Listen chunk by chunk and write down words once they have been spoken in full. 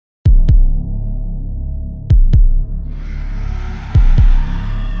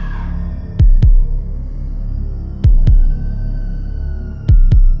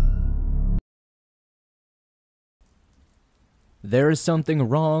There is Something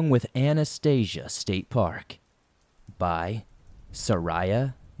Wrong with Anastasia State Park by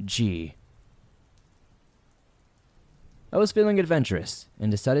Saraya G. I was feeling adventurous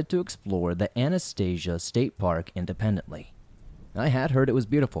and decided to explore the Anastasia State Park independently. I had heard it was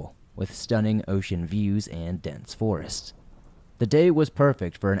beautiful, with stunning ocean views and dense forests. The day was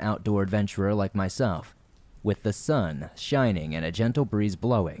perfect for an outdoor adventurer like myself, with the sun shining and a gentle breeze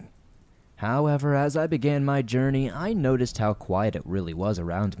blowing. However, as I began my journey, I noticed how quiet it really was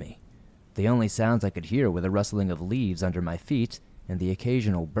around me. The only sounds I could hear were the rustling of leaves under my feet and the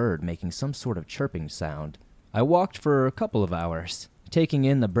occasional bird making some sort of chirping sound. I walked for a couple of hours, taking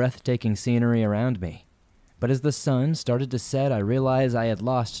in the breathtaking scenery around me. But as the sun started to set, I realized I had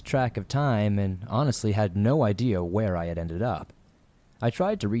lost track of time and honestly had no idea where I had ended up. I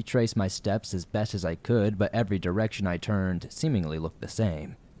tried to retrace my steps as best as I could, but every direction I turned seemingly looked the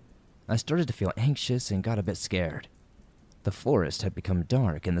same. I started to feel anxious and got a bit scared. The forest had become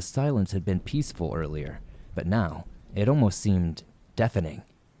dark and the silence had been peaceful earlier, but now it almost seemed deafening.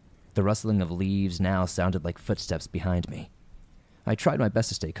 The rustling of leaves now sounded like footsteps behind me. I tried my best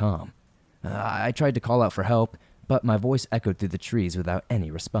to stay calm. I tried to call out for help, but my voice echoed through the trees without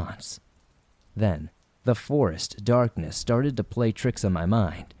any response. Then, the forest darkness started to play tricks on my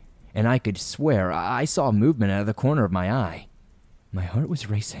mind, and I could swear I saw movement out of the corner of my eye. My heart was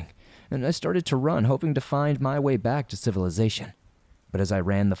racing, and I started to run, hoping to find my way back to civilization. But as I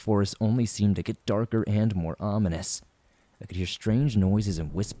ran, the forest only seemed to get darker and more ominous. I could hear strange noises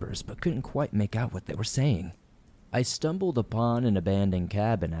and whispers, but couldn't quite make out what they were saying. I stumbled upon an abandoned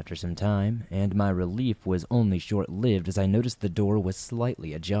cabin after some time, and my relief was only short-lived as I noticed the door was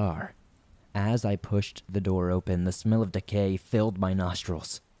slightly ajar. As I pushed the door open, the smell of decay filled my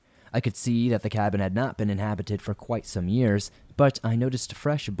nostrils. I could see that the cabin had not been inhabited for quite some years, but I noticed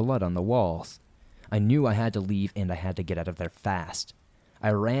fresh blood on the walls. I knew I had to leave, and I had to get out of there fast.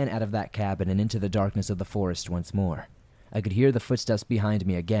 I ran out of that cabin and into the darkness of the forest once more. I could hear the footsteps behind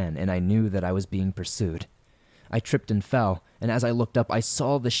me again, and I knew that I was being pursued. I tripped and fell, and as I looked up, I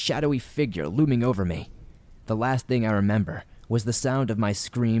saw the shadowy figure looming over me. The last thing I remember was the sound of my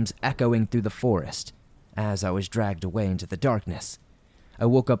screams echoing through the forest as I was dragged away into the darkness. I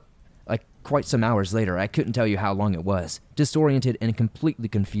woke up quite some hours later. I couldn't tell you how long it was, disoriented and completely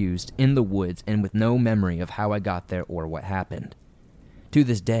confused in the woods and with no memory of how I got there or what happened. To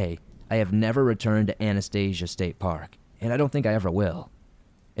this day, I have never returned to Anastasia State Park, and I don't think I ever will.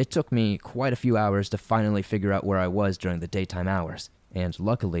 It took me quite a few hours to finally figure out where I was during the daytime hours, and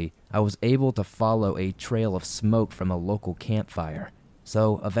luckily, I was able to follow a trail of smoke from a local campfire,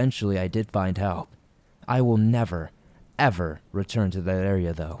 so eventually I did find help. I will never, ever return to that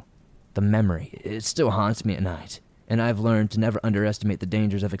area though. The memory, it still haunts me at night, and I've learned to never underestimate the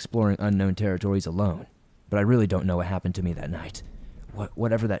dangers of exploring unknown territories alone, but I really don't know what happened to me that night.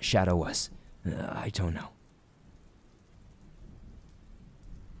 Whatever that shadow was, I don't know.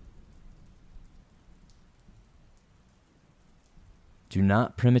 Do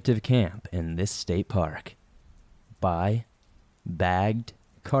not primitive camp in this state park by Bagged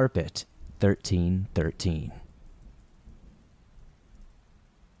Carpet 1313.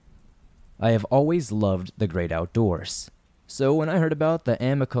 I have always loved the great outdoors, so when I heard about the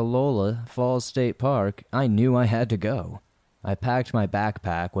Amicalola Falls State Park, I knew I had to go. I packed my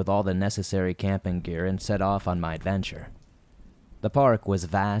backpack with all the necessary camping gear and set off on my adventure. The park was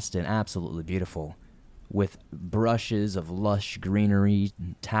vast and absolutely beautiful, with brushes of lush greenery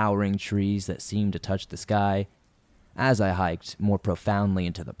and towering trees that seemed to touch the sky. As I hiked more profoundly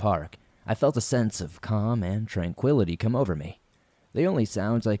into the park, I felt a sense of calm and tranquility come over me. The only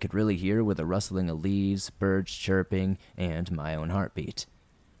sounds I could really hear were the rustling of leaves, birds chirping, and my own heartbeat.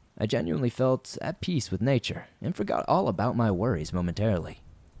 I genuinely felt at peace with nature and forgot all about my worries momentarily.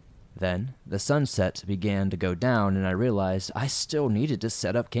 Then, the sunset began to go down and I realized I still needed to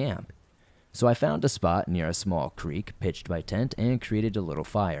set up camp. So I found a spot near a small creek, pitched my tent, and created a little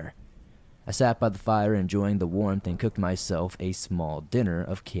fire. I sat by the fire enjoying the warmth and cooked myself a small dinner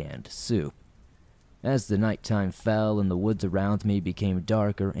of canned soup. As the nighttime fell and the woods around me became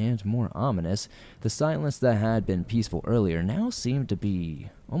darker and more ominous, the silence that had been peaceful earlier now seemed to be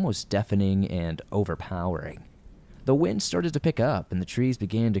almost deafening and overpowering. The wind started to pick up and the trees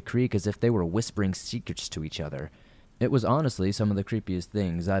began to creak as if they were whispering secrets to each other. It was honestly some of the creepiest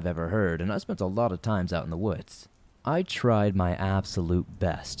things I've ever heard, and I spent a lot of times out in the woods. I tried my absolute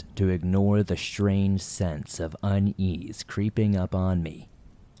best to ignore the strange sense of unease creeping up on me.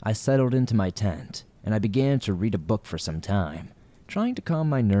 I settled into my tent, and I began to read a book for some time, trying to calm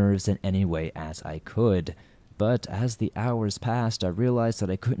my nerves in any way as I could, But as the hours passed, I realized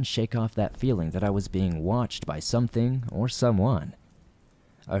that I couldn't shake off that feeling that I was being watched by something or someone.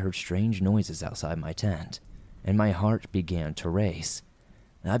 I heard strange noises outside my tent, and my heart began to race.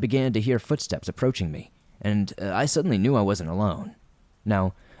 I began to hear footsteps approaching me, and I suddenly knew I wasn't alone.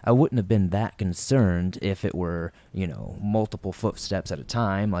 Now, I wouldn't have been that concerned if it were, multiple footsteps at a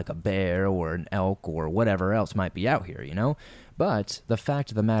time, like a bear or an elk or whatever else might be out here, But the fact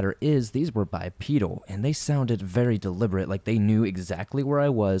of the matter is, these were bipedal, and they sounded very deliberate, like they knew exactly where I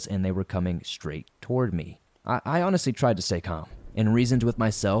was and they were coming straight toward me. I honestly tried to stay calm, and reasoned with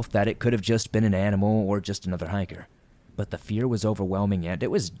myself that it could have just been an animal or just another hiker. But the fear was overwhelming, and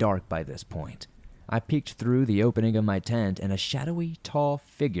it was dark by this point. I peeked through the opening of my tent, and a shadowy, tall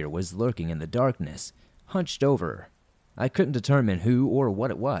figure was lurking in the darkness, hunched over. I couldn't determine who or what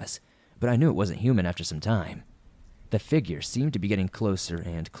it was, but I knew it wasn't human after some time. The figure seemed to be getting closer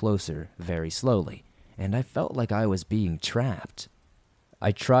and closer very slowly, and I felt like I was being trapped.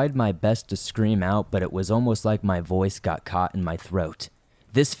 I tried my best to scream out, but it was almost like my voice got caught in my throat.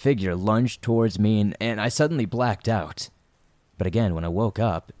 This figure lunged towards me, and I suddenly blacked out. But again, when I woke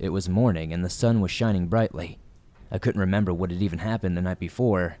up, it was morning and the sun was shining brightly. I couldn't remember what had even happened the night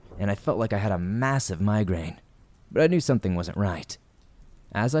before, and I felt like I had a massive migraine. But I knew something wasn't right.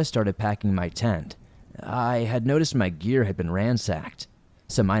 As I started packing my tent, I had noticed my gear had been ransacked.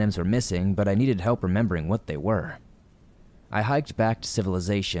 Some items were missing, but I needed help remembering what they were. I hiked back to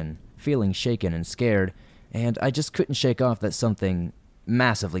civilization, feeling shaken and scared, and I just couldn't shake off that something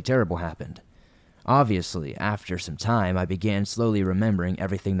massively terrible happened. Obviously, after some time, I began slowly remembering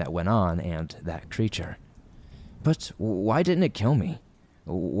everything that went on and that creature. But why didn't it kill me?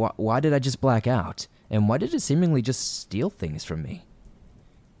 Why did I just black out? And why did it seemingly just steal things from me?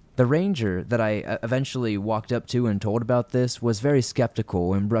 The ranger that I eventually walked up to and told about this was very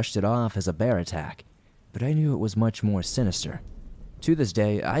skeptical and brushed it off as a bear attack, but I knew it was much more sinister. To this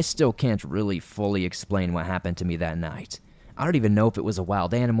day, I still can't really fully explain what happened to me that night. I don't even know if it was a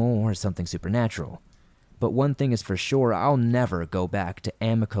wild animal or something supernatural. But one thing is for sure, I'll never go back to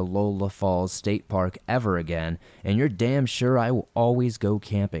Amicalola Falls State Park ever again, and you're damn sure I will always go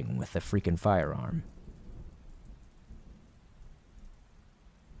camping with a freaking firearm.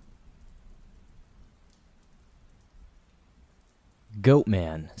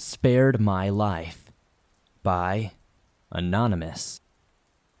 Goatman Spared My Life by Anonymous.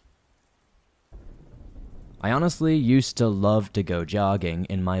 I honestly used to love to go jogging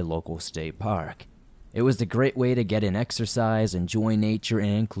in my local state park. It was a great way to get in exercise, enjoy nature,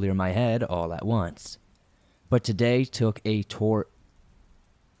 and clear my head all at once. But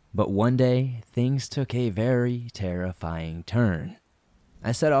one day, things took a very terrifying turn.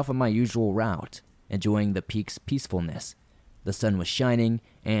 I set off on my usual route, enjoying the peak's peacefulness. The sun was shining,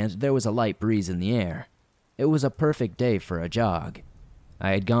 and there was a light breeze in the air. It was a perfect day for a jog.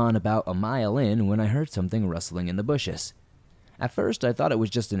 I had gone about a mile in when I heard something rustling in the bushes. At first, I thought it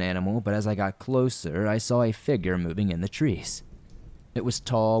was just an animal, but as I got closer, I saw a figure moving in the trees. It was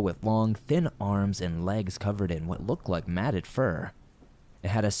tall, with long, thin arms and legs covered in what looked like matted fur. It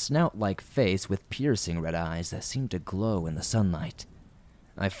had a snout-like face with piercing red eyes that seemed to glow in the sunlight.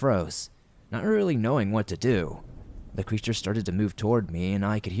 I froze, not really knowing what to do. The creature started to move toward me, and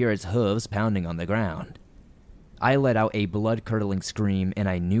I could hear its hooves pounding on the ground. I let out a blood-curdling scream, and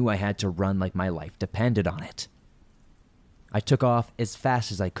I knew I had to run like my life depended on it. I took off as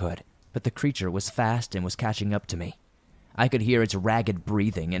fast as I could, but the creature was fast and was catching up to me. I could hear its ragged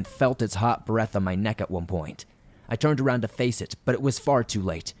breathing and felt its hot breath on my neck at one point. I turned around to face it, but it was far too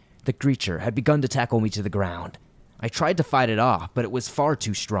late. The creature had begun to tackle me to the ground. I tried to fight it off, but it was far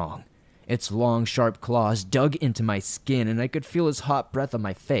too strong. Its long, sharp claws dug into my skin, and I could feel its hot breath on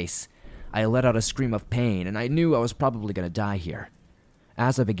my face. I let out a scream of pain, and I knew I was probably going to die here.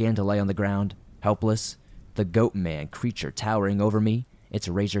 As I began to lay on the ground, helpless, the goat-man creature towering over me, its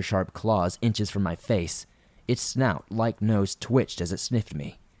razor-sharp claws inches from my face, its snout-like nose twitched as it sniffed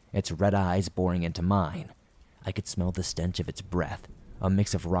me, its red eyes boring into mine. I could smell the stench of its breath, a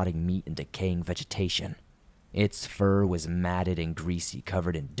mix of rotting meat and decaying vegetation. Its fur was matted and greasy,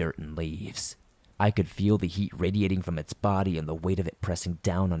 covered in dirt and leaves. I could feel the heat radiating from its body and the weight of it pressing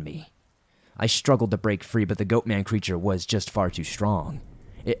down on me. I struggled to break free, but the goatman creature was just far too strong.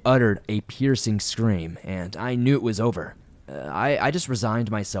 It uttered a piercing scream, and I knew it was over. I just resigned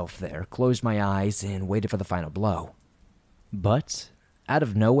myself there, closed my eyes, and waited for the final blow. But, out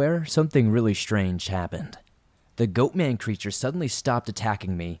of nowhere, something really strange happened. The goatman creature suddenly stopped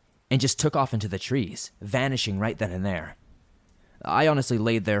attacking me and just took off into the trees, vanishing right then and there. I honestly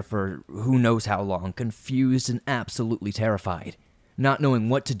laid there for who knows how long, confused and absolutely terrified. Not knowing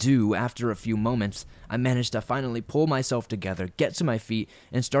what to do, after a few moments, I managed to finally pull myself together, get to my feet,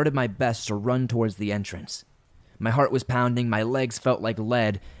 and started my best to run towards the entrance. My heart was pounding, my legs felt like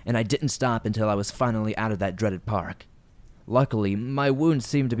lead, and I didn't stop until I was finally out of that dreaded park. Luckily, my wounds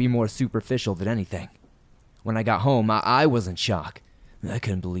seemed to be more superficial than anything. When I got home, I was in shock. I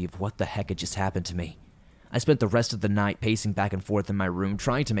couldn't believe what the heck had just happened to me. I spent the rest of the night pacing back and forth in my room,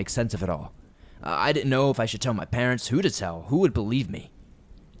 trying to make sense of it all. I didn't know if I should tell my parents, who to tell, who would believe me.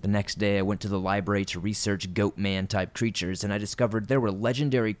 The next day, I went to the library to research goat-man-type creatures, and I discovered there were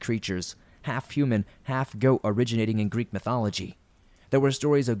legendary creatures, half-human, half-goat, originating in Greek mythology. There were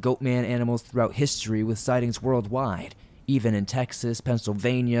stories of goat-man animals throughout history with sightings worldwide, even in Texas,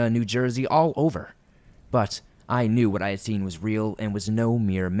 Pennsylvania, New Jersey, all over. But I knew what I had seen was real and was no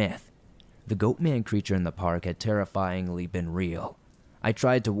mere myth. The goat-man creature in the park had terrifyingly been real. I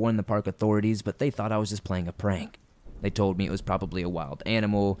tried to warn the park authorities, but they thought I was just playing a prank. They told me it was probably a wild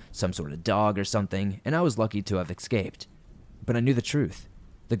animal, some sort of dog or something, and I was lucky to have escaped. But I knew the truth.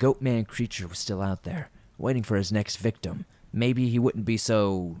 The goat-man creature was still out there, waiting for his next victim. Maybe he wouldn't be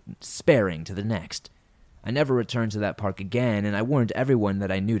so sparing to the next. I never returned to that park again, and I warned everyone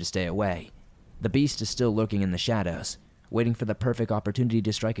that I knew to stay away. The beast is still lurking in the shadows, waiting for the perfect opportunity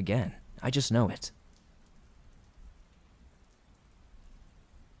to strike again. I just know it.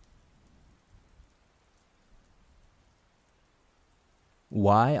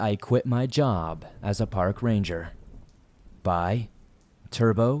 Why I Quit My Job as a Park Ranger by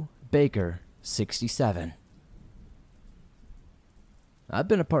Turbo Baker 67. I've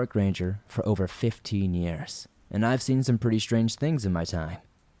been a park ranger for over 15 years, and I've seen some pretty strange things in my time.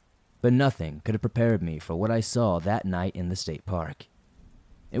 But nothing could have prepared me for what I saw that night in the state park.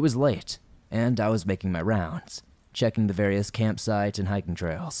 It was late, and I was making my rounds, checking the various campsites and hiking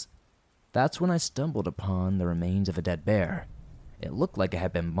trails. That's when I stumbled upon the remains of a dead bear. It looked like it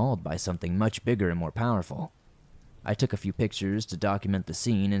had been mauled by something much bigger and more powerful. I took a few pictures to document the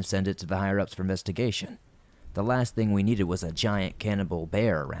scene and send it to the higher-ups for investigation. The last thing we needed was a giant cannibal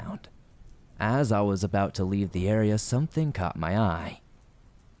bear around. As I was about to leave the area, something caught my eye.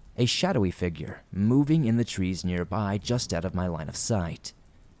 A shadowy figure moving in the trees nearby just out of my line of sight.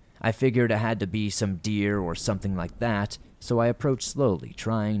 I figured it had to be some deer or something like that, so I approached slowly,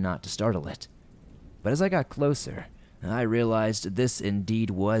 trying not to startle it. But as I got closer, I realized this indeed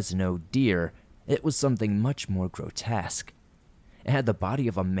was no deer. It was something much more grotesque. It had the body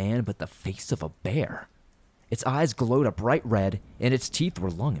of a man but the face of a bear. Its eyes glowed a bright red, and its teeth were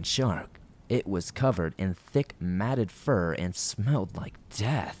long and sharp. It was covered in thick, matted fur and smelled like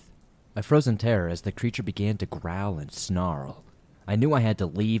death. I froze in terror as the creature began to growl and snarl. I knew I had to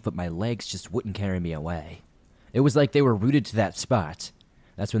leave, but my legs just wouldn't carry me away. It was like they were rooted to that spot.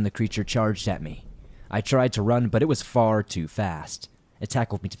 That's when the creature charged at me. I tried to run, but it was far too fast. It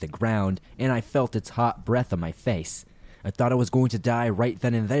tackled me to the ground, and I felt its hot breath on my face. I thought I was going to die right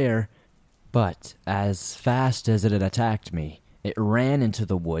then and there. But as fast as it had attacked me, it ran into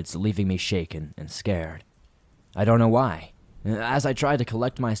the woods, leaving me shaken and scared. I don't know why. As I tried to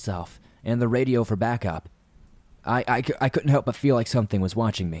collect myself and the radio for backup, I couldn't help but feel like something was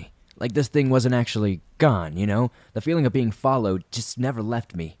watching me. Like this thing wasn't actually gone, you know? The feeling of being followed just never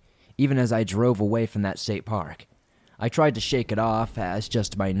left me, even as I drove away from that state park. I tried to shake it off as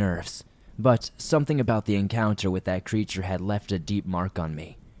just my nerves, but something about the encounter with that creature had left a deep mark on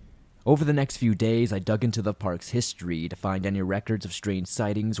me. Over the next few days, I dug into the park's history to find any records of strange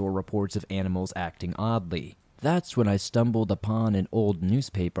sightings or reports of animals acting oddly. That's when I stumbled upon an old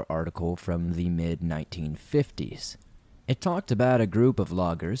newspaper article from the mid-1950s. It talked about a group of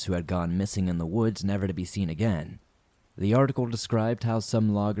loggers who had gone missing in the woods, never to be seen again. The article described how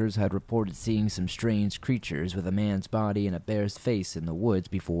some loggers had reported seeing some strange creatures with a man's body and a bear's face in the woods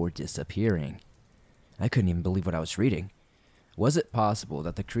before disappearing. I couldn't even believe what I was reading. Was it possible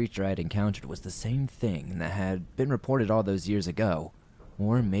that the creature I had encountered was the same thing that had been reported all those years ago?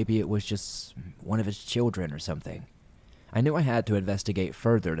 Or maybe it was just one of his children or something. I knew I had to investigate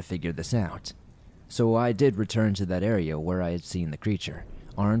further to figure this out. So I did return to that area where I had seen the creature,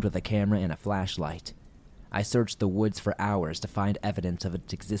 armed with a camera and a flashlight. I searched the woods for hours to find evidence of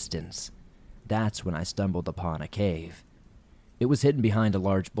its existence. That's when I stumbled upon a cave. It was hidden behind a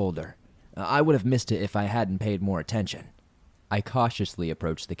large boulder. I would have missed it if I hadn't paid more attention. I cautiously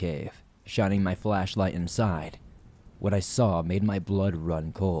approached the cave, shining my flashlight inside. What I saw made my blood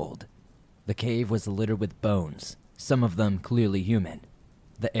run cold. The cave was littered with bones, some of them clearly human.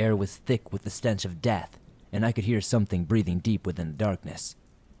 The air was thick with the stench of death, and I could hear something breathing deep within the darkness.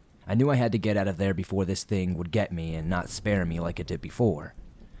 I knew I had to get out of there before this thing would get me and not spare me like it did before.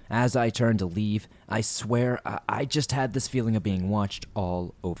 As I turned to leave, I swear I just had this feeling of being watched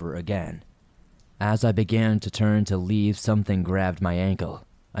all over again. As I began to turn to leave, something grabbed my ankle.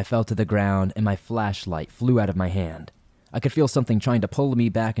 I fell to the ground and my flashlight flew out of my hand. I could feel something trying to pull me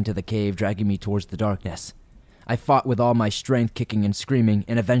back into the cave, dragging me towards the darkness. I fought with all my strength, kicking and screaming,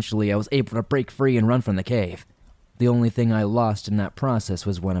 and eventually I was able to break free and run from the cave. The only thing I lost in that process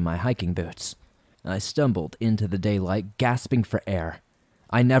was one of my hiking boots. I stumbled into the daylight, gasping for air.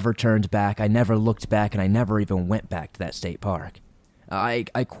 I never turned back, I never looked back, and I never even went back to that state park. I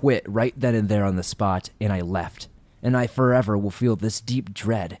quit right then and there on the spot, and I left. And I forever will feel this deep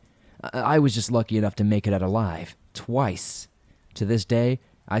dread. I was just lucky enough to make it out alive. Twice. To this day,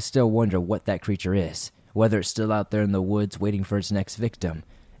 I still wonder what that creature is, whether it's still out there in the woods waiting for its next victim,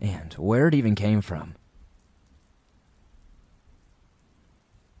 and where it even came from.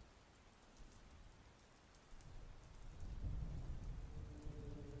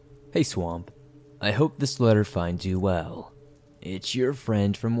 Hey Swamp, I hope this letter finds you well. It's your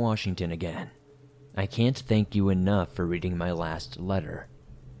friend from Washington again. I can't thank you enough for reading my last letter.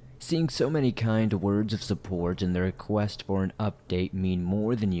 Seeing so many kind words of support and the request for an update mean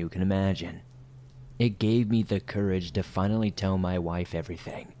more than you can imagine. It gave me the courage to finally tell my wife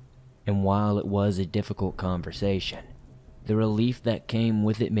everything, and while it was a difficult conversation, the relief that came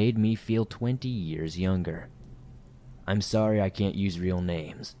with it made me feel 20 years younger. I'm sorry I can't use real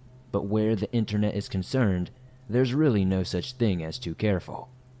names, but where the internet is concerned, there's really no such thing as too careful.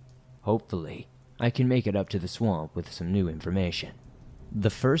 Hopefully, I can make it up to the swamp with some new information. The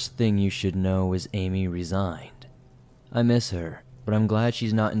first thing you should know is Amy resigned. I miss her, but I'm glad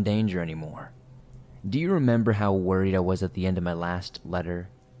she's not in danger anymore. Do you remember how worried I was at the end of my last letter?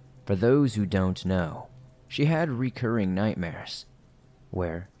 For those who don't know, she had recurring nightmares,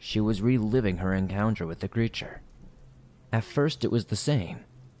 where she was reliving her encounter with the creature. At first it was the same,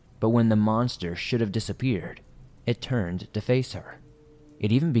 but when the monster should have disappeared, it turned to face her.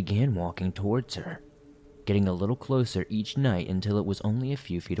 It even began walking towards her, getting a little closer each night until it was only a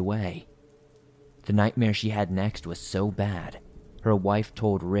few feet away. The nightmare she had next was so bad, her wife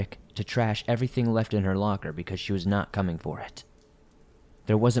told Rick to trash everything left in her locker because she was not coming for it.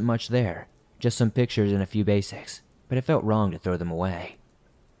 There wasn't much there, just some pictures and a few basics, but it felt wrong to throw them away.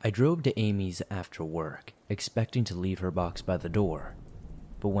 I drove to Amy's after work, expecting to leave her box by the door,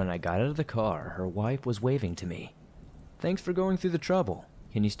 but when I got out of the car, her wife was waving to me. "Thanks for going through the trouble.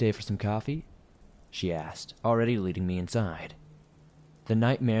 Can you stay for some coffee?" she asked, already leading me inside. The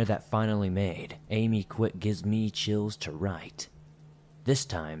nightmare that finally made Amy quit gives me chills to write. This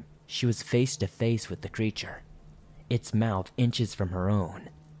time, she was face to face with the creature, its mouth inches from her own,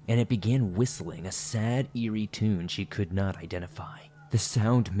 and it began whistling a sad, eerie tune she could not identify. The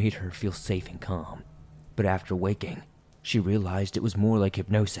sound made her feel safe and calm, but after waking, she realized it was more like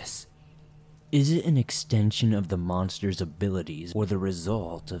hypnosis. Is it an extension of the monster's abilities or the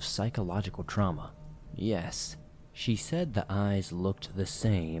result of psychological trauma? Yes, she said the eyes looked the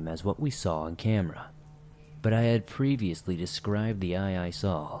same as what we saw on camera, but I had previously described the eye I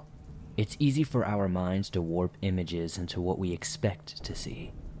saw. It's easy for our minds to warp images into what we expect to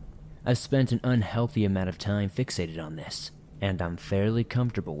see. I've spent an unhealthy amount of time fixated on this, and I'm fairly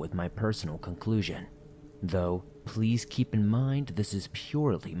comfortable with my personal conclusion. Though, please keep in mind this is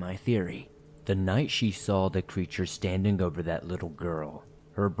purely my theory. The night she saw the creature standing over that little girl,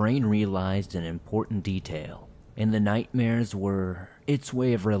 her brain realized an important detail, and the nightmares were its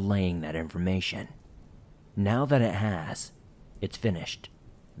way of relaying that information. Now that it has, it's finished.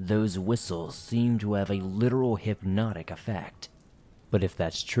 Those whistles seem to have a literal hypnotic effect. But if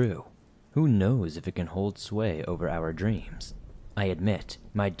that's true, who knows if it can hold sway over our dreams? I admit,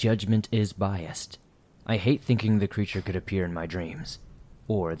 my judgment is biased. I hate thinking the creature could appear in my dreams,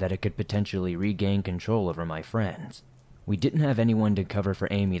 or that it could potentially regain control over my friends. We didn't have anyone to cover for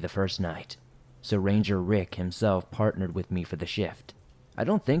Amy the first night, so Ranger Rick himself partnered with me for the shift. I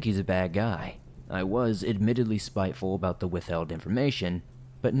don't think he's a bad guy. I was admittedly spiteful about the withheld information,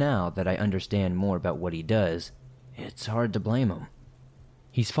 but now that I understand more about what he does, it's hard to blame him.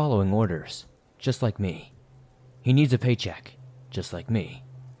 He's following orders, just like me. He needs a paycheck, just like me.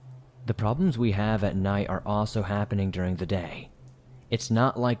 The problems we have at night are also happening during the day. It's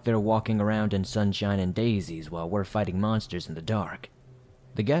not like they're walking around in sunshine and daisies while we're fighting monsters in the dark.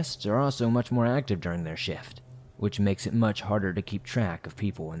 The guests are also much more active during their shift, which makes it much harder to keep track of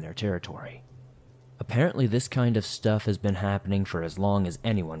people in their territory. Apparently this kind of stuff has been happening for as long as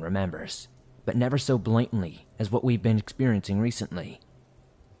anyone remembers, but never so blatantly as what we've been experiencing recently.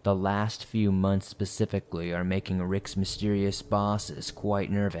 The last few months specifically are making Rick's mysterious bosses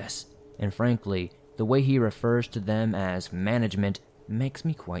quite nervous, and frankly, the way he refers to them as management makes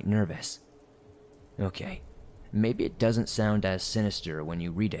me quite nervous. Okay, maybe it doesn't sound as sinister when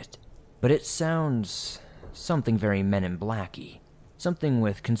you read it, but it sounds something very Men in Black-y. Something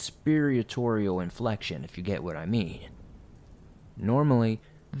with conspiratorial inflection, if you get what I mean. Normally,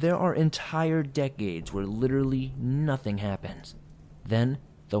 there are entire decades where literally nothing happens. Then,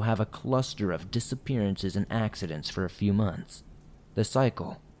 they'll have a cluster of disappearances and accidents for a few months. The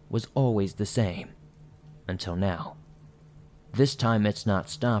cycle was always the same. Until now. This time it's not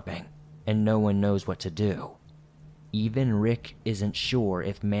stopping, and no one knows what to do. Even Rick isn't sure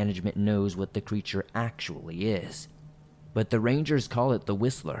if management knows what the creature actually is. But the Rangers call it the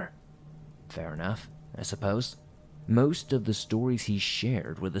Whistler. Fair enough, I suppose. Most of the stories he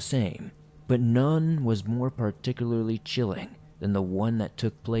shared were the same, but none was more particularly chilling than the one that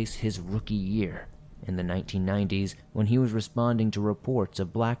took place his rookie year, in the 1990s, when he was responding to reports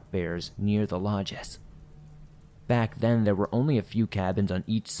of black bears near the lodges. Back then, there were only a few cabins on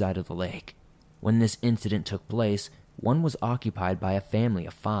each side of the lake. When this incident took place, one was occupied by a family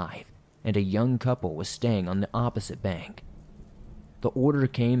of 5, and a young couple was staying on the opposite bank. The order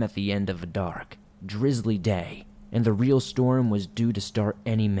came at the end of a dark, drizzly day, and the real storm was due to start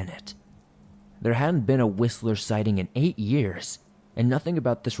any minute. There hadn't been a Whistler sighting in 8 years, and nothing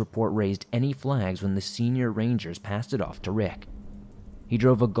about this report raised any flags when the senior rangers passed it off to Rick. He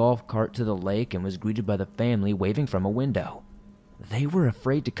drove a golf cart to the lake and was greeted by the family waving from a window. They were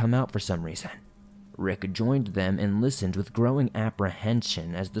afraid to come out for some reason. Rick joined them and listened with growing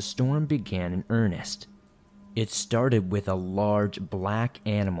apprehension as the storm began in earnest. It started with a large black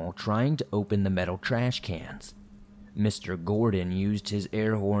animal trying to open the metal trash cans. Mr. Gordon used his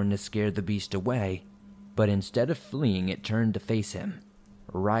air horn to scare the beast away, but instead of fleeing, it turned to face him,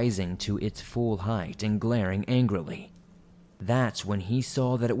 rising to its full height and glaring angrily. That's when he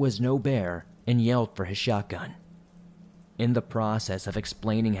saw that it was no bear and yelled for his shotgun. In the process of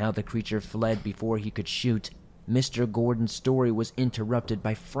explaining how the creature fled before he could shoot, Mr. Gordon's story was interrupted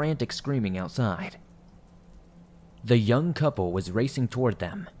by frantic screaming outside. The young couple was racing toward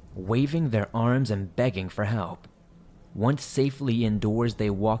them, waving their arms and begging for help. Once safely indoors, they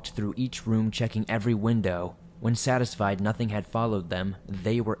walked through each room, checking every window. When satisfied nothing had followed them,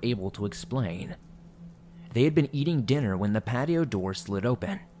 they were able to explain. They had been eating dinner when the patio door slid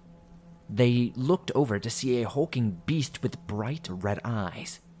open. They looked over to see a hulking beast with bright red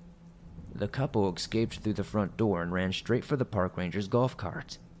eyes. The couple escaped through the front door and ran straight for the park ranger's golf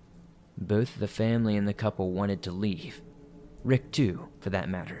cart. Both the family and the couple wanted to leave. Rick too, for that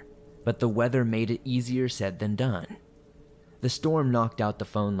matter, but the weather made it easier said than done. The storm knocked out the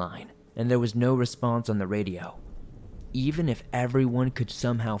phone line, and there was no response on the radio. Even if everyone could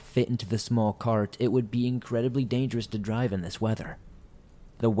somehow fit into the small cart, it would be incredibly dangerous to drive in this weather.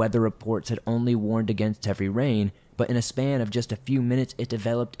 The weather reports had only warned against heavy rain, but in a span of just a few minutes it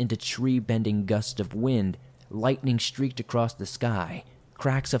developed into tree-bending gusts of wind, lightning streaked across the sky,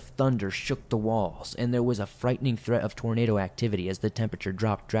 cracks of thunder shook the walls, and there was a frightening threat of tornado activity as the temperature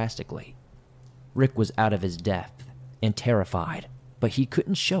dropped drastically. Rick was out of his depth and terrified, but he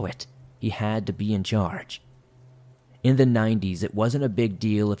couldn't show it. He had to be in charge. In the 90s, it wasn't a big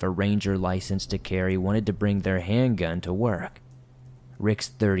deal if a ranger licensed to carry wanted to bring their handgun to work. Rick's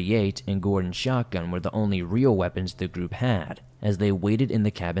 .38 and Gordon's shotgun were the only real weapons the group had as they waited in the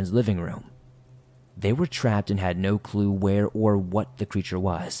cabin's living room. They were trapped and had no clue where or what the creature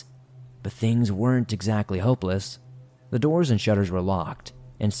was. But things weren't exactly hopeless. The doors and shutters were locked,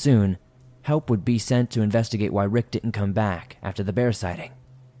 and soon, help would be sent to investigate why Rick didn't come back after the bear sighting.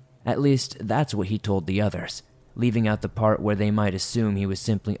 At least, that's what he told the others, leaving out the part where they might assume he was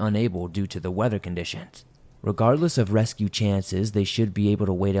simply unable due to the weather conditions. Regardless of rescue chances, they should be able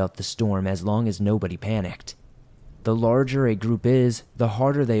to wait out the storm as long as nobody panicked. The larger a group is, the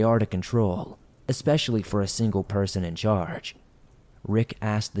harder they are to control, especially for a single person in charge. Rick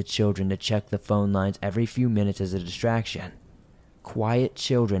asked the children to check the phone lines every few minutes as a distraction. Quiet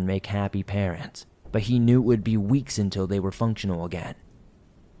children make happy parents, but he knew it would be weeks until they were functional again.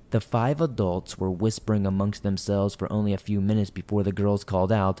 The 5 adults were whispering amongst themselves for only a few minutes before the girls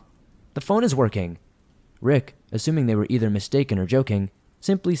called out, "The phone is working!" Rick, assuming they were either mistaken or joking,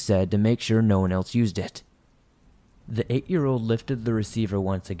 simply said to make sure no one else used it. The 8-year-old lifted the receiver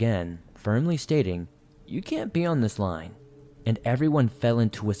once again, firmly stating, "You can't be on this line," and everyone fell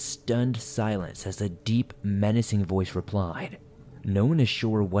into a stunned silence as a deep, menacing voice replied. No one is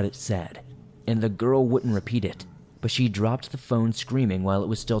sure what it said, and the girl wouldn't repeat it, but she dropped the phone screaming while it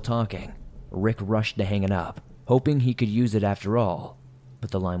was still talking. Rick rushed to hang it up, hoping he could use it after all, but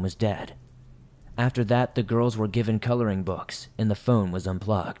the line was dead. After that, the girls were given coloring books, and the phone was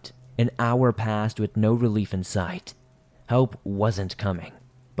unplugged. An hour passed with no relief in sight. Help wasn't coming,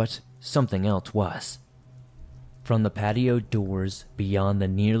 but something else was. From the patio doors beyond the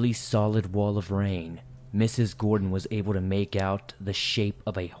nearly solid wall of rain, Mrs. Gordon was able to make out the shape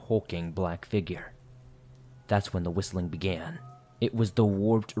of a hulking black figure. That's when the whistling began. It was the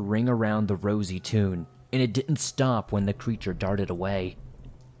warped ring around the rosy tune, and it didn't stop when the creature darted away.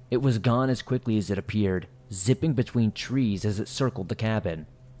 It was gone as quickly as it appeared, zipping between trees as it circled the cabin.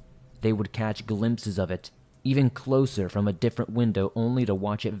 They would catch glimpses of it, even closer from a different window, only to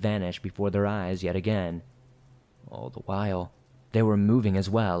watch it vanish before their eyes yet again. All the while, they were moving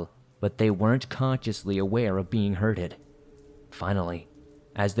as well, but they weren't consciously aware of being hurted. Finally,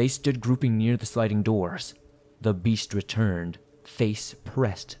 as they stood grouping near the sliding doors, the beast returned, face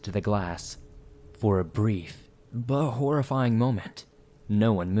pressed to the glass. For a brief, but horrifying moment,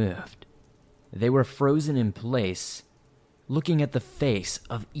 no one moved. They were frozen in place, looking at the face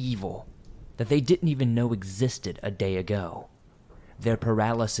of evil that they didn't even know existed a day ago. Their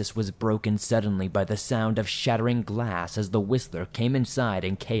paralysis was broken suddenly by the sound of shattering glass as the Whistler came inside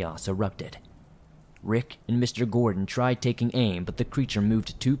and chaos erupted. Rick and Mr. Gordon tried taking aim, but the creature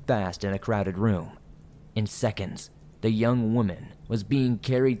moved too fast in a crowded room. In seconds, the young woman was being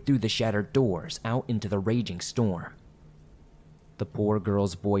carried through the shattered doors out into the raging storm. The poor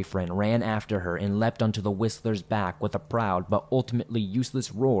girl's boyfriend ran after her and leapt onto the Whistler's back with a proud but ultimately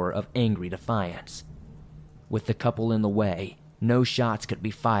useless roar of angry defiance. With the couple in the way, no shots could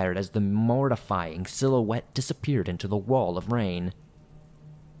be fired as the mortifying silhouette disappeared into the wall of rain.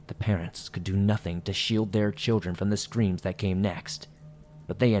 The parents could do nothing to shield their children from the screams that came next,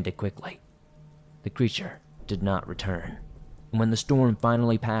 but they ended quickly. The creature did not return. When the storm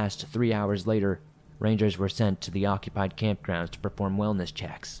finally passed 3 hours later, Rangers were sent to the occupied campgrounds to perform wellness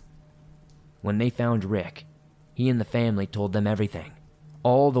checks. When they found Rick, he and the family told them everything,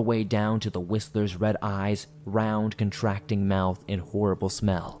 all the way down to the Whistler's red eyes, round, contracting mouth, and horrible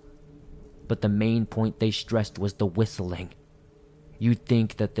smell. But the main point they stressed was the whistling. You'd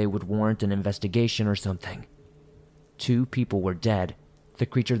think that they would warrant an investigation or something. 2 people were dead. The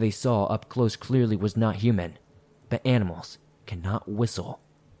creature they saw up close clearly was not human, but animals cannot whistle,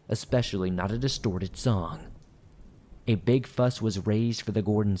 especially not a distorted song. A big fuss was raised for the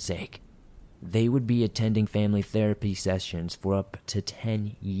Gordons' sake. They would be attending family therapy sessions for up to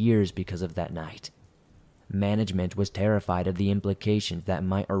 10 years because of that night. Management was terrified of the implications that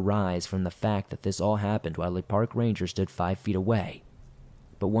might arise from the fact that this all happened while a park ranger stood 5 feet away.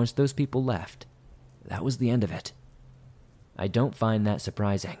 But once those people left, that was the end of it. I don't find that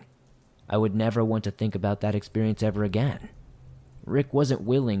surprising. I would never want to think about that experience ever again. Rick wasn't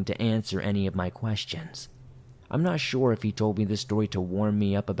willing to answer any of my questions. I'm not sure if he told me this story to warm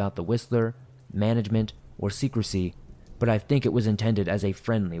me up about the Whistler, management, or secrecy, but I think it was intended as a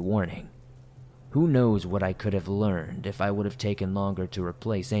friendly warning. Who knows what I could have learned if I would have taken longer to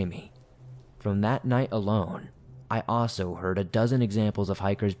replace Amy. From that night alone, I also heard a dozen examples of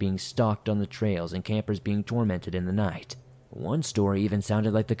hikers being stalked on the trails and campers being tormented in the night. One story even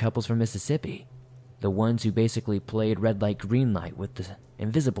sounded like the couples from Mississippi, the ones who basically played red light green light with the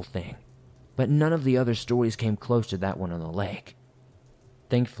invisible thing. But none of the other stories came close to that one on the lake.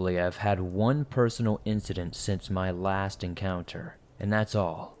 Thankfully, I've had one personal incident since my last encounter, and that's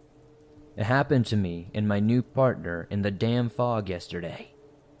all. It happened to me and my new partner in the damn fog yesterday.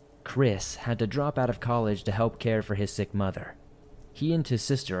 Chris had to drop out of college to help care for his sick mother. He and his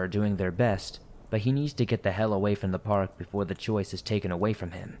sister are doing their best, but he needs to get the hell away from the park before the choice is taken away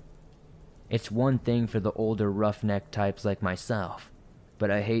from him. It's one thing for the older roughneck types like myself, but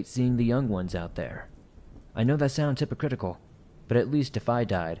I hate seeing the young ones out there. I know that sounds hypocritical, but at least if I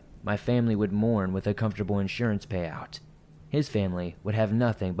died, my family would mourn with a comfortable insurance payout. His family would have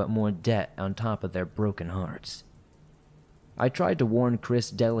nothing but more debt on top of their broken hearts. I tried to warn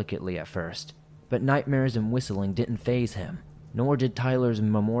Chris delicately at first, but nightmares and whistling didn't faze him, nor did Tyler's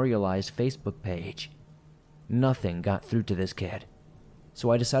memorialized Facebook page. Nothing got through to this kid, so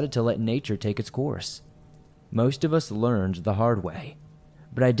I decided to let nature take its course. Most of us learned the hard way,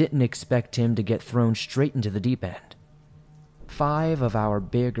 but I didn't expect him to get thrown straight into the deep end. 5 of our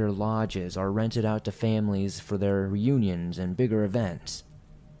bigger lodges are rented out to families for their reunions and bigger events.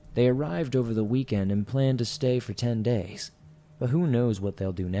 They arrived over the weekend and planned to stay for 10 days, but who knows what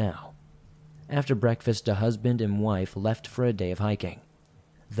they'll do now. After breakfast, a husband and wife left for a day of hiking.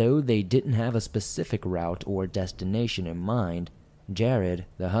 Though they didn't have a specific route or destination in mind, Jared,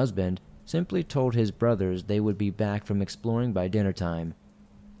 the husband, simply told his brothers they would be back from exploring by dinner time.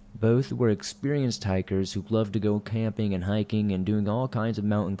 Both were experienced hikers who loved to go camping and hiking and doing all kinds of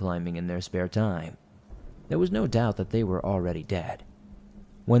mountain climbing in their spare time. There was no doubt that they were already dead.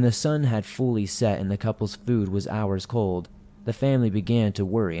 When the sun had fully set and the couple's food was hours cold, the family began to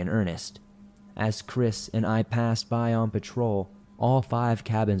worry in earnest. As Chris and I passed by on patrol, all 5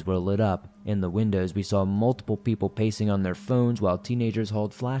 cabins were lit up. In the windows, we saw multiple people pacing on their phones while teenagers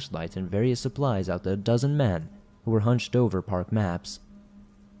hauled flashlights and various supplies out to a dozen men who were hunched over park maps.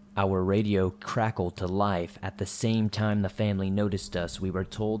 Our radio crackled to life. At the same time the family noticed us, we were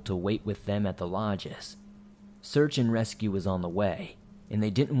told to wait with them at the lodges. Search and rescue was on the way, and they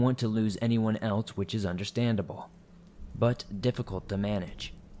didn't want to lose anyone else, which is understandable, but difficult to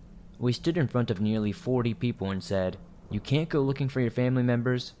manage. We stood in front of nearly 40 people and said, "You can't go looking for your family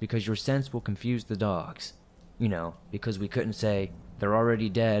members because your scents will confuse the dogs." You know, because we couldn't say, "They're already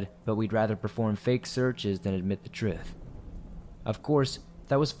dead," but we'd rather perform fake searches than admit the truth. Of course,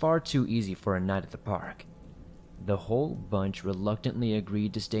 that was far too easy for a night at the park. The whole bunch reluctantly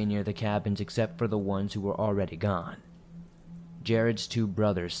agreed to stay near the cabins except for the ones who were already gone. Jared's 2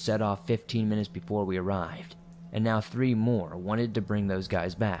 brothers set off 15 minutes before we arrived, and now 3 more wanted to bring those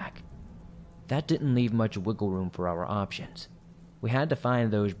guys back. That didn't leave much wiggle room for our options. We had to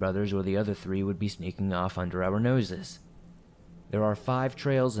find those brothers or the other 3 would be sneaking off under our noses. There are 5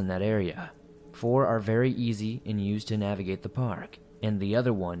 trails in that area. 4 are very easy and used to navigate the park, and the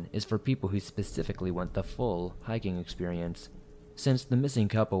other one is for people who specifically want the full hiking experience. Since the missing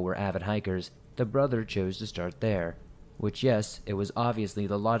couple were avid hikers, the brother chose to start there, which, yes, it was obviously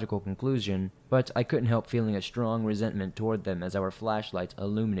the logical conclusion, but I couldn't help feeling a strong resentment toward them as our flashlights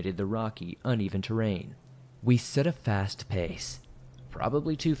illuminated the rocky, uneven terrain. We set a fast pace,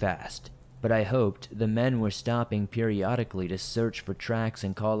 probably too fast, but I hoped the men were stopping periodically to search for tracks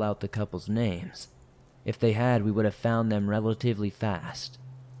and call out the couple's names. If they had, we would have found them relatively fast.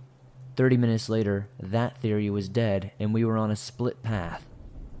 30 minutes later, that theory was dead and we were on a split path.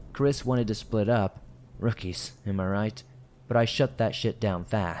 Chris wanted to split up. Rookies, am I right? But I shut that shit down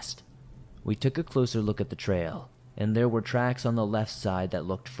fast. We took a closer look at the trail, and there were tracks on the left side that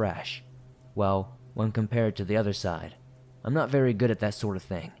looked fresh. Well, when compared to the other side. I'm not very good at that sort of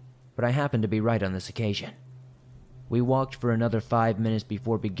thing, but I happened to be right on this occasion. We walked for another 5 minutes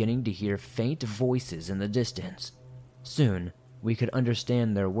before beginning to hear faint voices in the distance. Soon, we could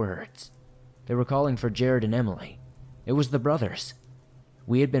understand their words. They were calling for Jared and Emily. It was the brothers.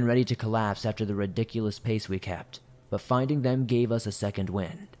 We had been ready to collapse after the ridiculous pace we kept, but finding them gave us a second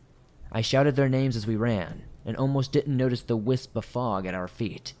wind. I shouted their names as we ran, and almost didn't notice the wisp of fog at our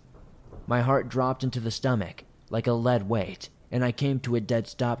feet. My heart dropped into the stomach, like a lead weight, and I came to a dead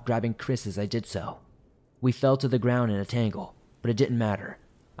stop, grabbing Chris as I did so. We fell to the ground in a tangle, but it didn't matter.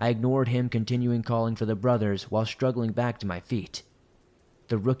 I ignored him, continuing calling for the brothers while struggling back to my feet.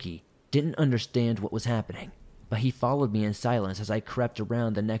 The rookie didn't understand what was happening, but he followed me in silence as I crept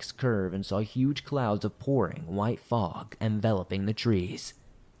around the next curve and saw huge clouds of pouring white fog enveloping the trees.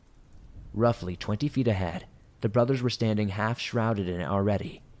 Roughly 20 feet ahead, the brothers were standing half-shrouded in it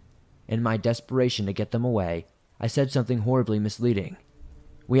already. In my desperation to get them away, I said something horribly misleading.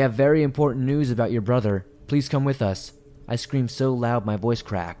 "We have very important news about your brother. Please come with us." I screamed so loud my voice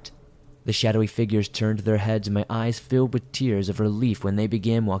cracked. The shadowy figures turned their heads and my eyes filled with tears of relief when they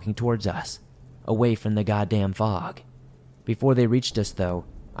began walking towards us, away from the goddamn fog. Before they reached us, though,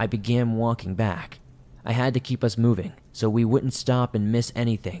 I began walking back. I had to keep us moving, so we wouldn't stop and miss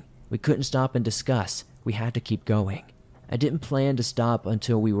anything. We couldn't stop and discuss. We had to keep going. I didn't plan to stop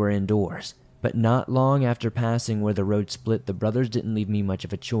until we were indoors, but not long after passing where the road split, the brothers didn't leave me much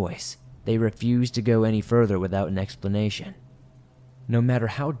of a choice. They refused to go any further without an explanation. No matter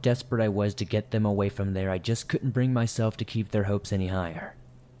how desperate I was to get them away from there, I just couldn't bring myself to keep their hopes any higher.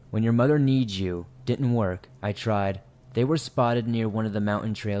 "When your mother needs you" didn't work. I tried. They were spotted near one of the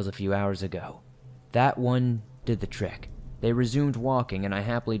mountain trails a few hours ago. That one did the trick. They resumed walking, and I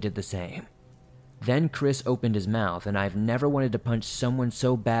happily did the same. Then Chris opened his mouth, and I've never wanted to punch someone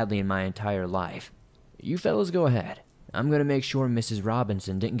so badly in my entire life. "You fellas go ahead. I'm going to make sure Mrs.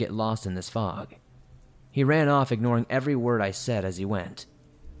 Robinson didn't get lost in this fog." He ran off, ignoring every word I said as he went.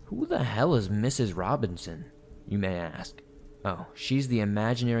 Who the hell is Mrs. Robinson, you may ask? Oh, she's the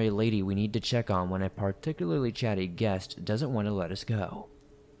imaginary lady we need to check on when a particularly chatty guest doesn't want to let us go.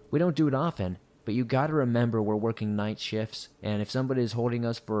 We don't do it often, but you gotta remember we're working night shifts, and if somebody is holding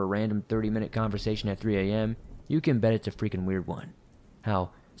us for a random 30-minute conversation at 3 a.m., you can bet it's a freaking weird one.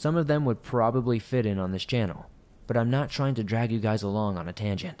 Hell, some of them would probably fit in on this channel, but I'm not trying to drag you guys along on a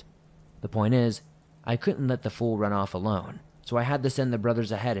tangent. The point is, I couldn't let the fool run off alone, so I had to send the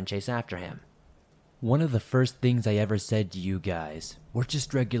brothers ahead and chase after him. One of the first things I ever said to you guys, we're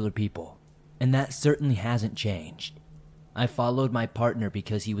just regular people, and that certainly hasn't changed. I followed my partner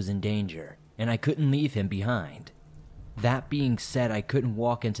because he was in danger, and I couldn't leave him behind. That being said, I couldn't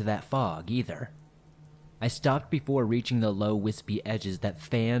walk into that fog either. I stopped before reaching the low, wispy edges that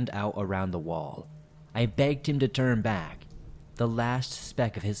fanned out around the wall. I begged him to turn back. The last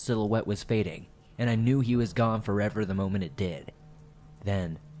speck of his silhouette was fading, and I knew he was gone forever the moment it did.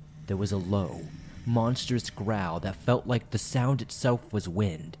 Then, there was a low, monstrous growl that felt like the sound itself was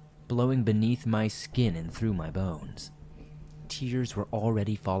wind, blowing beneath my skin and through my bones. Tears were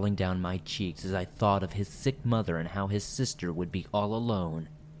already falling down my cheeks as I thought of his sick mother and how his sister would be all alone.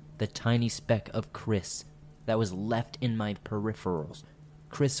 The tiny speck of Chris that was left in my peripherals.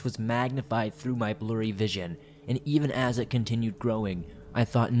 Chris was magnified through my blurry vision, and even as it continued growing, I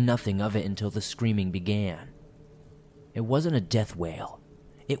thought nothing of it until the screaming began. It wasn't a death wail.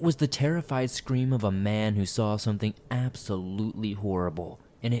 It was the terrified scream of a man who saw something absolutely horrible,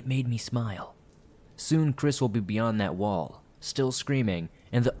 and it made me smile. Soon Chris will be beyond that wall, still screaming,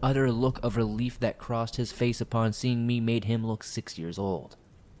 and the utter look of relief that crossed his face upon seeing me made him look 6 years old.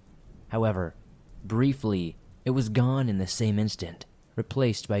 However, briefly, it was gone in the same instant,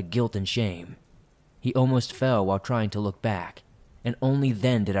 replaced by guilt and shame. He almost fell while trying to look back, and only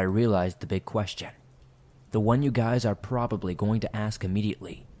then did I realize the big question. The one you guys are probably going to ask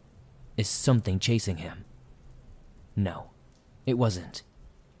immediately. Is something chasing him? No, it wasn't.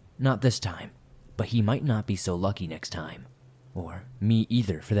 Not this time, but he might not be so lucky next time. Or me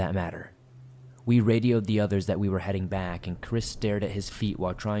either, for that matter. We radioed the others that we were heading back, and Chris stared at his feet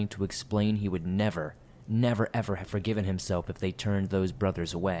while trying to explain he would never ever have forgiven himself if they turned those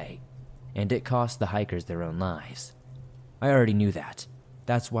brothers away. And it cost the hikers their own lives. I already knew that.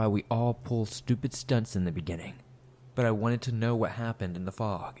 That's why we all pull stupid stunts in the beginning. But I wanted to know what happened in the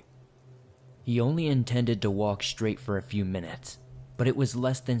fog. He only intended to walk straight for a few minutes, but it was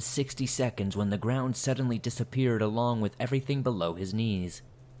less than 60 seconds when the ground suddenly disappeared along with everything below his knees.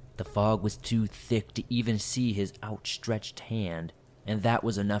 The fog was too thick to even see his outstretched hand, and that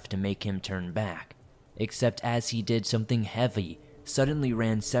was enough to make him turn back, except as he did, something heavy suddenly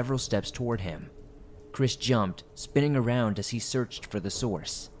ran several steps toward him. Chris jumped, spinning around as he searched for the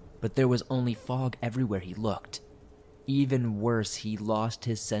source, but there was only fog everywhere he looked. Even worse, he lost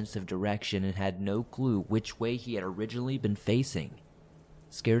his sense of direction and had no clue which way he had originally been facing.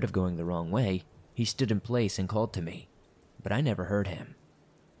 Scared of going the wrong way, he stood in place and called to me, but I never heard him.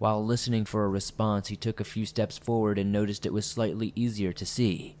 While listening for a response, he took a few steps forward and noticed it was slightly easier to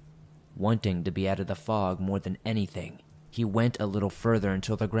see. Wanting to be out of the fog more than anything, he went a little further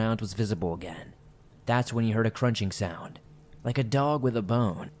until the ground was visible again. That's when he heard a crunching sound, like a dog with a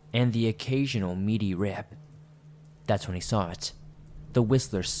bone, and the occasional meaty rip. That's when he saw it. The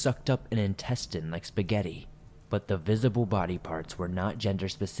Whistler sucked up an intestine like spaghetti, but the visible body parts were not gender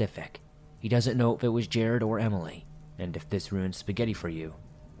specific. He doesn't know if it was Jared or Emily, and if this ruins spaghetti for you,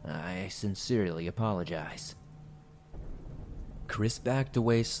 I sincerely apologize. Chris backed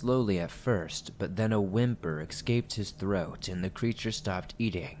away slowly at first, but then a whimper escaped his throat and the creature stopped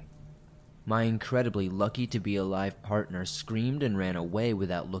eating. My incredibly lucky to be alive partner screamed and ran away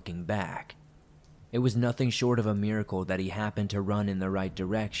without looking back. It was nothing short of a miracle that he happened to run in the right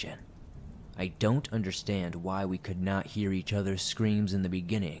direction. I don't understand why we could not hear each other's screams in the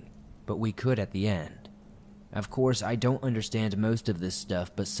beginning, but we could at the end. Of course, I don't understand most of this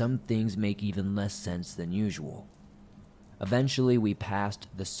stuff, but some things make even less sense than usual. Eventually, we passed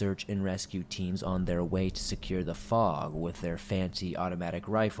the search and rescue teams on their way to secure the fog with their fancy automatic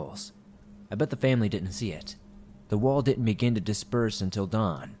rifles. I bet the family didn't see it. The wall didn't begin to disperse until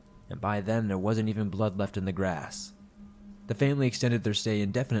dawn, and by then there wasn't even blood left in the grass. The family extended their stay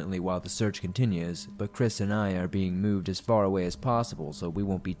indefinitely while the search continues, but Chris and I are being moved as far away as possible so we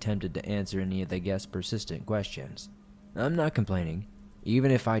won't be tempted to answer any of the guests' persistent questions. I'm not complaining.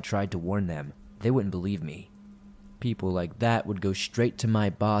 Even if I tried to warn them, they wouldn't believe me. People like that would go straight to my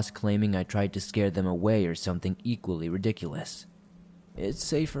boss claiming I tried to scare them away or something equally ridiculous. It's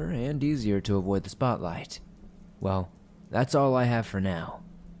safer and easier to avoid the spotlight. Well, that's all I have for now.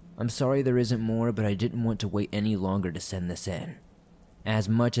 I'm sorry there isn't more, but I didn't want to wait any longer to send this in. As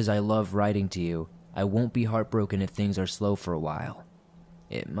much as I love writing to you, I won't be heartbroken if things are slow for a while.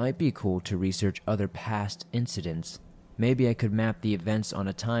 It might be cool to research other past incidents. Maybe I could map the events on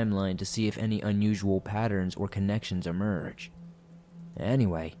a timeline to see if any unusual patterns or connections emerge.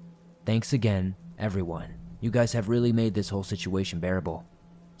 Anyway, thanks again, everyone. You guys have really made this whole situation bearable.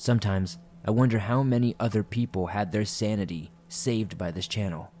 Sometimes, I wonder how many other people had their sanity saved by this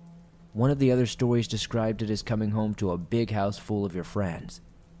channel. One of the other stories described it as coming home to a big house full of your friends,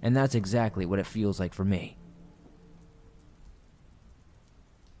 and that's exactly what it feels like for me.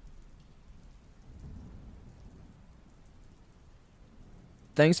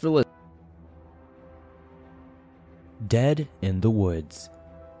 Thanks for listening. Dead in the Woods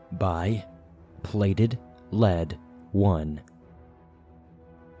by Plated Lead 1.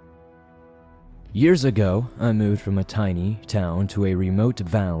 Years ago, I moved from a tiny town to a remote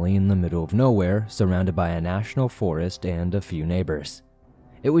valley in the middle of nowhere, surrounded by a national forest and a few neighbors.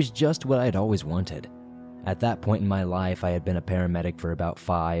 It was just what I'd always wanted. At that point in my life, I had been a paramedic for about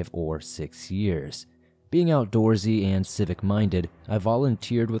 5 or 6 years. Being outdoorsy and civic-minded, I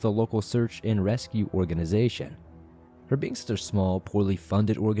volunteered with a local search and rescue organization. For being such a small, poorly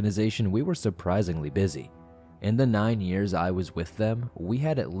funded organization, we were surprisingly busy. In the 9 years I was with them, we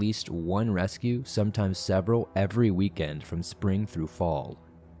had at least one rescue, sometimes several, every weekend from spring through fall.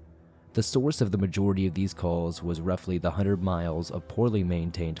 The source of the majority of these calls was roughly the 100 miles of poorly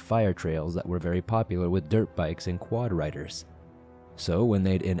maintained fire trails that were very popular with dirt bikes and quad riders. So when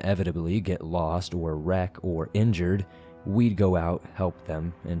they'd inevitably get lost or wreck or injured, we'd go out, help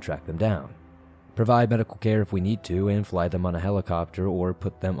them, and track them down. Provide medical care if we need to, and fly them on a helicopter or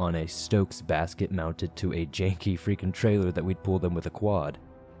put them on a Stokes basket mounted to a janky freaking trailer that we'd pull them with a quad.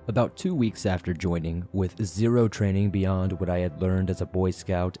 About 2 weeks after joining, with zero training beyond what I had learned as a Boy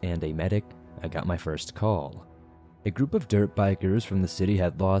Scout and a medic, I got my first call. A group of dirt bikers from the city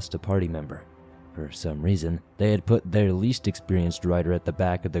had lost a party member. For some reason, they had put their least experienced rider at the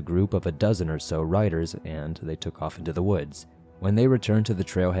back of the group of a dozen or so riders, and they took off into the woods. When they returned to the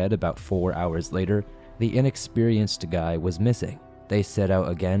trailhead about 4 hours later, the inexperienced guy was missing. They set out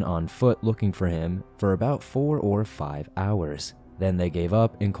again on foot looking for him for about 4 or 5 hours. Then they gave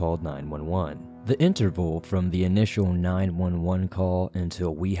up and called 911. The interval from the initial 911 call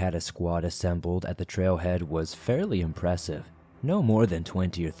until we had a squad assembled at the trailhead was fairly impressive. No more than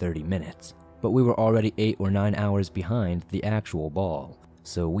 20 or 30 minutes. But we were already 8 or 9 hours behind the actual ball.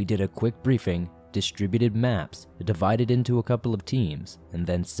 So we did a quick briefing, distributed maps, divided into a couple of teams, and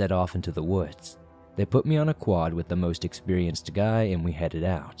then set off into the woods. They put me on a quad with the most experienced guy and we headed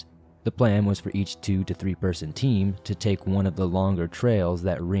out. The plan was for each 2 to 3 person team to take one of the longer trails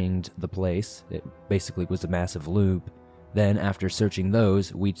that ringed the place. It basically was a massive loop. Then after searching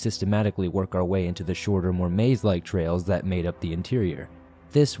those, we'd systematically work our way into the shorter, more maze-like trails that made up the interior.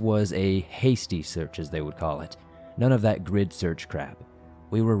 This was a hasty search, as they would call it. None of that grid search crap.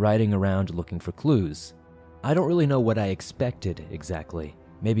 We were riding around looking for clues. I don't really know what I expected exactly.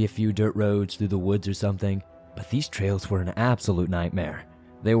 Maybe a few dirt roads through the woods or something. But these trails were an absolute nightmare.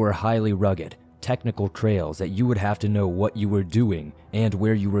 They were highly rugged, technical trails that you would have to know what you were doing and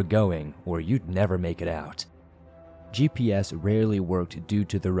where you were going, or you'd never make it out. GPS rarely worked due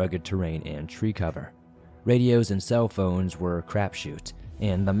to the rugged terrain and tree cover. Radios and cell phones were a crapshoot,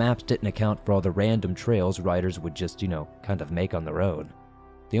 and the maps didn't account for all the random trails riders would just, kind of make on the road.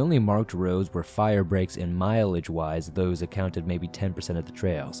 The only marked roads were fire breaks, and mileage-wise, those accounted maybe 10% of the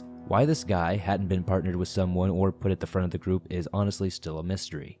trails. Why this guy hadn't been partnered with someone or put at the front of the group is honestly still a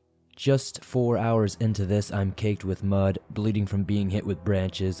mystery. Just 4 hours into this, I'm caked with mud, bleeding from being hit with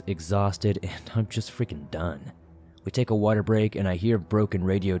branches, exhausted, and I'm just freaking done. We take a water break, and I hear broken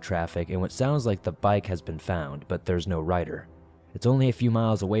radio traffic and what sounds like the bike has been found, but there's no rider. It's only a few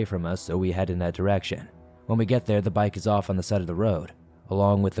miles away from us, so we head in that direction. When we get there, the bike is off on the side of the road,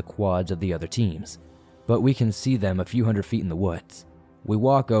 along with the quads of the other teams. But we can see them a few hundred feet in the woods. We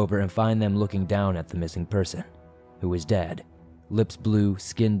walk over and find them looking down at the missing person, who is dead. Lips blue,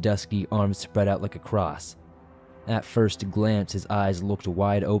 skin dusky, arms spread out like a cross. At first glance, his eyes looked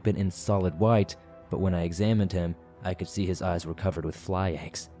wide open and solid white, but when I examined him, I could see his eyes were covered with fly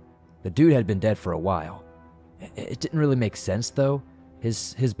eggs. The dude had been dead for a while. It didn't really make sense though.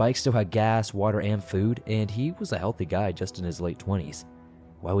 His bike still had gas, water, and food, and he was a healthy guy just in his late 20s.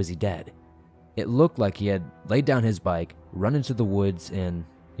 Why was he dead? It looked like he had laid down his bike, run into the woods, and,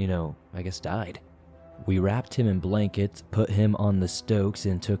 I guess died. We wrapped him in blankets, put him on the Stokes,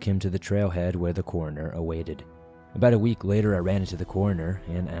 and took him to the trailhead where the coroner awaited. About a week later, I ran into the coroner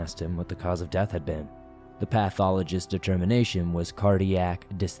and asked him what the cause of death had been. The pathologist's determination was cardiac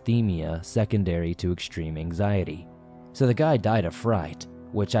dysthymia secondary to extreme anxiety. So the guy died of fright,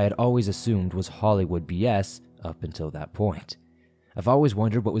 which I had always assumed was Hollywood BS up until that point. I've always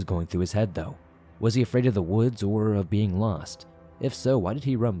wondered what was going through his head though. Was he afraid of the woods or of being lost? If so, why did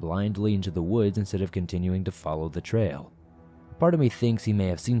he run blindly into the woods instead of continuing to follow the trail? Part of me thinks he may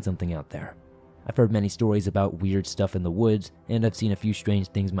have seen something out there. I've heard many stories about weird stuff in the woods, and I've seen a few strange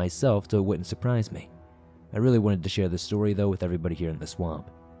things myself, so it wouldn't surprise me. I really wanted to share this story though with everybody here in the swamp,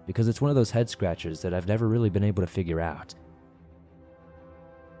 because it's one of those head scratchers that I've never really been able to figure out.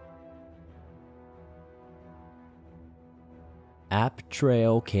 App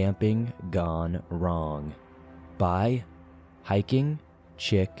Trail Camping Gone Wrong by Hiking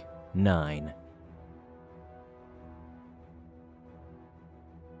Chick 9.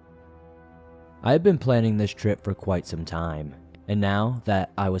 I had been planning this trip for quite some time, and now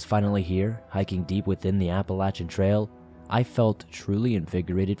that I was finally here, hiking deep within the Appalachian Trail, I felt truly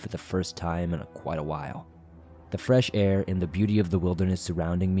invigorated for the first time in quite a while. The fresh air and the beauty of the wilderness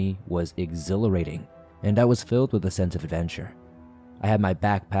surrounding me was exhilarating, and I was filled with a sense of adventure. I had my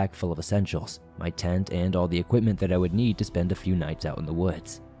backpack full of essentials, my tent, and all the equipment that I would need to spend a few nights out in the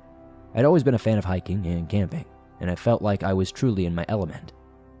woods. I'd always been a fan of hiking and camping, and I felt like I was truly in my element.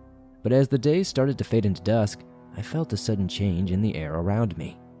 But as the days started to fade into dusk, I felt a sudden change in the air around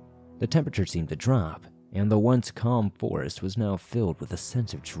me. The temperature seemed to drop, and the once calm forest was now filled with a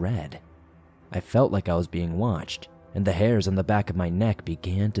sense of dread. I felt like I was being watched, and the hairs on the back of my neck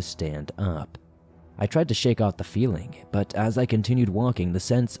began to stand up. I tried to shake off the feeling, but as I continued walking, the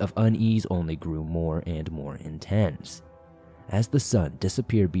sense of unease only grew more and more intense. As the sun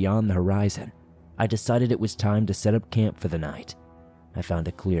disappeared beyond the horizon, I decided it was time to set up camp for the night. I found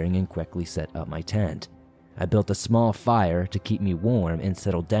a clearing and quickly set up my tent. I built a small fire to keep me warm and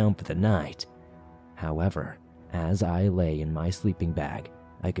settled down for the night. However, as I lay in my sleeping bag,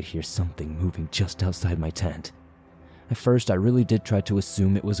 I could hear something moving just outside my tent. At first, I really did try to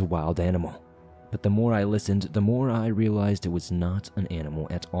assume it was a wild animal, but the more I listened, the more I realized it was not an animal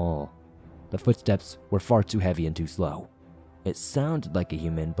at all. The footsteps were far too heavy and too slow. It sounded like a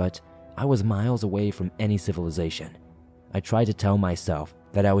human, but I was miles away from any civilization. I tried to tell myself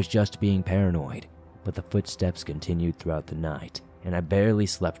that I was just being paranoid, but the footsteps continued throughout the night, and I barely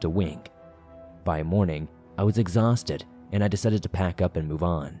slept a wink. By morning, I was exhausted, and I decided to pack up and move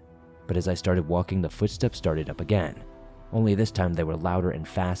on. But as I started walking, the footsteps started up again. Only this time they were louder and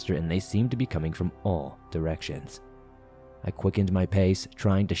faster, and they seemed to be coming from all directions. I quickened my pace,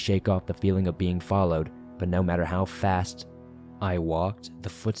 trying to shake off the feeling of being followed, but no matter how fast I walked, the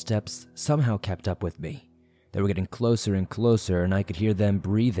footsteps somehow kept up with me. They were getting closer and closer, and I could hear them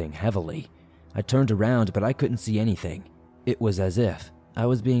breathing heavily. I turned around, but I couldn't see anything. It was as if I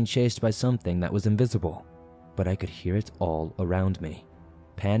was being chased by something that was invisible, but I could hear it all around me.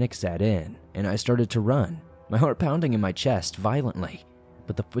 Panic set in, and I started to run, my heart pounding in my chest violently,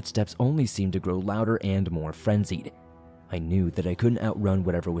 but the footsteps only seemed to grow louder and more frenzied. I knew that I couldn't outrun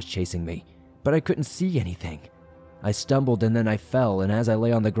whatever was chasing me, but I couldn't see anything. I stumbled and then I fell, and as I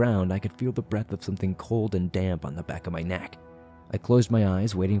lay on the ground, I could feel the breath of something cold and damp on the back of my neck. I closed my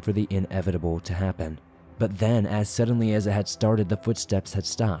eyes, waiting for the inevitable to happen. But then, as suddenly as it had started, the footsteps had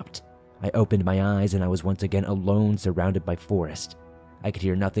stopped. I opened my eyes and I was once again alone, surrounded by forest. I could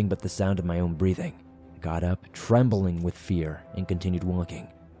hear nothing but the sound of my own breathing. I got up, trembling with fear, and continued walking.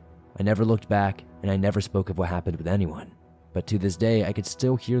 I never looked back, and I never spoke of what happened with anyone. But to this day, I could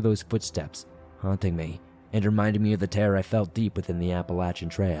still hear those footsteps, haunting me, and reminding me of the terror I felt deep within the Appalachian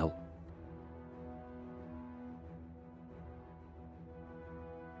Trail.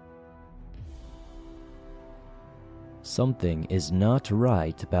 Something is not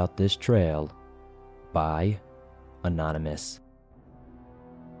right about this trail. By Anonymous.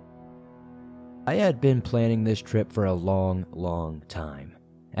 I had been planning this trip for a long time.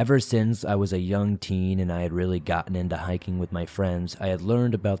 Ever since I was a young teen and I had really gotten into hiking with my friends, I had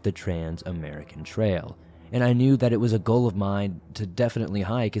learned about the Trans-American Trail, and I knew that it was a goal of mine to definitely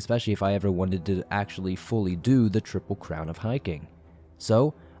hike, especially if I ever wanted to actually fully do the Triple Crown of hiking.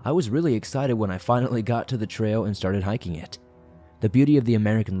 So, I was really excited when I finally got to the trail and started hiking it. The beauty of the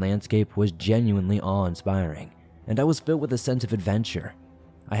American landscape was genuinely awe-inspiring, and I was filled with a sense of adventure.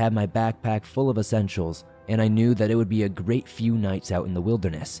 I had my backpack full of essentials, and I knew that it would be a great few nights out in the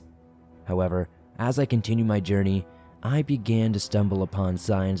wilderness. However, as I continued my journey, I began to stumble upon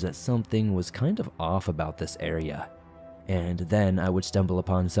signs that something was kind of off about this area. And then I would stumble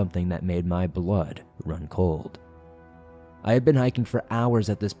upon something that made my blood run cold. I had been hiking for hours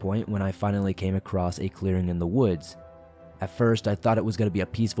at this point when I finally came across a clearing in the woods. At first, I thought it was going to be a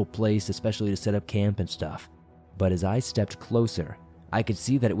peaceful place, especially to set up camp and stuff. But as I stepped closer, I could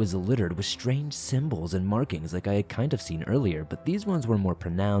see that it was littered with strange symbols and markings like I had kind of seen earlier, but these ones were more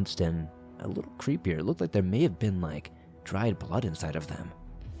pronounced and a little creepier. It looked like there may have been dried blood inside of them.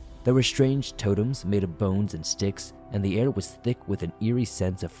 There were strange totems made of bones and sticks, and the air was thick with an eerie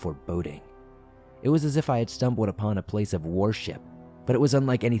sense of foreboding. It was as if I had stumbled upon a place of worship, but it was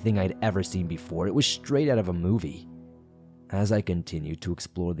unlike anything I'd ever seen before. It was straight out of a movie. As I continued to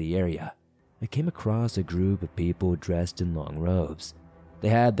explore the area, I came across a group of people dressed in long robes. They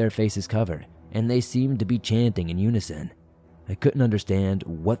had their faces covered, and they seemed to be chanting in unison. I couldn't understand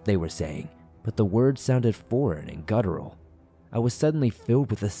what they were saying, but the words sounded foreign and guttural. I was suddenly filled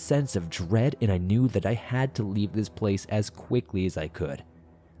with a sense of dread, and I knew that I had to leave this place as quickly as I could.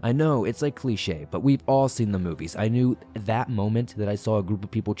 I know, it's like cliche, but we've all seen the movies. I knew that moment that I saw a group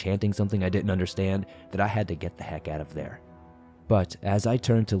of people chanting something I didn't understand that I had to get the heck out of there. But as I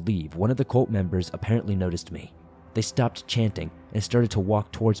turned to leave, one of the cult members apparently noticed me. They stopped chanting and started to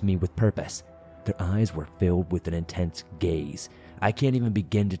walk towards me with purpose. Their eyes were filled with an intense gaze. I can't even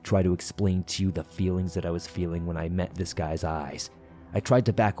begin to try to explain to you the feelings that I was feeling when I met this guy's eyes. I tried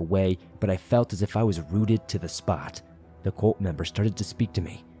to back away, but I felt as if I was rooted to the spot. The cult member started to speak to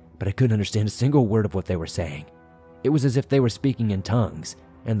me, but I couldn't understand a single word of what they were saying. It was as if they were speaking in tongues,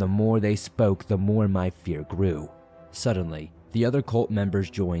 and the more they spoke, the more my fear grew. Suddenly, the other cult members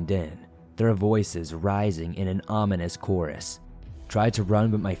joined in, their voices rising in an ominous chorus. Tried to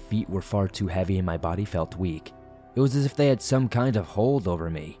run, but my feet were far too heavy and my body felt weak. It was as if they had some kind of hold over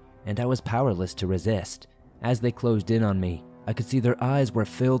me, and I was powerless to resist. As they closed in on me, I could see their eyes were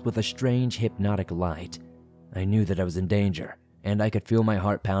filled with a strange hypnotic light. I knew that I was in danger, and I could feel my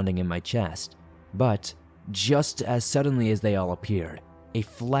heart pounding in my chest. But just as suddenly as they all appeared, a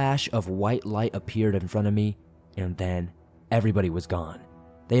flash of white light appeared in front of me, and then everybody was gone.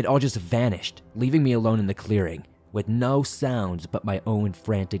 They had all just vanished, leaving me alone in the clearing, with no sounds but my own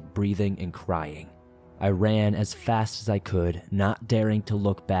frantic breathing and crying. I ran as fast as I could, not daring to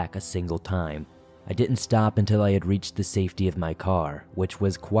look back a single time. I didn't stop until I had reached the safety of my car, which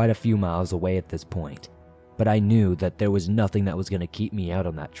was quite a few miles away at this point. But I knew that there was nothing that was going to keep me out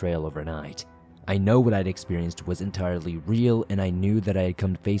on that trail overnight. I know what I'd experienced was entirely real, and I knew that I had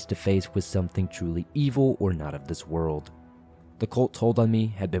come face to face with something truly evil or not of this world. The cult's hold on me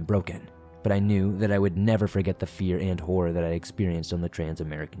had been broken, but I knew that I would never forget the fear and horror that I experienced on the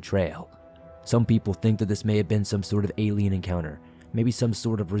Trans-American Trail. Some people think that this may have been some sort of alien encounter, maybe some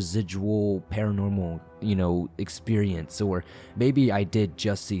sort of residual paranormal, experience, or maybe I did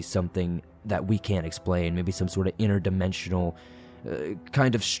just see something that we can't explain, maybe some sort of interdimensional,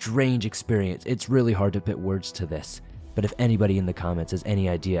 kind of strange experience. It's really hard to put words to this, but if anybody in the comments has any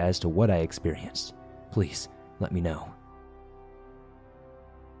idea as to what I experienced, please let me know.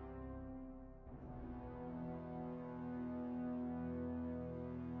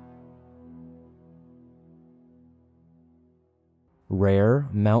 Rare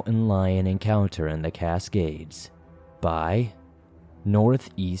Mountain Lion Encounter in the Cascades by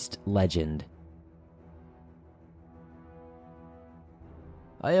Northeast Legend.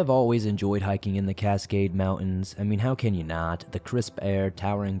 I have always enjoyed hiking in the Cascade Mountains. I mean, how can you not? The crisp air,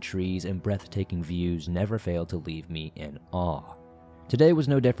 towering trees, and breathtaking views never fail to leave me in awe. Today was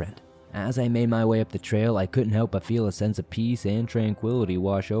no different. As I made my way up the trail, I couldn't help but feel a sense of peace and tranquility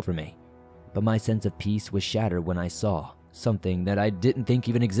wash over me. But my sense of peace was shattered when I saw something that I didn't think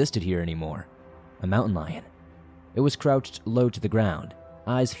even existed here anymore. A mountain lion. It was crouched low to the ground,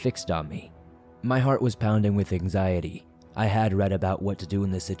 eyes fixed on me. My heart was pounding with anxiety. I had read about what to do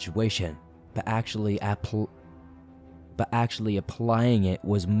in this situation, but actually applying it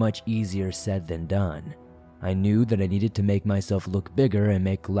was much easier said than done. I knew that I needed to make myself look bigger and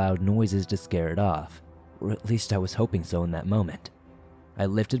make loud noises to scare it off, or at least I was hoping so in that moment. I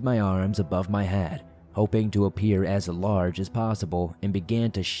lifted my arms above my head, hoping to appear as large as possible, and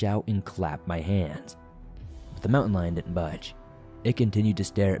began to shout and clap my hands. But the mountain lion didn't budge. It continued to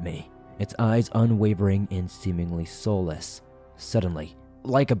stare at me, its eyes unwavering and seemingly soulless. Suddenly,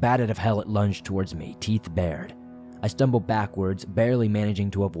 like a bat out of hell, it lunged towards me, teeth bared. I stumbled backwards, barely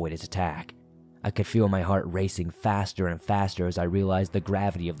managing to avoid its attack. I could feel my heart racing faster and faster as I realized the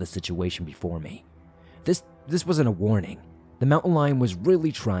gravity of the situation before me. This wasn't a warning. The mountain lion was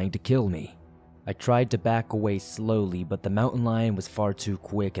really trying to kill me. I tried to back away slowly, but the mountain lion was far too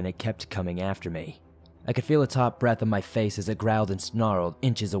quick and it kept coming after me. I could feel its hot breath on my face as it growled and snarled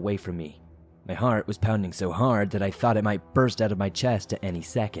inches away from me. My heart was pounding so hard that I thought it might burst out of my chest at any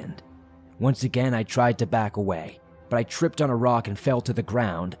second. Once again, I tried to back away, but I tripped on a rock and fell to the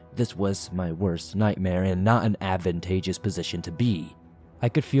ground. This was my worst nightmare and not an advantageous position to be. I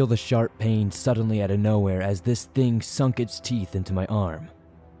could feel the sharp pain suddenly out of nowhere as this thing sunk its teeth into my arm.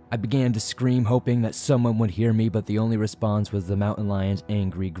 I began to scream, hoping that someone would hear me, but the only response was the mountain lion's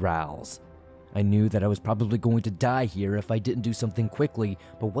angry growls. I knew that I was probably going to die here if I didn't do something quickly,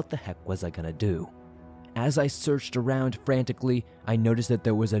 but what the heck was I gonna do? As I searched around frantically, I noticed that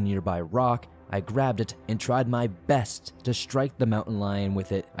there was a nearby rock. I grabbed it and tried my best to strike the mountain lion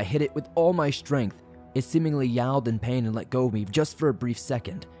with it. I hit it with all my strength. It seemingly yowled in pain and let go of me just for a brief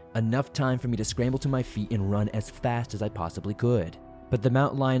second, enough time for me to scramble to my feet and run as fast as I possibly could. But the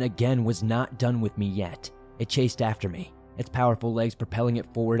mountain lion again was not done with me yet. It chased after me, its powerful legs propelling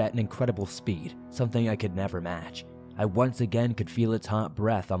it forward at an incredible speed, something I could never match. I once again could feel its hot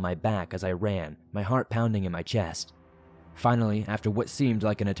breath on my back as I ran, my heart pounding in my chest. Finally, after what seemed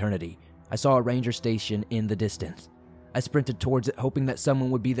like an eternity, I saw a ranger station in the distance. I sprinted towards it, hoping that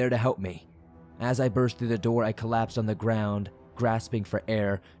someone would be there to help me. As I burst through the door, I collapsed on the ground, grasping for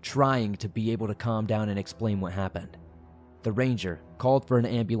air, trying to be able to calm down and explain what happened. The ranger called for an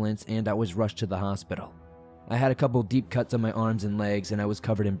ambulance and I was rushed to the hospital. I had a couple deep cuts on my arms and legs and I was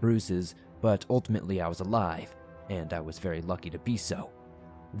covered in bruises, but ultimately I was alive, and I was very lucky to be so.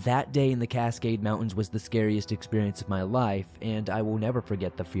 That day in the Cascade Mountains was the scariest experience of my life, and I will never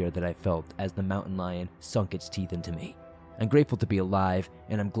forget the fear that I felt as the mountain lion sunk its teeth into me. I'm grateful to be alive,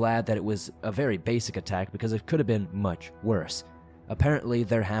 and I'm glad that it was a very basic attack because it could have been much worse. Apparently,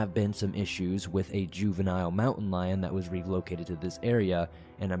 there have been some issues with a juvenile mountain lion that was relocated to this area,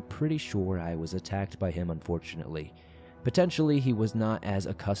 and I'm pretty sure I was attacked by him, unfortunately. Potentially, he was not as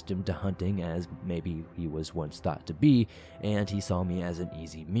accustomed to hunting as maybe he was once thought to be, and he saw me as an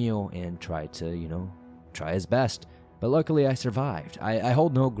easy meal and tried to, try his best. But luckily, I survived. I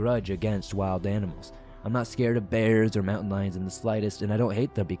hold no grudge against wild animals. I'm not scared of bears or mountain lions in the slightest, and I don't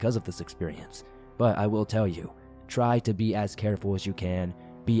hate them because of this experience. But I will tell you, try to be as careful as you can,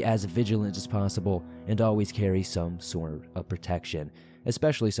 be as vigilant as possible, and always carry some sort of protection,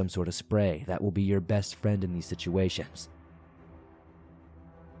 especially some sort of spray that will be your best friend in these situations.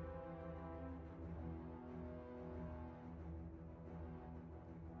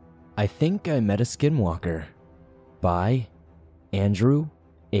 I Think I Met a Skinwalker by Andrew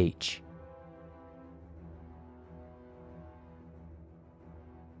H.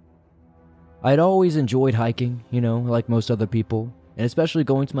 I'd always enjoyed hiking, like most other people, and especially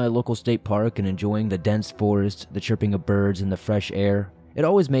going to my local state park and enjoying the dense forest, the chirping of birds, and the fresh air. It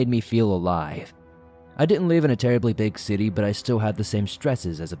always made me feel alive. I didn't live in a terribly big city, but I still had the same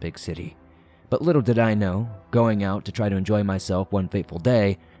stresses as a big city. But little did I know, going out to try to enjoy myself one fateful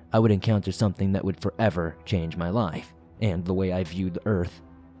day, I would encounter something that would forever change my life, and the way I viewed the earth.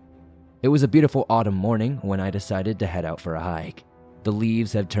 It was a beautiful autumn morning when I decided to head out for a hike. The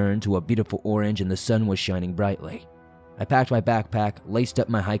leaves had turned to a beautiful orange and the sun was shining brightly. I packed my backpack, laced up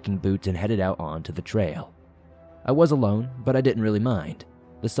my hiking boots, and headed out onto the trail. I was alone, but I didn't really mind.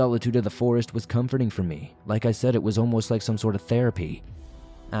 The solitude of the forest was comforting for me. Like I said, it was almost like some sort of therapy.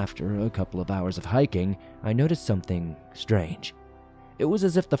 After a couple of hours of hiking, I noticed something strange. It was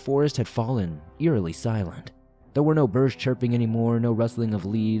as if the forest had fallen eerily silent. There were no birds chirping anymore, no rustling of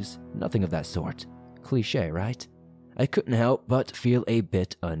leaves, nothing of that sort. Cliché, right? I couldn't help but feel a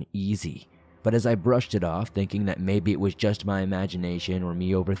bit uneasy. But as I brushed it off, thinking that maybe it was just my imagination or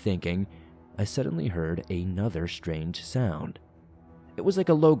me overthinking, I suddenly heard another strange sound. It was like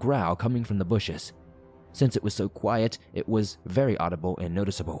a low growl coming from the bushes. Since it was so quiet, it was very audible and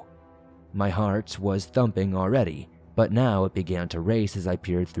noticeable. My heart was thumping already, but now it began to race as I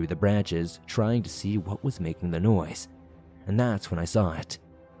peered through the branches, trying to see what was making the noise. And that's when I saw it.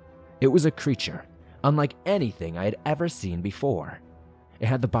 It was a creature, unlike anything I had ever seen before. It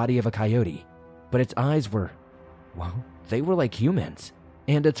had the body of a coyote, but its eyes were, they were like humans,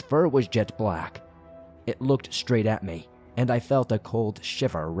 and its fur was jet black. It looked straight at me, and I felt a cold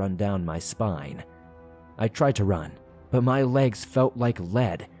shiver run down my spine. I tried to run, but my legs felt like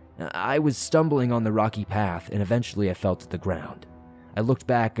lead. I was stumbling on the rocky path, and eventually I fell to the ground. I looked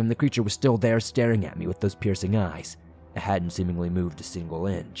back, and the creature was still there staring at me with those piercing eyes. It hadn't seemingly moved a single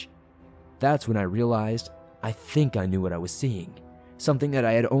inch. That's when I realized I think I knew what I was seeing. Something that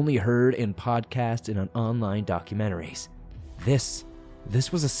I had only heard in podcasts and on online documentaries. This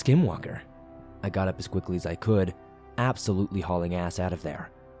was a skinwalker. I got up as quickly as I could, absolutely hauling ass out of there,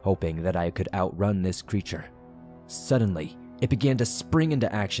 hoping that I could outrun this creature. Suddenly, it began to spring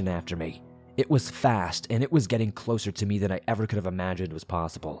into action after me. It was fast, and it was getting closer to me than I ever could have imagined was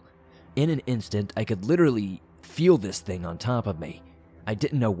possible. In an instant, I could literally feel this thing on top of me. I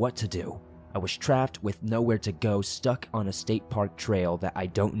didn't know what to do. I was trapped with nowhere to go, stuck on a state park trail that I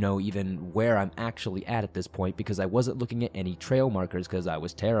don't know even where I'm actually at this point because I wasn't looking at any trail markers because I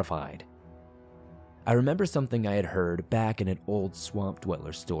was terrified. I remember something I had heard back in an old swamp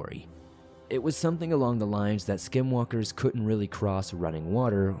dweller story. It was something along the lines that skinwalkers couldn't really cross running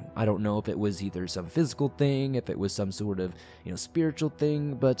water. I don't know if it was either some physical thing, if it was some sort of, spiritual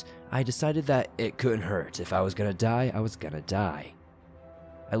thing, but I decided that it couldn't hurt. If I was gonna die, I was gonna die.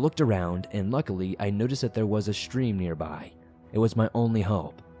 I looked around, and luckily, I noticed that there was a stream nearby. It was my only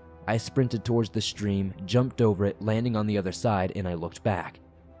hope. I sprinted towards the stream, jumped over it, landing on the other side, and I looked back.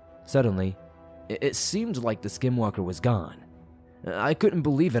 Suddenly, it seemed like the skinwalker was gone. I couldn't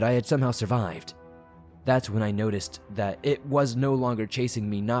believe it. I had somehow survived. That's when I noticed that it was no longer chasing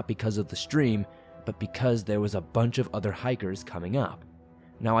me, not because of the stream, but because there was a bunch of other hikers coming up.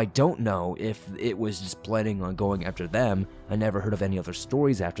 Now, I don't know if it was just planning on going after them. I never heard of any other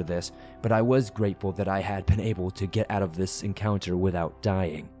stories after this, but I was grateful that I had been able to get out of this encounter without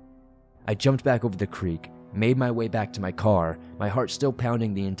dying. I jumped back over the creek, made my way back to my car, my heart still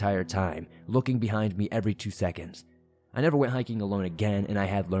pounding the entire time, looking behind me every 2 seconds. I never went hiking alone again, and I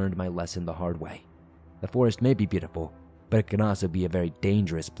had learned my lesson the hard way. The forest may be beautiful, but it can also be a very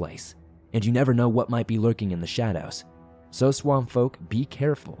dangerous place, and you never know what might be lurking in the shadows. So swamp folk, be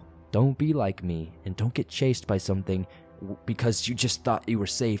careful. Don't be like me, and don't get chased by something because you just thought you were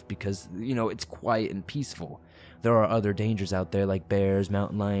safe because, it's quiet and peaceful. There are other dangers out there like bears,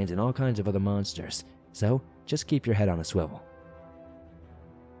 mountain lions, and all kinds of other monsters. So just keep your head on a swivel.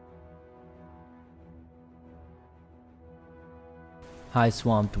 Hi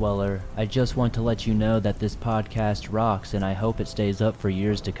Swamp Dweller, I just want to let you know that this podcast rocks and I hope it stays up for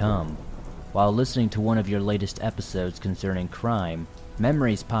years to come. While listening to one of your latest episodes concerning crime,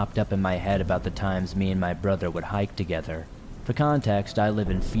 memories popped up in my head about the times me and my brother would hike together. For context, I live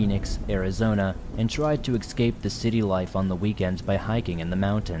in Phoenix, Arizona, and tried to escape the city life on the weekends by hiking in the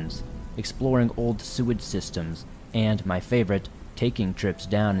mountains, exploring old sewage systems, and, my favorite, taking trips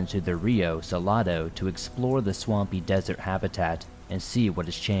down into the Rio Salado to explore the swampy desert habitat and see what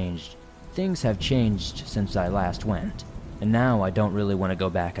has changed. Things have changed since I last went, and now I don't really want to go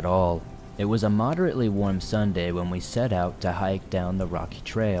back at all. It was a moderately warm Sunday when we set out to hike down the rocky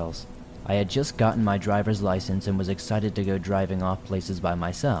trails. I had just gotten my driver's license and was excited to go driving off places by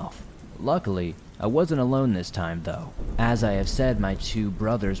myself. Luckily, I wasn't alone this time though. As I have said, my 2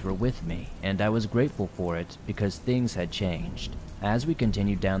 brothers were with me, and I was grateful for it because things had changed. As we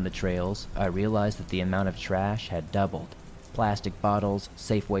continued down the trails, I realized that the amount of trash had doubled. Plastic bottles,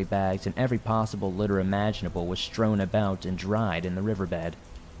 Safeway bags, and every possible litter imaginable was strewn about and dried in the riverbed.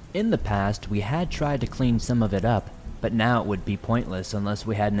 In the past, we had tried to clean some of it up, but now it would be pointless unless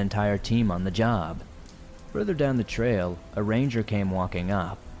we had an entire team on the job. Further down the trail, a ranger came walking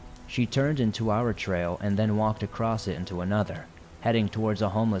up. She turned into our trail and then walked across it into another, heading towards a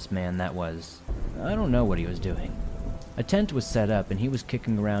homeless man that was... I don't know what he was doing. A tent was set up and he was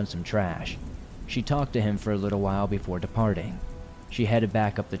kicking around some trash. She talked to him for a little while before departing. She headed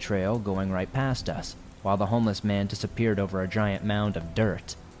back up the trail, going right past us, while the homeless man disappeared over a giant mound of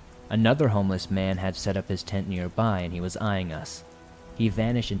dirt. Another homeless man had set up his tent nearby and he was eyeing us. He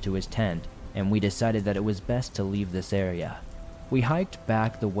vanished into his tent, and we decided that it was best to leave this area. We hiked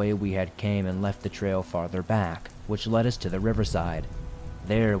back the way we had came and left the trail farther back, which led us to the riverside.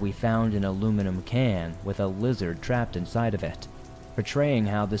 There we found an aluminum can with a lizard trapped inside of it, portraying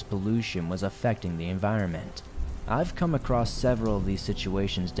how this pollution was affecting the environment. I've come across several of these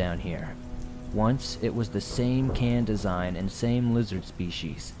situations down here. Once it was the same can design and same lizard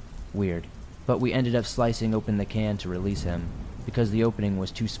species. Weird, but we ended up slicing open the can to release him, because the opening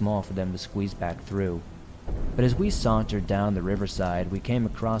was too small for them to squeeze back through. But as we sauntered down the riverside, we came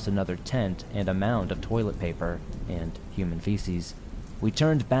across another tent and a mound of toilet paper and human feces. We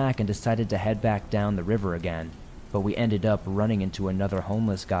turned back and decided to head back down the river again, but we ended up running into another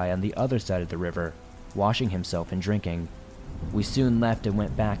homeless guy on the other side of the river, washing himself and drinking. We soon left and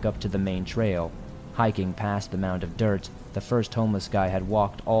went back up to the main trail. Hiking past the mound of dirt, the first homeless guy had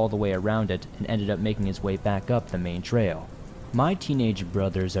walked all the way around it and ended up making his way back up the main trail. My teenage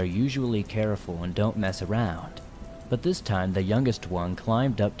brothers are usually careful and don't mess around, but this time the youngest one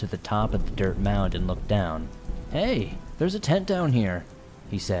climbed up to the top of the dirt mound and looked down. "Hey, there's a tent down here,"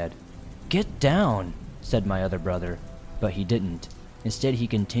 he said. "Get down," said my other brother, but he didn't. Instead, he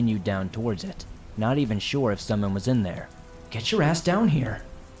continued down towards it, not even sure if someone was in there. "Get your ass down here,"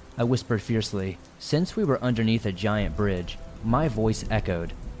 I whispered fiercely. Since we were underneath a giant bridge, my voice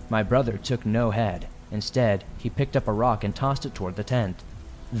echoed. My brother took no head. Instead, he picked up a rock and tossed it toward the tent.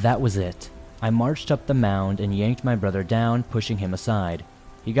 That was it. I marched up the mound and yanked my brother down, pushing him aside.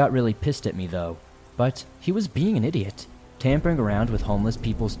 He got really pissed at me though, but he was being an idiot. Tampering around with homeless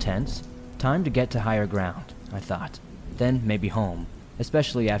people's tents? Time to get to higher ground, I thought. Then maybe home,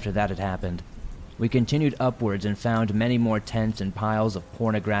 especially after that had happened. We continued upwards and found many more tents and piles of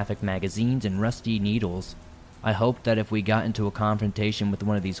pornographic magazines and rusty needles. I hoped that if we got into a confrontation with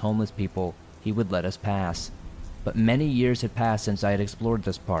one of these homeless people, he would let us pass. But many years had passed since I had explored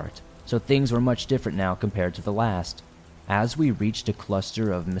this part, so things were much different now compared to the last. As we reached a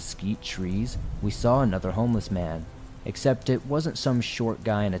cluster of mesquite trees, we saw another homeless man, except it wasn't some short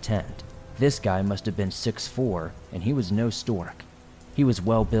guy in a tent. This guy must have been 6'4", and he was no stork. He was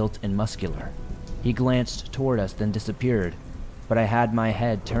well-built and muscular. He glanced toward us, then disappeared, but I had my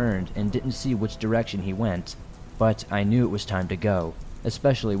head turned and didn't see which direction he went. But I knew it was time to go,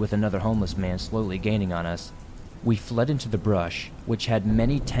 especially with another homeless man slowly gaining on us. We fled into the brush, which had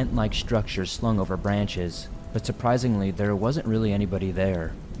many tent-like structures slung over branches, but surprisingly there wasn't really anybody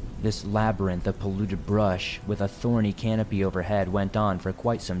there. This labyrinth of polluted brush with a thorny canopy overhead went on for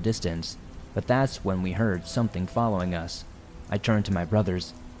quite some distance, but that's when we heard something following us. I turned to my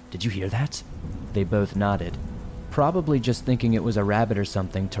brothers. "Did you hear that?" They both nodded, probably just thinking it was a rabbit or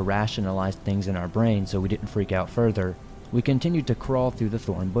something to rationalize things in our brain so we didn't freak out further. We continued to crawl through the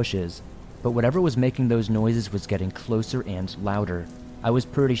thorn bushes, but whatever was making those noises was getting closer and louder. I was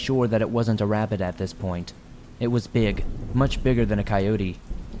pretty sure that it wasn't a rabbit at this point. It was big, much bigger than a coyote.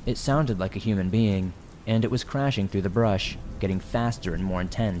 It sounded like a human being, and it was crashing through the brush, getting faster and more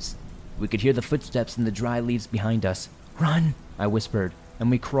intense. We could hear the footsteps in the dry leaves behind us. "Run!" I whispered, and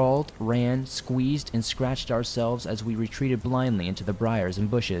we crawled, ran, squeezed, and scratched ourselves as we retreated blindly into the briars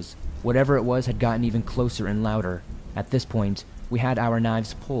and bushes. Whatever it was had gotten even closer and louder. At this point, we had our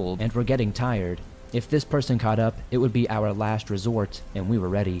knives pulled and were getting tired. If this person caught up, it would be our last resort, and we were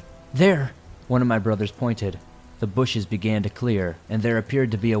ready. "There!" One of my brothers pointed. The bushes began to clear, and there appeared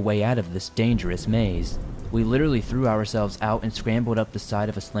to be a way out of this dangerous maze. We literally threw ourselves out and scrambled up the side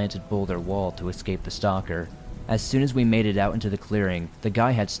of a slanted boulder wall to escape the stalker. As soon as we made it out into the clearing, the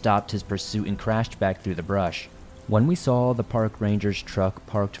guy had stopped his pursuit and crashed back through the brush. When we saw the park ranger's truck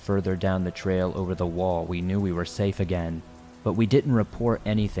parked further down the trail over the wall, we knew we were safe again. But we didn't report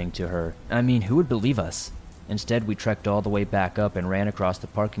anything to her. I mean, who would believe us? Instead, we trekked all the way back up and ran across the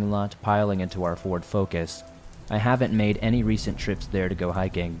parking lot, piling into our Ford Focus. I haven't made any recent trips there to go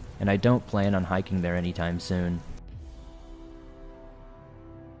hiking, and I don't plan on hiking there anytime soon.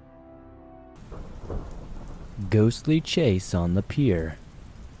 Ghostly Chase on the Pier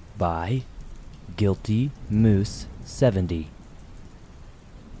by Guilty Moose 70.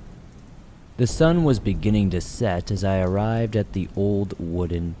 The sun was beginning to set as I arrived at the old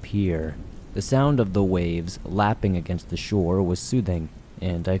wooden pier. The sound of the waves lapping against the shore was soothing,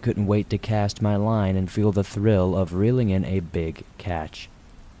 and I couldn't wait to cast my line and feel the thrill of reeling in a big catch.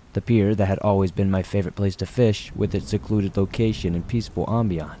 The pier that had always been my favorite place to fish, with its secluded location and peaceful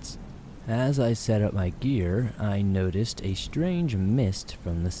ambiance. As I set up my gear, I noticed a strange mist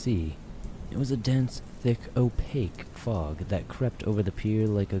from the sea. It was a dense, thick, opaque fog that crept over the pier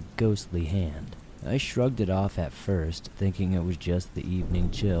like a ghostly hand. I shrugged it off at first, thinking it was just the evening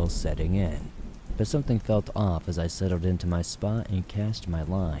chill setting in. But something felt off as I settled into my spot and cast my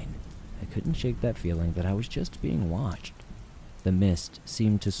line. I couldn't shake that feeling that I was just being watched. The mist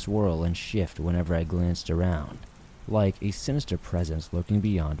seemed to swirl and shift whenever I glanced around, like a sinister presence lurking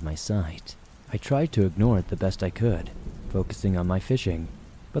beyond my sight. I tried to ignore it the best I could, focusing on my fishing,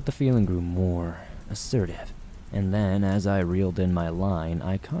 but the feeling grew more assertive. And then, as I reeled in my line,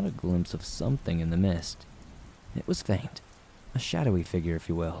 I caught a glimpse of something in the mist. It was faint, a shadowy figure, if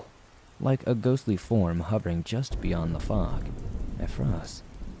you will, like a ghostly form hovering just beyond the fog. I froze,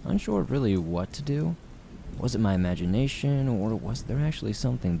 unsure really what to do. Was it my imagination, or was there actually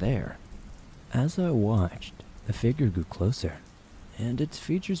something there? As I watched, the figure grew closer, and its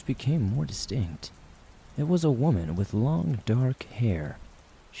features became more distinct. It was a woman with long, dark hair.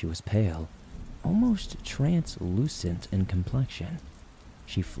 She was pale, almost translucent in complexion.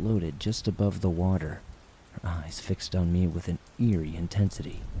 She floated just above the water, her eyes fixed on me with an eerie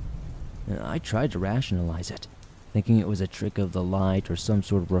intensity. I tried to rationalize it, thinking it was a trick of the light or some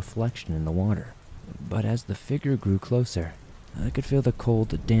sort of reflection in the water. But as the figure grew closer, I could feel the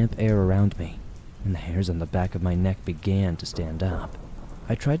cold, damp air around me, and the hairs on the back of my neck began to stand up.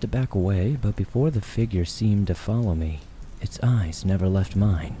 I tried to back away, but before the figure seemed to follow me, its eyes never left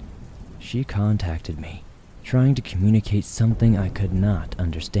mine. She contacted me, trying to communicate something I could not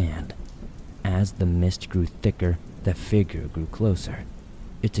understand. As the mist grew thicker, the figure grew closer,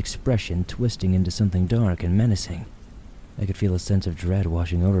 its expression twisting into something dark and menacing. I could feel a sense of dread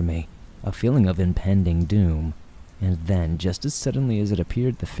washing over me, a feeling of impending doom, and then, just as suddenly as it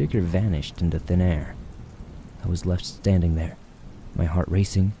appeared, the figure vanished into thin air. I was left standing there, my heart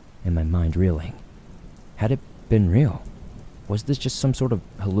racing and my mind reeling. Had it been real? Was this just some sort of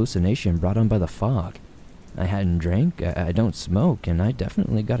hallucination brought on by the fog? I hadn't drank, I don't smoke, and I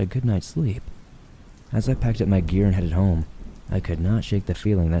definitely got a good night's sleep. As I packed up my gear and headed home, I could not shake the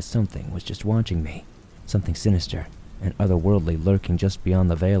feeling that something was just watching me, something sinister and otherworldly lurking just beyond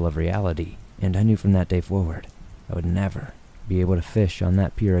the veil of reality, and I knew from that day forward, I would never be able to fish on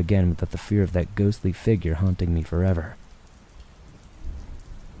that pier again without the fear of that ghostly figure haunting me forever.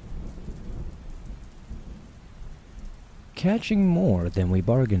 Catching More Than We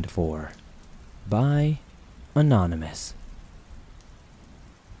Bargained For by Anonymous.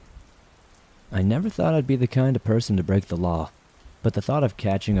 I never thought I'd be the kind of person to break the law. but the thought of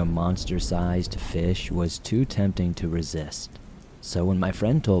catching a monster-sized fish was too tempting to resist. So when my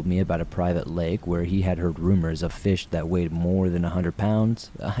friend told me about a private lake where he had heard rumors of fish that weighed more than 100 pounds,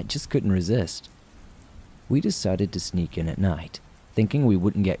 I just couldn't resist. We decided to sneak in at night, thinking we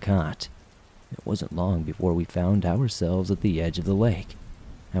wouldn't get caught. It wasn't long before we found ourselves at the edge of the lake,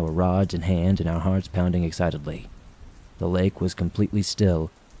 our rods in hand and our hearts pounding excitedly. The lake was completely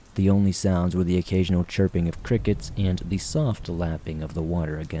still. The only sounds were the occasional chirping of crickets and the soft lapping of the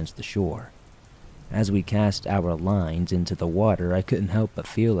water against the shore. As we cast our lines into the water, I couldn't help but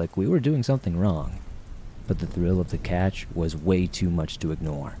feel like we were doing something wrong. But the thrill of the catch was way too much to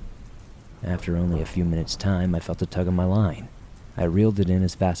ignore. After only a few minutes' time, I felt a tug on my line. I reeled it in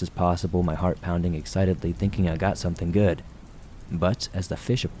as fast as possible, my heart pounding excitedly, thinking I got something good. But as the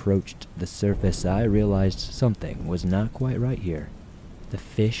fish approached the surface, I realized something was not quite right here. The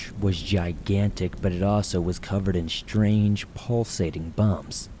fish was gigantic, but it also was covered in strange, pulsating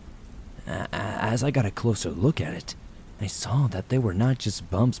bumps. As I got a closer look at it, I saw that they were not just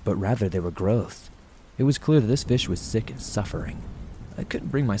bumps, but rather they were growth. It was clear that this fish was sick and suffering. I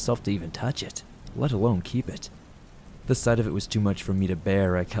couldn't bring myself to even touch it, let alone keep it. The sight of it was too much for me to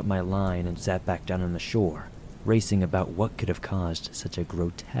bear. I cut my line and sat back down on the shore, racing about what could have caused such a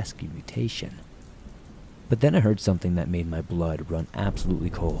grotesque mutation. But then I heard something that made my blood run absolutely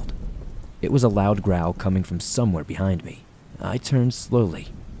cold. It was a loud growl coming from somewhere behind me. I turned slowly,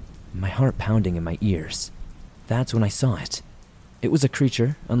 my heart pounding in my ears. That's when I saw it. It was a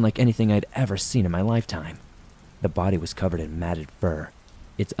creature unlike anything I'd ever seen in my lifetime. The body was covered in matted fur.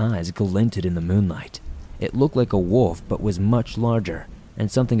 Its eyes glinted in the moonlight. It looked like a wolf, but was much larger,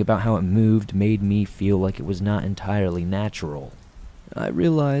 and something about how it moved made me feel like it was not entirely natural. I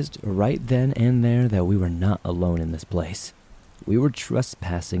realized right then and there that we were not alone in this place. We were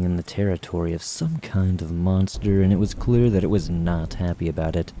trespassing in the territory of some kind of monster, and it was clear that it was not happy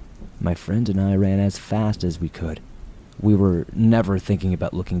about it. My friend and I ran as fast as we could. We were never thinking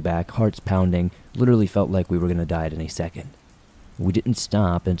about looking back, hearts pounding, literally felt like we were going to die at any second. We didn't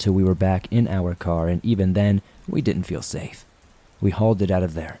stop until we were back in our car, and even then, we didn't feel safe. We hauled it out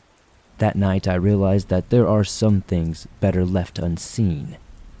of there. That night, I realized that there are some things better left unseen.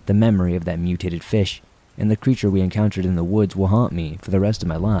 The memory of that mutated fish and the creature we encountered in the woods will haunt me for the rest of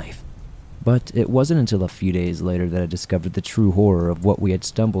my life. But it wasn't until a few days later that I discovered the true horror of what we had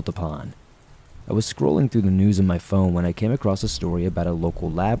stumbled upon. I was scrolling through the news on my phone when I came across a story about a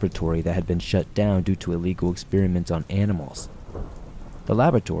local laboratory that had been shut down due to illegal experiments on animals. The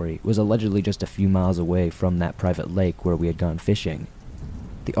laboratory was allegedly just a few miles away from that private lake where we had gone fishing.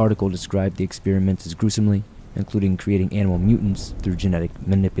 The article described the experiments as gruesomely, including creating animal mutants through genetic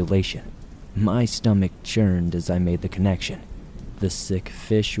manipulation. My stomach churned as I made the connection. The sick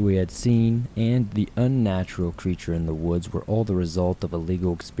fish we had seen and the unnatural creature in the woods were all the result of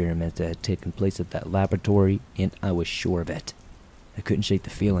illegal experiments that had taken place at that laboratory, and I was sure of it. I couldn't shake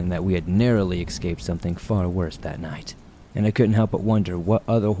the feeling that we had narrowly escaped something far worse that night, and I couldn't help but wonder what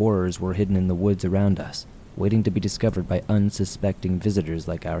other horrors were hidden in the woods around us, waiting to be discovered by unsuspecting visitors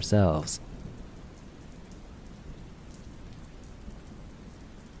like ourselves.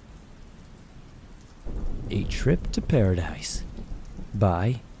 A Trip to Paradise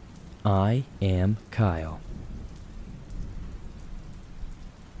by I Am Kyle.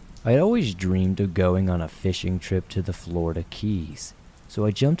 I'd always dreamed of going on a fishing trip to the Florida Keys, so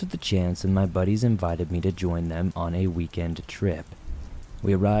I jumped at the chance and my buddies invited me to join them on a weekend trip.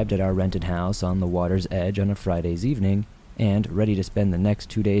 We arrived at our rented house on the water's edge on a Friday's evening, and ready to spend the next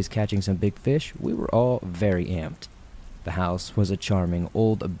 2 days catching some big fish, we were all very amped. The house was a charming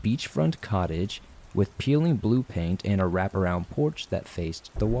old beachfront cottage with peeling blue paint and a wraparound porch that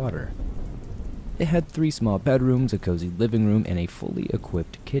faced the water. It had 3 small bedrooms, a cozy living room, and a fully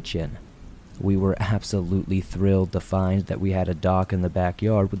equipped kitchen. We were absolutely thrilled to find that we had a dock in the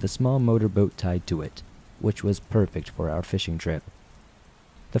backyard with a small motorboat tied to it, which was perfect for our fishing trip.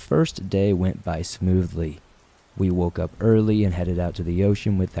 The first day went by smoothly. We woke up early and headed out to the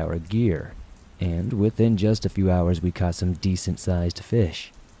ocean with our gear, and within just a few hours we caught some decent-sized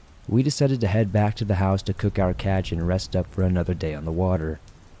fish. We decided to head back to the house to cook our catch and rest up for another day on the water.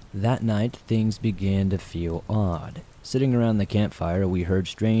 That night, things began to feel odd. Sitting around the campfire, we heard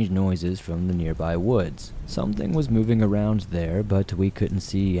strange noises from the nearby woods. Something was moving around there, but we couldn't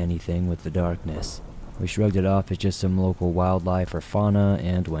see anything with the darkness. We shrugged it off as just some local wildlife or fauna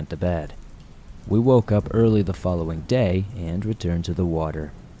and went to bed. We woke up early the following day and returned to the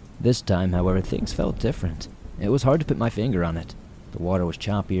water. This time, however, things felt different. It was hard to put my finger on it. The water was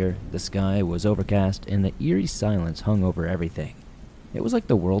choppier, the sky was overcast, and the eerie silence hung over everything. It was like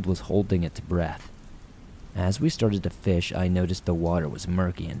the world was holding its breath. As we started to fish, I noticed the water was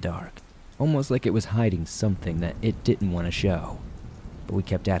murky and dark, almost like it was hiding something that it didn't want to show. But we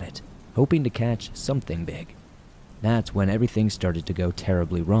kept at it, hoping to catch something big. That's when everything started to go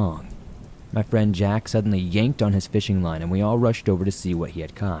terribly wrong. My friend Jack suddenly yanked on his fishing line and we all rushed over to see what he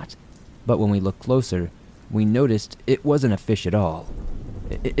had caught. But when we looked closer, we noticed it wasn't a fish at all.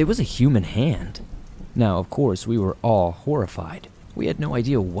 It was a human hand. Now, of course, we were all horrified. We had no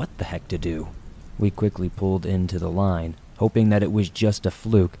idea what the heck to do. We quickly pulled into the line, hoping that it was just a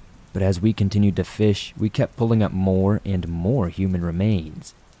fluke, but as we continued to fish, we kept pulling up more and more human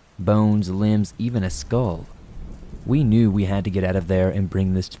remains. Bones, limbs, even a skull. We knew we had to get out of there and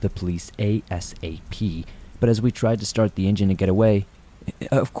bring this to the police ASAP, but as we tried to start the engine and get away,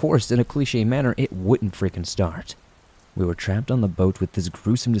 of course, in a cliche manner, it wouldn't freaking start. We were trapped on the boat with this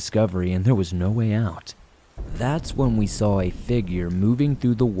gruesome discovery and there was no way out. That's when we saw a figure moving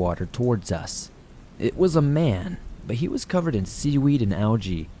through the water towards us. It was a man, but he was covered in seaweed and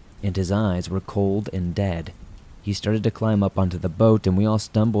algae, and his eyes were cold and dead. He started to climb up onto the boat and we all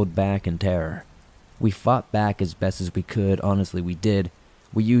stumbled back in terror. We fought back as best as we could, honestly we did.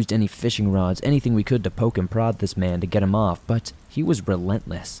 We used any fishing rods, anything we could to poke and prod this man to get him off, but he was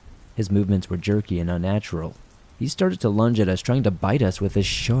relentless. His movements were jerky and unnatural. He started to lunge at us, trying to bite us with his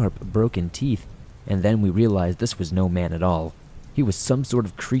sharp, broken teeth, and then we realized this was no man at all. He was some sort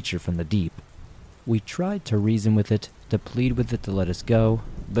of creature from the deep. We tried to reason with it, to plead with it to let us go,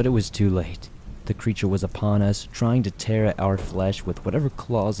 but it was too late. The creature was upon us, trying to tear at our flesh with whatever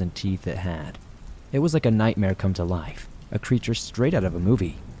claws and teeth it had. It was like a nightmare come to life, a creature straight out of a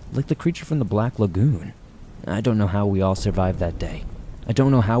movie, like the creature from the Black Lagoon. I don't know how we all survived that day. I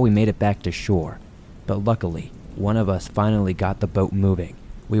don't know how we made it back to shore, but luckily, one of us finally got the boat moving.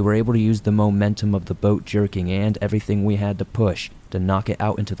 We were able to use the momentum of the boat jerking and everything we had to push to knock it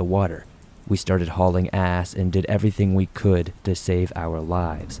out into the water. We started hauling ass and did everything we could to save our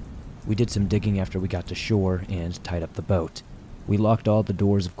lives. We did some digging after we got to shore and tied up the boat. We locked all the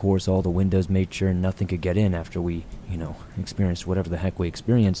doors, of course, all the windows, made sure nothing could get in after we, experienced whatever the heck we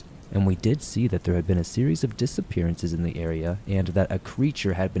experienced. And we did see that there had been a series of disappearances in the area and that a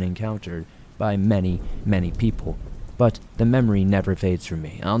creature had been encountered by many, many people. But the memory never fades from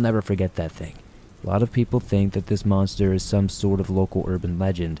me. I'll never forget that thing. A lot of people think that this monster is some sort of local urban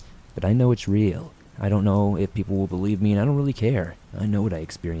legend, but I know it's real. I don't know if people will believe me, and I don't really care. I know what I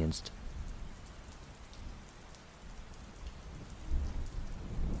experienced.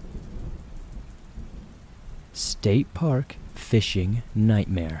 State Park Fishing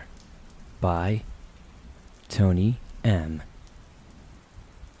Nightmare by Tony M.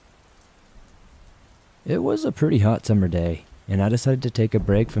 It was a pretty hot summer day, and I decided to take a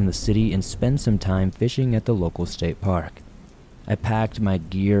break from the city and spend some time fishing at the local state park. I packed my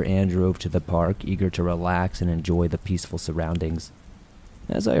gear and drove to the park, eager to relax and enjoy the peaceful surroundings.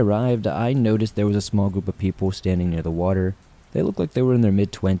 As I arrived, I noticed there was a small group of people standing near the water. They looked like they were in their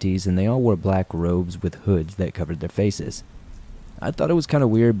mid-20s, and they all wore black robes with hoods that covered their faces. I thought it was kind of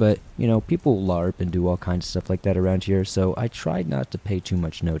weird, but, people LARP and do all kinds of stuff like that around here, so I tried not to pay too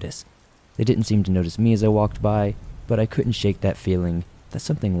much notice. They didn't seem to notice me as I walked by, but I couldn't shake that feeling that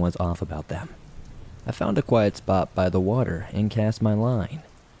something was off about them. I found a quiet spot by the water and cast my line.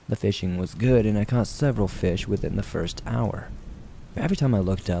 The fishing was good, and I caught several fish within the first hour. But every time I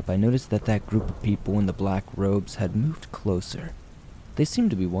looked up, I noticed that that group of people in the black robes had moved closer. They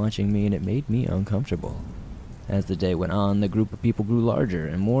seemed to be watching me, and it made me uncomfortable. As the day went on, the group of people grew larger,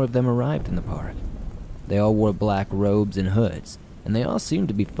 and more of them arrived in the park. They all wore black robes and hoods, and they all seemed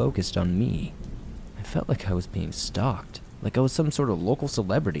to be focused on me. I felt like I was being stalked, like I was some sort of local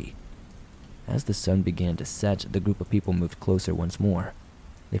celebrity. As the sun began to set, the group of people moved closer once more.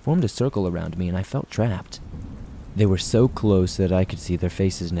 They formed a circle around me, and I felt trapped. They were so close that I could see their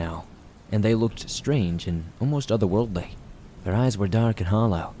faces now, and they looked strange and almost otherworldly. Their eyes were dark and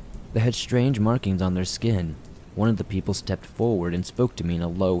hollow. They had strange markings on their skin. One of the people stepped forward and spoke to me in a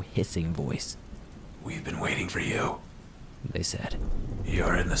low, hissing voice. "We've been waiting for you," they said.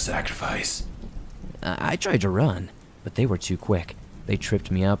 "You're in the sacrifice." I tried to run, but they were too quick. They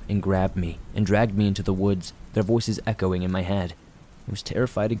tripped me up and grabbed me and dragged me into the woods, their voices echoing in my head. I was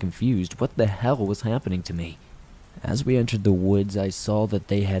terrified and confused. What the hell was happening to me? As we entered the woods, I saw that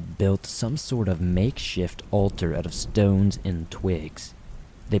they had built some sort of makeshift altar out of stones and twigs.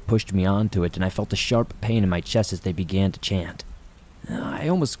 They pushed me onto it, and I felt a sharp pain in my chest as they began to chant. I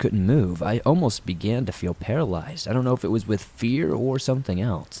almost couldn't move. I almost began to feel paralyzed. I don't know if it was with fear or something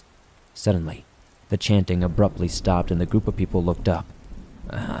else. Suddenly, the chanting abruptly stopped, and the group of people looked up.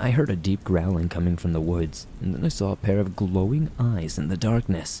 I heard a deep growling coming from the woods, and then I saw a pair of glowing eyes in the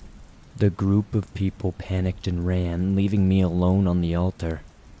darkness. The group of people panicked and ran, leaving me alone on the altar.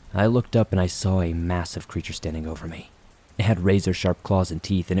 I looked up and I saw a massive creature standing over me. It had razor-sharp claws and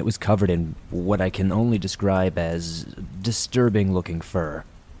teeth, and it was covered in what I can only describe as disturbing-looking fur.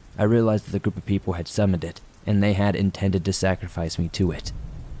 I realized that the group of people had summoned it, and they had intended to sacrifice me to it.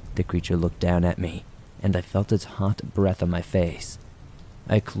 The creature looked down at me, and I felt its hot breath on my face.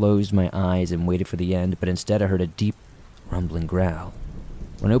 I closed my eyes and waited for the end, but instead I heard a deep, rumbling growl.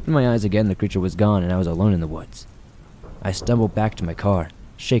 When I opened my eyes again, the creature was gone and I was alone in the woods. I stumbled back to my car,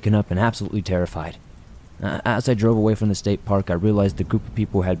 shaken up and absolutely terrified. As I drove away from the state park, I realized the group of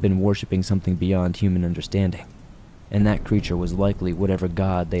people had been worshipping something beyond human understanding, and that creature was likely whatever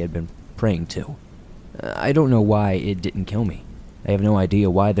god they had been praying to. I don't know why it didn't kill me. I have no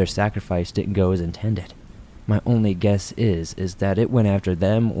idea why their sacrifice didn't go as intended. My only guess is that it went after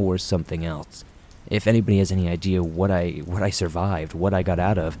them or something else. If anybody has any idea what I survived, what I got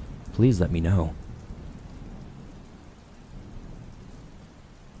out of, please let me know.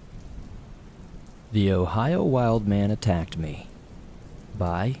 The Ohio Wild Man Attacked Me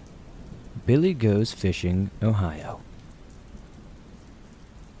by Billy Goes Fishing, Ohio.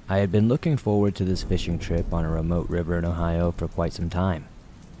 I had been looking forward to this fishing trip on a remote river in Ohio for quite some time.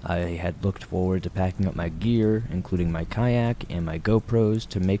 I had looked forward to packing up my gear, including my kayak and my GoPros,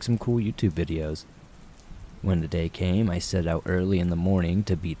 to make some cool YouTube videos. When the day came, I set out early in the morning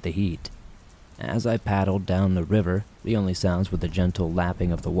to beat the heat. As I paddled down the river, the only sounds were the gentle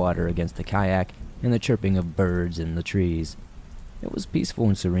lapping of the water against the kayak and the chirping of birds in the trees. It was peaceful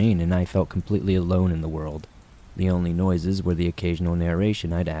and serene, and I felt completely alone in the world. The only noises were the occasional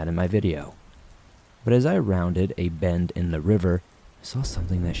narration I'd add in my video. But as I rounded a bend in the river, I saw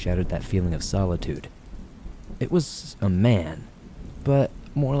something that shattered that feeling of solitude. It was a man, but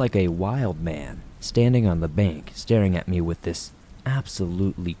more like a wild man, standing on the bank, staring at me with this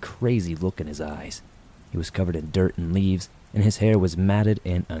absolutely crazy look in his eyes. He was covered in dirt and leaves, and his hair was matted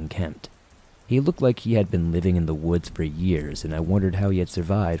and unkempt. He looked like he had been living in the woods for years, and I wondered how he had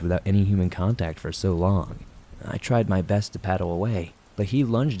survived without any human contact for so long. I tried my best to paddle away, but he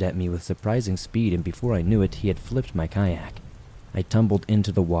lunged at me with surprising speed, and before I knew it, he had flipped my kayak. I tumbled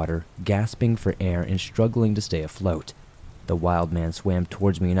into the water, gasping for air and struggling to stay afloat. The wild man swam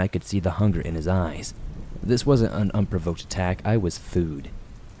towards me, and I could see the hunger in his eyes. This wasn't an unprovoked attack, I was food.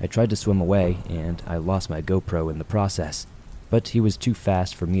 I tried to swim away, and I lost my GoPro in the process. But he was too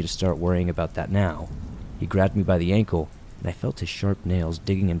fast for me to start worrying about that now. He grabbed me by the ankle, and I felt his sharp nails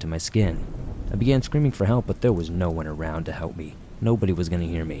digging into my skin. I began screaming for help, but there was no one around to help me. Nobody was going to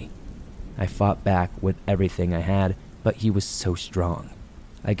hear me. I fought back with everything I had, but he was so strong.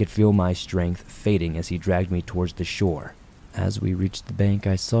 I could feel my strength fading as he dragged me towards the shore. As we reached the bank,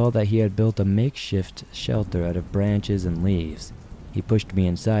 I saw that he had built a makeshift shelter out of branches and leaves. He pushed me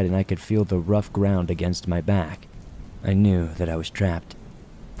inside, and I could feel the rough ground against my back. I knew that I was trapped.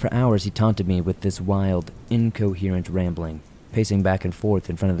 For hours he taunted me with this wild, incoherent rambling, pacing back and forth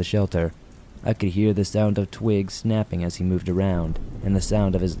in front of the shelter. I could hear the sound of twigs snapping as he moved around, and the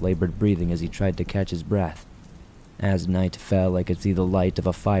sound of his labored breathing as he tried to catch his breath. As night fell, I could see the light of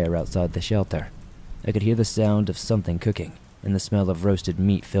a fire outside the shelter. I could hear the sound of something cooking, and the smell of roasted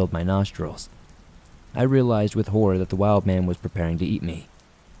meat filled my nostrils. I realized with horror that the wild man was preparing to eat me.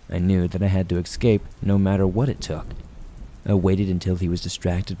 I knew that I had to escape, no matter what it took. I waited until he was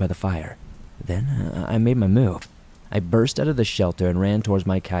distracted by the fire. Then I made my move. I burst out of the shelter and ran towards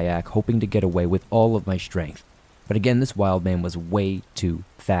my kayak, hoping to get away with all of my strength. But again, this wild man was way too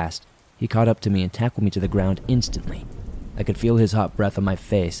fast. He caught up to me and tackled me to the ground instantly. I could feel his hot breath on my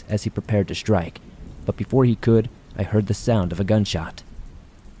face as he prepared to strike, but before he could, I heard the sound of a gunshot.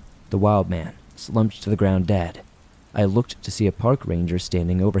 The wild man slumped to the ground dead. I looked to see a park ranger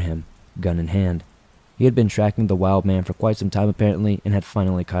standing over him, gun in hand. He had been tracking the wild man for quite some time apparently, and had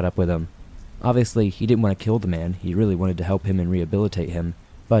finally caught up with him. Obviously, he didn't want to kill the man, he really wanted to help him and rehabilitate him,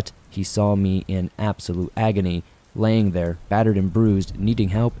 but he saw me in absolute agony, laying there, battered and bruised, needing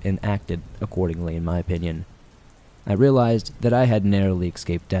help, and acted accordingly in my opinion. I realized that I had narrowly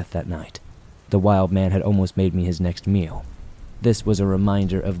escaped death that night. The wild man had almost made me his next meal. This was a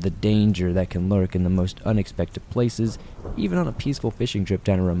reminder of the danger that can lurk in the most unexpected places, even on a peaceful fishing trip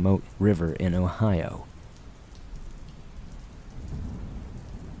down a remote river in Ohio.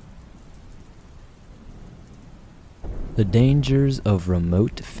 The Dangers of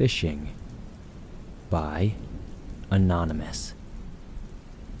Remote Fishing by Anonymous.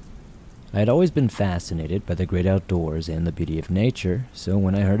 I had always been fascinated by the great outdoors and the beauty of nature, so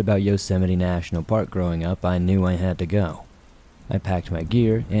when I heard about Yosemite National Park growing up, I knew I had to go. I packed my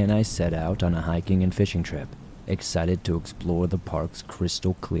gear and I set out on a hiking and fishing trip. excited to explore the park's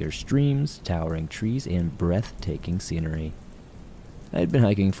crystal clear streams, towering trees, and breathtaking scenery. I had been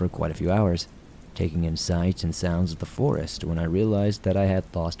hiking for quite a few hours, taking in sights and sounds of the forest when I realized that I had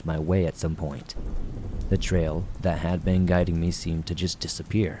lost my way at some point. The trail that had been guiding me seemed to just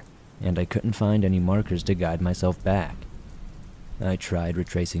disappear, and I couldn't find any markers to guide myself back. I tried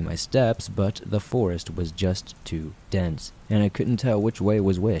retracing my steps, but the forest was just too dense, and I couldn't tell which way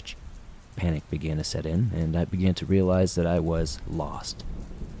was which. Panic began to set in, and I began to realize that I was lost.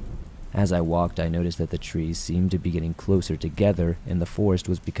 As I walked, I noticed that the trees seemed to be getting closer together, and the forest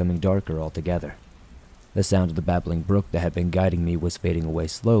was becoming darker altogether. The sound of the babbling brook that had been guiding me was fading away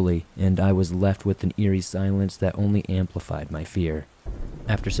slowly, and I was left with an eerie silence that only amplified my fear.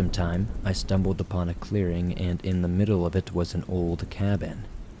 After some time, I stumbled upon a clearing, and in the middle of it was an old cabin.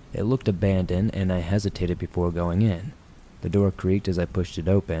 It looked abandoned, and I hesitated before going in. The door creaked as I pushed it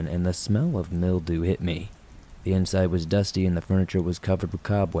open, and the smell of mildew hit me. The inside was dusty, and the furniture was covered with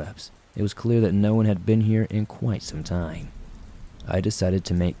cobwebs. It was clear that no one had been here in quite some time. I decided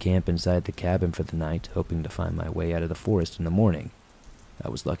to make camp inside the cabin for the night, hoping to find my way out of the forest in the morning. I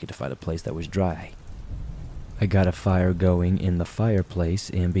was lucky to find a place that was dry. I got a fire going in the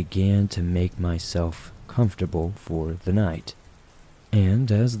fireplace and began to make myself comfortable for the night.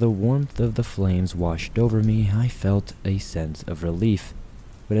 And as the warmth of the flames washed over me, I felt a sense of relief.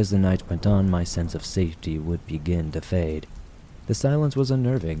 But as the night went on, my sense of safety would begin to fade. The silence was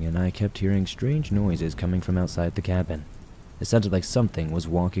unnerving, and I kept hearing strange noises coming from outside the cabin. It sounded like something was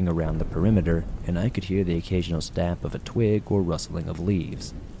walking around the perimeter, and I could hear the occasional snap of a twig or rustling of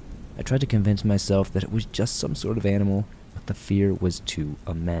leaves. I tried to convince myself that it was just some sort of animal, but the fear was too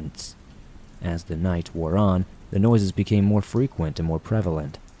immense. As the night wore on, the noises became more frequent and more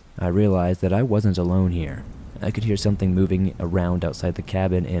prevalent. I realized that I wasn't alone here. I could hear something moving around outside the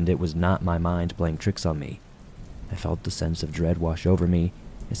cabin, and it was not my mind playing tricks on me. I felt the sense of dread wash over me.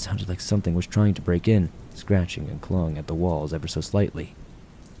 It sounded like something was trying to break in, scratching and clawing at the walls ever so slightly.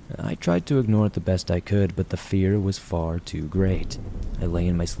 I tried to ignore it the best I could, but the fear was far too great. I lay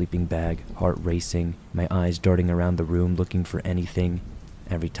in my sleeping bag, heart racing, my eyes darting around the room looking for anything.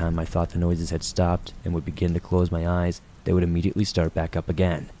 Every time I thought the noises had stopped and would begin to close my eyes, they would immediately start back up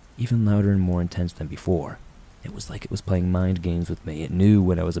again, even louder and more intense than before. It was like it was playing mind games with me. It knew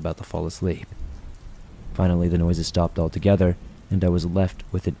when I was about to fall asleep. Finally, the noises stopped altogether, and I was left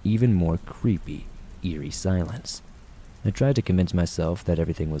with an even more creepy, eerie silence. I tried to convince myself that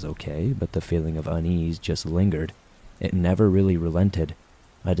everything was okay, but the feeling of unease just lingered. It never really relented.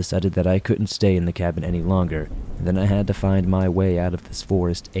 I decided that I couldn't stay in the cabin any longer, and then I had to find my way out of this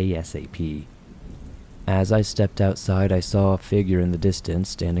forest ASAP. As I stepped outside, I saw a figure in the distance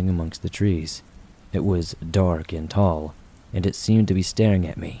standing amongst the trees. It was dark and tall, and it seemed to be staring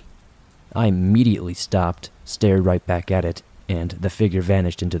at me. I immediately stopped, stared right back at it, and the figure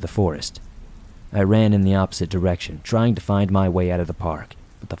vanished into the forest. I ran in the opposite direction, trying to find my way out of the park,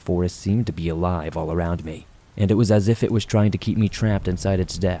 but the forest seemed to be alive all around me, and it was as if it was trying to keep me trapped inside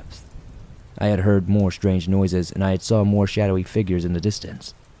its depths. I had heard more strange noises, and I had saw more shadowy figures in the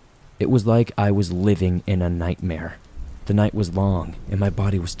distance. It was like I was living in a nightmare. The night was long, and my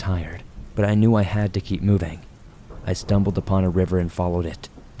body was tired, but I knew I had to keep moving. I stumbled upon a river and followed it.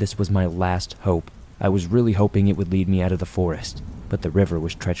 This was my last hope. I was really hoping it would lead me out of the forest, but the river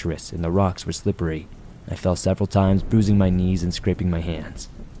was treacherous and the rocks were slippery. I fell several times, bruising my knees and scraping my hands.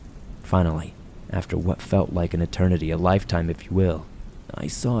 Finally, after what felt like an eternity, a lifetime if you will, I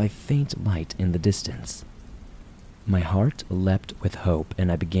saw a faint light in the distance. My heart leapt with hope,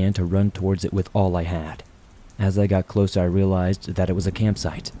 and I began to run towards it with all I had. As I got closer, I realized that it was a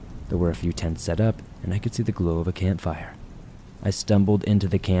campsite. There were a few tents set up, and I could see the glow of a campfire. I stumbled into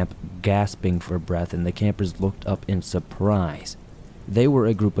the camp, gasping for breath, and the campers looked up in surprise. They were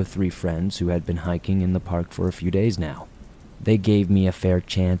a group of 3 friends who had been hiking in the park for a few days now. They gave me a fair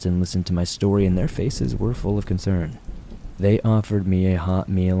chance and listened to my story, and their faces were full of concern. They offered me a hot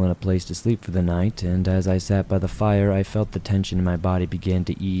meal and a place to sleep for the night, and as I sat by the fire, I felt the tension in my body begin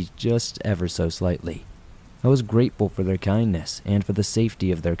to ease just ever so slightly. I was grateful for their kindness and for the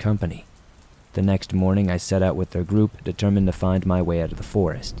safety of their company. The next morning, I set out with their group, determined to find my way out of the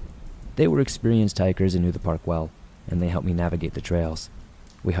forest. They were experienced hikers and knew the park well, and they helped me navigate the trails.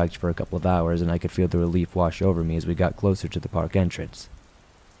 We hiked for a couple of hours, and I could feel the relief wash over me as we got closer to the park entrance.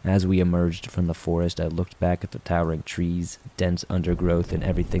 As we emerged from the forest, I looked back at the towering trees, dense undergrowth, and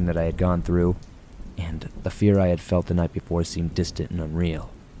everything that I had gone through, and the fear I had felt the night before seemed distant and unreal,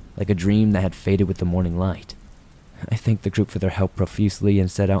 like a dream that had faded with the morning light. I thanked the group for their help profusely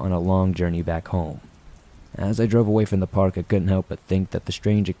and set out on a long journey back home. As I drove away from the park, I couldn't help but think that the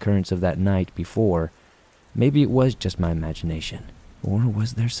strange occurrence of that night before Maybe it was just my imagination, or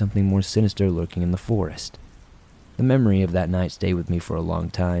was there something more sinister lurking in the forest? The memory of that night stayed with me for a long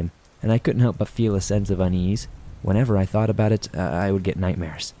time, and I couldn't help but feel a sense of unease. Whenever I thought about it, I would get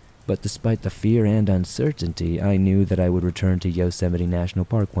nightmares. But despite the fear and uncertainty, I knew that I would return to Yosemite National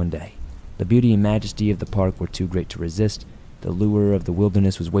Park one day. The beauty and majesty of the park were too great to resist, the lure of the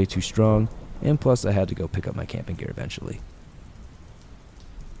wilderness was way too strong, and plus I had to go pick up my camping gear eventually.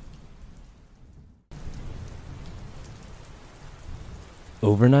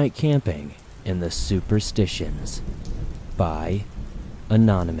 Overnight Camping in the Superstitions by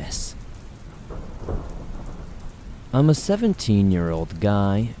Anonymous. I'm a 17-year-old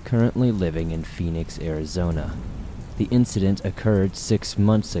guy currently living in Phoenix, Arizona. The incident occurred 6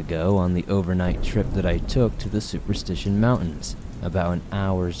 months ago on the overnight trip that I took to the Superstition Mountains, about an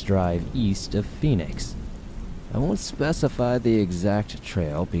hour's drive east of Phoenix. I won't specify the exact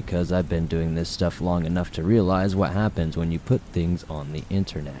trail because I've been doing this stuff long enough to realize what happens when you put things on the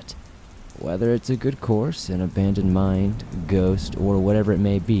internet. Whether it's a good course, an abandoned mine, ghost, or whatever it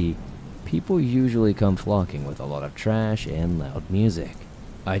may be, people usually come flocking with a lot of trash and loud music.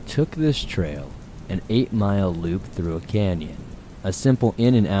 I took this trail, an 8-mile loop through a canyon, a simple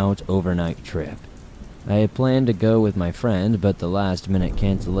in and out overnight trip. I had planned to go with my friend, but the last-minute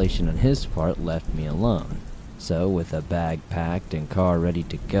cancellation on his part left me alone. So, with a bag packed and car ready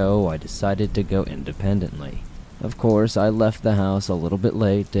to go, I decided to go independently. Of course, I left the house a little bit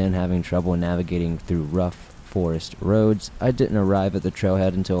late, and having trouble navigating through rough forest roads, I didn't arrive at the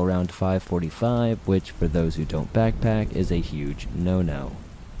trailhead until around 5:45, which, for those who don't backpack, is a huge no-no.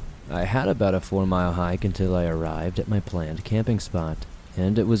 I had about a 4-mile hike until I arrived at my planned camping spot,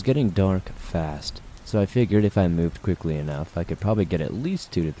 and it was getting dark fast. So I figured if I moved quickly enough, I could probably get at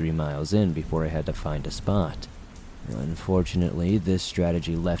least 2 to 3 miles in before I had to find a spot. Unfortunately, this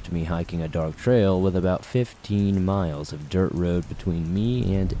strategy left me hiking a dark trail with about 15 miles of dirt road between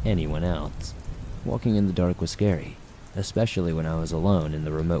me and anyone else. Walking in the dark was scary, especially when I was alone in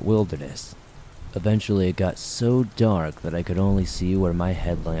the remote wilderness. Eventually it got so dark that I could only see where my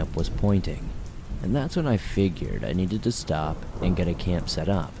headlamp was pointing, and that's when I figured I needed to stop and get a camp set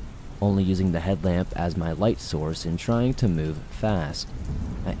up, only using the headlamp as my light source and trying to move fast.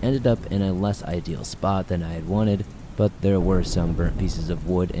 I ended up in a less ideal spot than I had wanted, but there were some burnt pieces of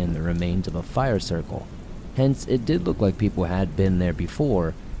wood and the remains of a fire circle. Hence, it did look like people had been there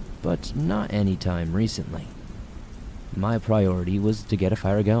before, but not any time recently. My priority was to get a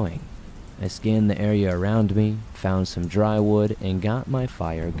fire going. I scanned the area around me, found some dry wood, and got my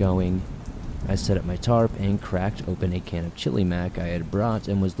fire going. I set up my tarp and cracked open a can of chili mac I had brought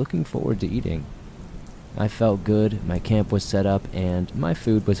and was looking forward to eating. I felt good, my camp was set up, and my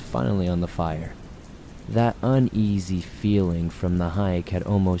food was finally on the fire. That uneasy feeling from the hike had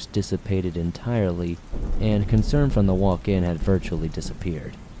almost dissipated entirely, and concern from the walk-in had virtually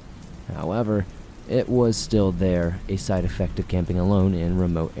disappeared. However, it was still there, a side effect of camping alone in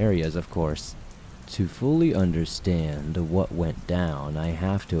remote areas, of course. To fully understand what went down, I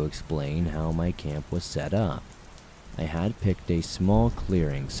have to explain how my camp was set up. I had picked a small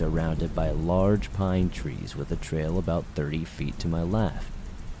clearing surrounded by large pine trees with a trail about 30 feet to my left.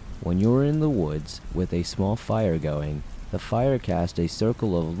 When you're in the woods with a small fire going, the fire cast a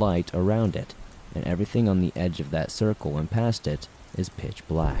circle of light around it, and everything on the edge of that circle and past it is pitch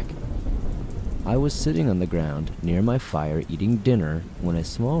black. I was sitting on the ground near my fire eating dinner when a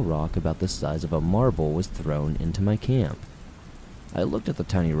small rock about the size of a marble was thrown into my camp. I looked at the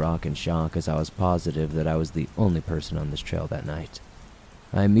tiny rock in shock as I was positive that I was the only person on this trail that night.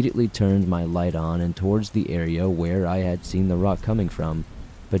 I immediately turned my light on and towards the area where I had seen the rock coming from,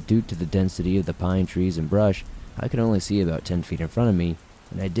 but due to the density of the pine trees and brush, I could only see about 10 feet in front of me,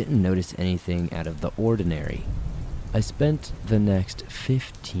 and I didn't notice anything out of the ordinary. I spent the next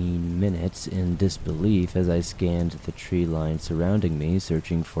 15 minutes in disbelief as I scanned the tree line surrounding me,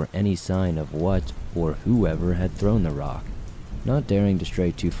 searching for any sign of what or whoever had thrown the rock, not daring to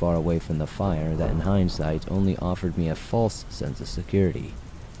stray too far away from the fire that in hindsight only offered me a false sense of security.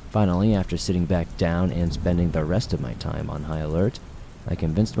 Finally, after sitting back down and spending the rest of my time on high alert, I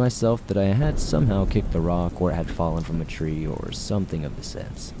convinced myself that I had somehow kicked the rock or had fallen from a tree or something of the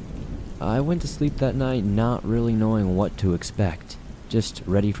sense. I went to sleep that night not really knowing what to expect, just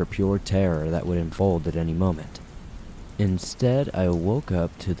ready for pure terror that would unfold at any moment. Instead, I woke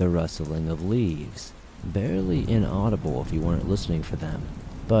up to the rustling of leaves, barely inaudible if you weren't listening for them,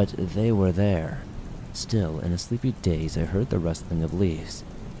 but they were there. Still, in a sleepy daze, I heard the rustling of leaves,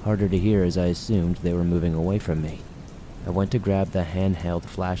 harder to hear as I assumed they were moving away from me. I went to grab the handheld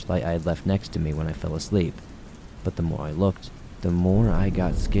flashlight I had left next to me when I fell asleep, but the more I looked, the more I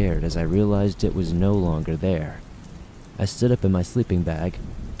got scared as I realized it was no longer there. I stood up in my sleeping bag,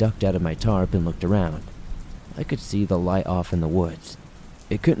 ducked out of my tarp, and looked around. I could see the light off in the woods.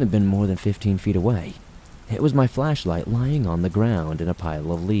 It couldn't have been more than 15 feet away. It was my flashlight lying on the ground in a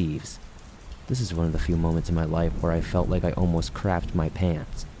pile of leaves. This is one of the few moments in my life where I felt like I almost crapped my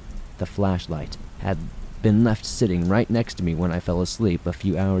pants. The flashlight had been left sitting right next to me when I fell asleep a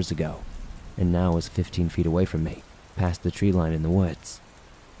few hours ago, and now was 15 feet away from me, past the tree line in the woods.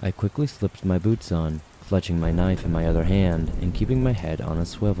 I quickly slipped my boots on, clutching my knife in my other hand and keeping my head on a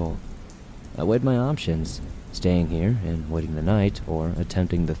swivel. I weighed my options, staying here and waiting the night, or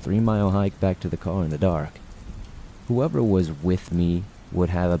attempting the 3-mile hike back to the car in the dark. Whoever was with me would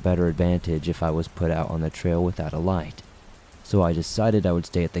have a better advantage if I was put out on the trail without a light, so I decided I would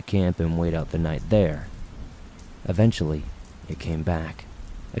stay at the camp and wait out the night there. Eventually, it came back.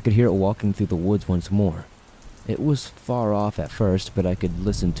 I could hear it walking through the woods once more. It was far off at first, but I could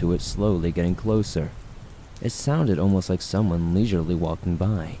listen to it slowly getting closer. It sounded almost like someone leisurely walking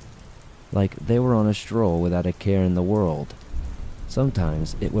by, like they were on a stroll without a care in the world.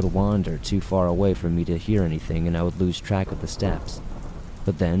 Sometimes it would wander too far away for me to hear anything and I would lose track of the steps.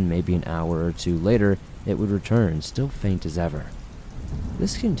 But then, maybe an hour or two later, it would return, still faint as ever.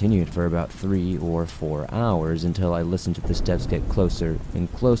 This continued for about 3 or 4 hours until I listened to the steps get closer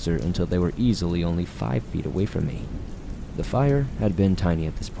and closer until they were easily only 5 feet away from me. The fire had been tiny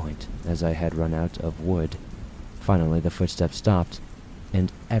at this point, as I had run out of wood. Finally, the footsteps stopped,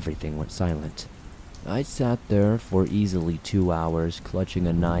 and everything went silent. I sat there for easily 2 hours, clutching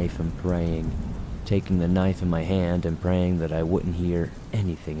a knife and praying, taking the knife in my hand and praying that I wouldn't hear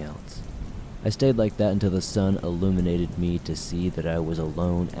anything else. I stayed like that until the sun illuminated me to see that I was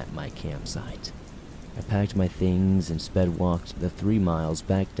alone at my campsite. I packed my things and walked the 3 miles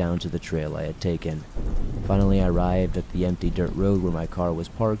back down to the trail I had taken. Finally, I arrived at the empty dirt road where my car was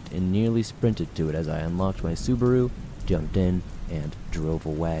parked and nearly sprinted to it as I unlocked my Subaru, jumped in, and drove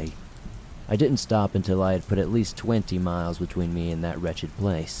away. I didn't stop until I had put at least 20 miles between me and that wretched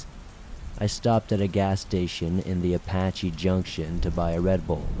place. I stopped at a gas station in the Apache Junction to buy a Red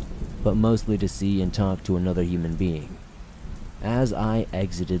Bull, but mostly to see and talk to another human being. As I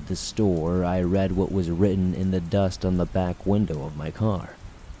exited the store, I read what was written in the dust on the back window of my car.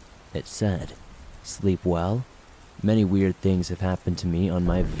 It said, "Sleep well? Many weird things have happened to me on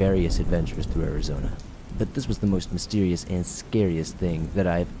my various adventures through Arizona, but this was the most mysterious and scariest thing that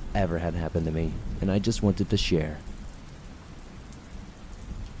I've ever had happen to me, and I just wanted to share."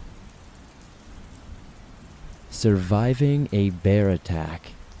 Surviving a Bear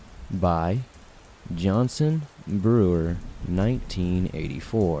Attack by Johnson Brewer,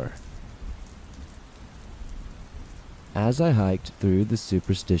 1984. As I hiked through the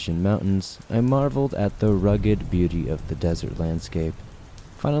Superstition Mountains, I marveled at the rugged beauty of the desert landscape.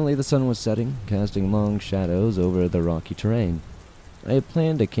 Finally, the sun was setting, casting long shadows over the rocky terrain. I had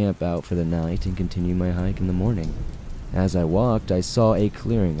planned to camp out for the night and continue my hike in the morning. As I walked, I saw a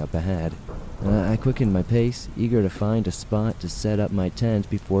clearing up ahead. I quickened my pace, eager to find a spot to set up my tent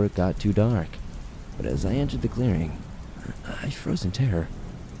before it got too dark. But as I entered the clearing, I froze in terror.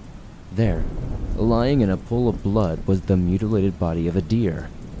 There, lying in a pool of blood, was the mutilated body of a deer.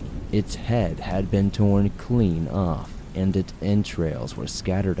 Its head had been torn clean off, and its entrails were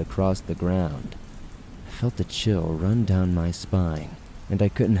scattered across the ground. I felt a chill run down my spine, and I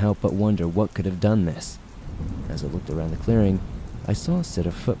couldn't help but wonder what could have done this. As I looked around the clearing, I saw a set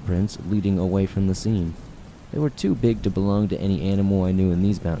of footprints leading away from the scene. They were too big to belong to any animal I knew in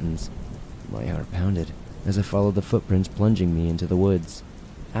these mountains. My heart pounded as I followed the footprints plunging me into the woods.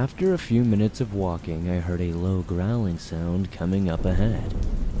 After a few minutes of walking, I heard a low growling sound coming up ahead.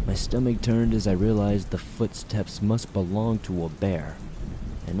 My stomach turned as I realized the footsteps must belong to a bear.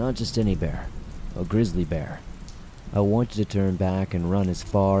 And not just any bear, a grizzly bear. I wanted to turn back and run as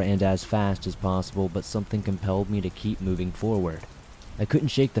far and as fast as possible, but something compelled me to keep moving forward. I couldn't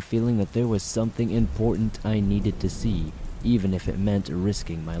shake the feeling that there was something important I needed to see, even if it meant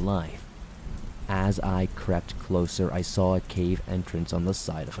risking my life. As I crept closer, I saw a cave entrance on the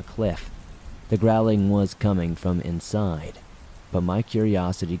side of a cliff. The growling was coming from inside, but my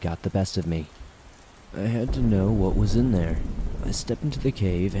curiosity got the best of me. I had to know what was in there. I stepped into the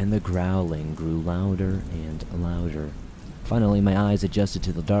cave and the growling grew louder and louder. Finally, my eyes adjusted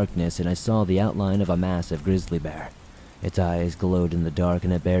to the darkness and I saw the outline of a massive grizzly bear. Its eyes glowed in the dark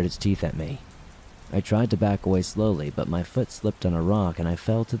and it bared its teeth at me. I tried to back away slowly, but my foot slipped on a rock and I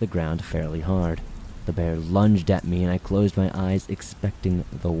fell to the ground fairly hard. The bear lunged at me and I closed my eyes expecting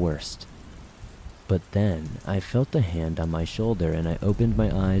the worst. But then I felt a hand on my shoulder and I opened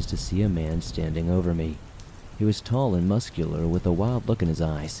my eyes to see a man standing over me. He was tall and muscular with a wild look in his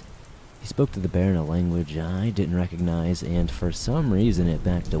eyes. He spoke to the bear in a language I didn't recognize, and for some reason it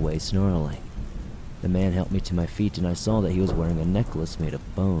backed away snarling. The man helped me to my feet, and I saw that he was wearing a necklace made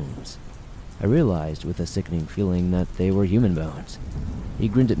of bones. I realized with a sickening feeling that they were human bones. He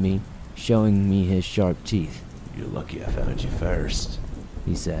grinned at me, showing me his sharp teeth. You're lucky I found you first,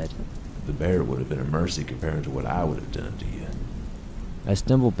 He said. The bear would have been a mercy compared to what I would have done to you. I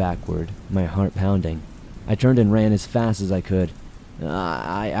stumbled backward, my heart pounding. I turned and ran as fast as I could.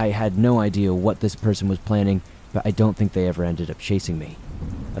 I had no idea what this person was planning, but I don't think they ever ended up chasing me.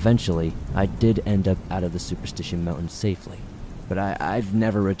 Eventually, I did end up out of the Superstition Mountains safely, but I've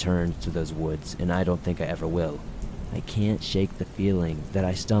never returned to those woods, and I don't think I ever will. I can't shake the feeling that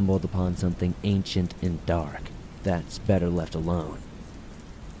I stumbled upon something ancient and dark that's better left alone.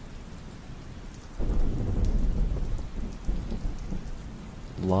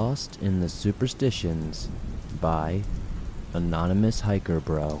 Lost in the Superstitions by Anonymous Hiker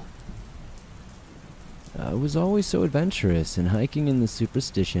Bro. I was always so adventurous, and hiking in the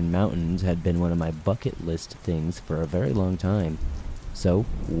Superstition Mountains had been one of my bucket list things for a very long time. So,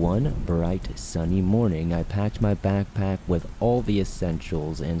 one bright, sunny morning, I packed my backpack with all the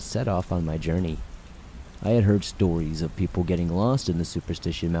essentials and set off on my journey. I had heard stories of people getting lost in the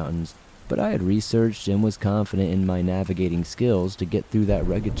Superstition Mountains, but I had researched and was confident in my navigating skills to get through that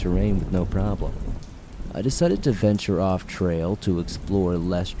rugged terrain with no problem. I decided to venture off trail to explore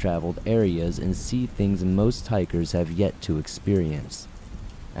less traveled areas and see things most hikers have yet to experience.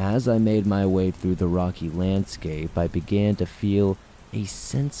 As I made my way through the rocky landscape, I began to feel a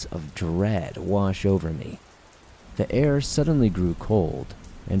sense of dread wash over me. The air suddenly grew cold,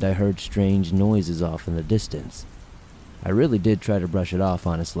 and I heard strange noises off in the distance. I really did try to brush it off,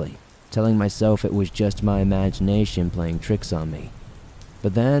 honestly, telling myself it was just my imagination playing tricks on me.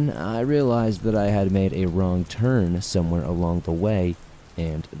 But then I realized that I had made a wrong turn somewhere along the way,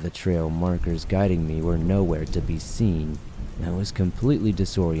 and the trail markers guiding me were nowhere to be seen. I was completely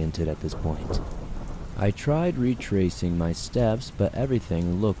disoriented at this point. I tried retracing my steps, but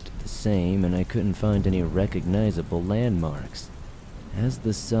everything looked the same, and I couldn't find any recognizable landmarks. As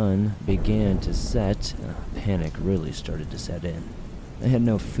the sun began to set, panic really started to set in. I had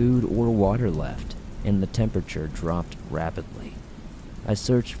no food or water left, and the temperature dropped rapidly. I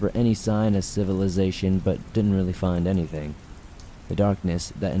searched for any sign of civilization, but didn't really find anything. The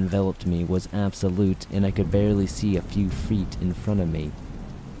darkness that enveloped me was absolute, and I could barely see a few feet in front of me.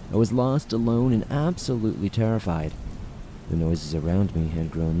 I was lost, alone, and absolutely terrified. The noises around me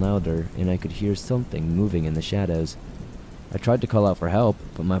had grown louder, and I could hear something moving in the shadows. I tried to call out for help,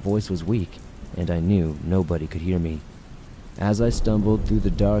 but my voice was weak, and I knew nobody could hear me. As I stumbled through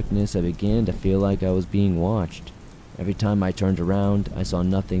the darkness, I began to feel like I was being watched. Every time I turned around, I saw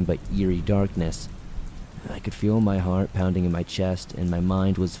nothing but eerie darkness. I could feel my heart pounding in my chest, and my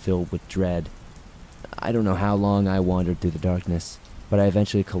mind was filled with dread. I don't know how long I wandered through the darkness, but I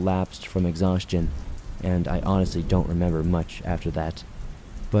eventually collapsed from exhaustion, and I honestly don't remember much after that.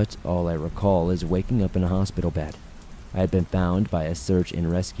 But all I recall is waking up in a hospital bed. I had been found by a search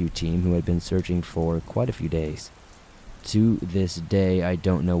and rescue team who had been searching for quite a few days. To this day, I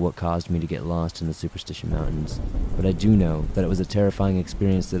don't know what caused me to get lost in the Superstition Mountains, but I do know that it was a terrifying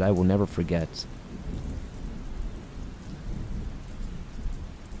experience that I will never forget.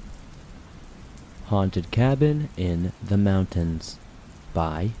 Haunted Cabin in the Mountains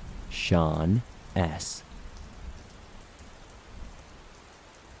by Sean S.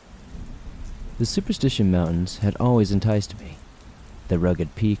 The Superstition Mountains had always enticed me. The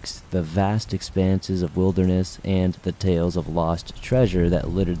rugged peaks, the vast expanses of wilderness, and the tales of lost treasure that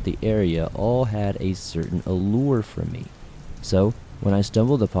littered the area all had a certain allure for me. So, when I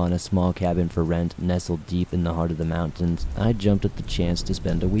stumbled upon a small cabin for rent nestled deep in the heart of the mountains, I jumped at the chance to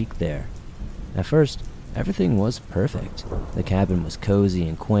spend a week there. At first, everything was perfect. The cabin was cozy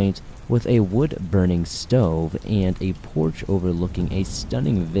and quaint, with a wood-burning stove and a porch overlooking a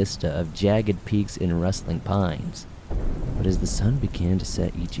stunning vista of jagged peaks and rustling pines. But as the sun began to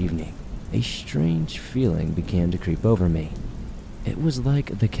set each evening, a strange feeling began to creep over me. It was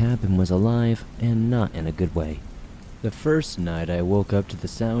like the cabin was alive, and not in a good way. The first night I woke up to the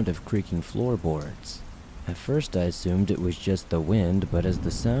sound of creaking floorboards. At first I assumed it was just the wind, but as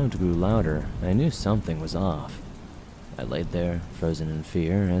the sound grew louder, I knew something was off. I laid there, frozen in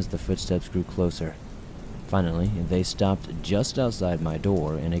fear, as the footsteps grew closer. Finally, they stopped just outside my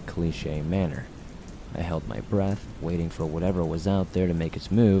door in a cliché manner. I held my breath, waiting for whatever was out there to make its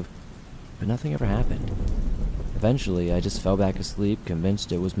move, but nothing ever happened. Eventually, I just fell back asleep,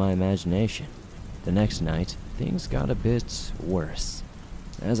 convinced it was my imagination. The next night, things got a bit worse.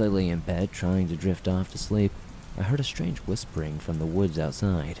 As I lay in bed trying to drift off to sleep, I heard a strange whispering from the woods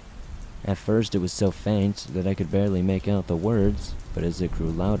outside. At first it was so faint that I could barely make out the words, but as it grew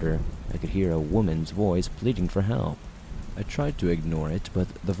louder, I could hear a woman's voice pleading for help. I tried to ignore it, but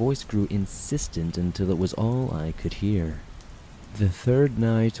the voice grew insistent until it was all I could hear. The third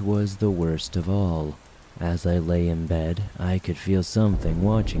night was the worst of all. As I lay in bed, I could feel something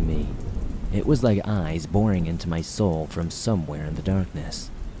watching me. It was like eyes boring into my soul from somewhere in the darkness.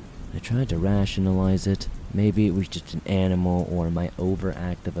 I tried to rationalize it. Maybe it was just an animal or my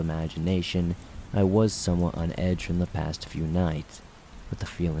overactive imagination. I was somewhat on edge from the past few nights, but the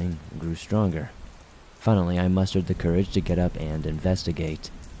feeling grew stronger. Finally, I mustered the courage to get up and investigate.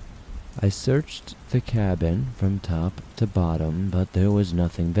 I searched the cabin from top to bottom, but there was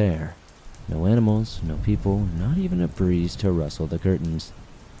nothing there. No animals, no people, not even a breeze to rustle the curtains.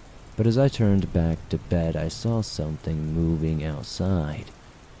 But as I turned back to bed, I saw something moving outside.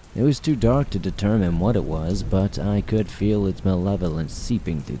 It was too dark to determine what it was, but I could feel its malevolence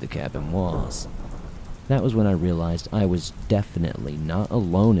seeping through the cabin walls. That was when I realized I was definitely not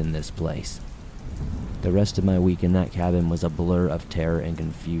alone in this place. The rest of my week in that cabin was a blur of terror and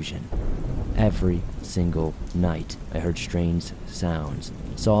confusion. Every single night, I heard strange sounds,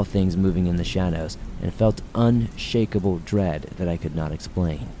 saw things moving in the shadows, and felt unshakable dread that I could not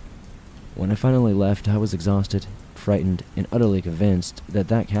explain. When I finally left, I was exhausted, frightened, and utterly convinced that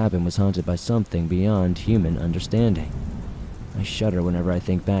that cabin was haunted by something beyond human understanding. I shudder whenever I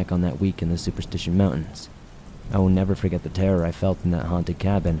think back on that week in the Superstition Mountains. I will never forget the terror I felt in that haunted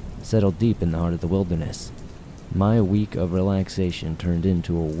cabin, settled deep in the heart of the wilderness. My week of relaxation turned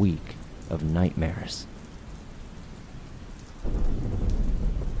into a week of nightmares.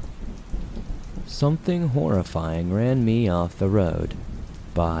 Something horrifying ran me off the road.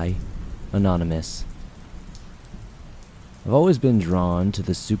 By Anonymous. I've always been drawn to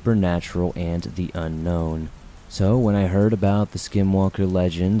the supernatural and the unknown. So when I heard about the skinwalker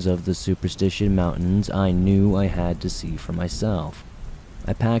legends of the Superstition Mountains, I knew I had to see for myself.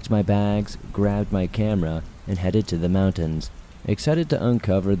 I packed my bags, grabbed my camera, and headed to the mountains, excited to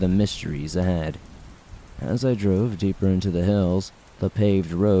uncover the mysteries ahead. As I drove deeper into the hills, the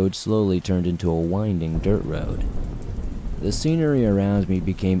paved road slowly turned into a winding dirt road. The scenery around me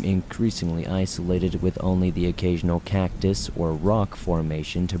became increasingly isolated, with only the occasional cactus or rock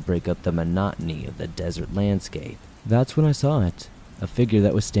formation to break up the monotony of the desert landscape. That's when I saw it, a figure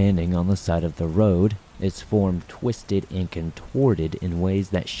that was standing on the side of the road, its form twisted and contorted in ways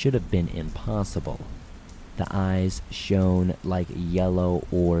that should have been impossible. The eyes shone like yellow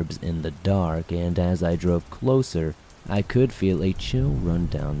orbs in the dark, and as I drove closer, I could feel a chill run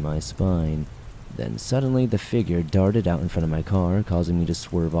down my spine. Then suddenly the figure darted out in front of my car, causing me to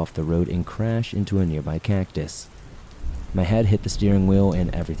swerve off the road and crash into a nearby cactus. My head hit the steering wheel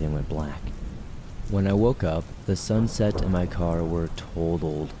and everything went black. When I woke up, the sunset and my car were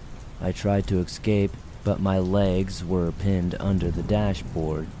totaled. I tried to escape, but my legs were pinned under the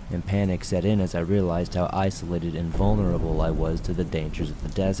dashboard, and panic set in as I realized how isolated and vulnerable I was to the dangers of the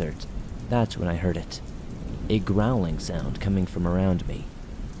desert. That's when I heard it. A growling sound coming from around me.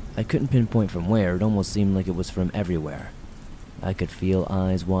 I couldn't pinpoint from where, it almost seemed like it was from everywhere. I could feel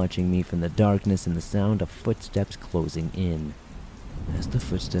eyes watching me from the darkness and the sound of footsteps closing in. As the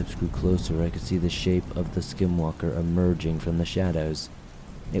footsteps grew closer, I could see the shape of the skinwalker emerging from the shadows.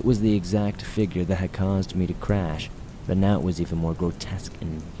 It was the exact figure that had caused me to crash, but now it was even more grotesque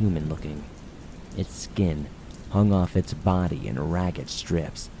and human-looking. Its skin hung off its body in ragged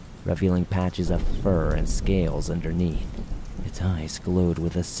strips, revealing patches of fur and scales underneath. Its eyes glowed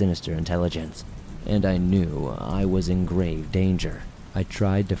with a sinister intelligence, and I knew I was in grave danger. I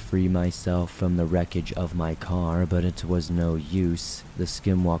tried to free myself from the wreckage of my car, but it was no use. The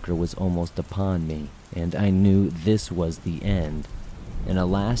skinwalker was almost upon me, and I knew this was the end. In a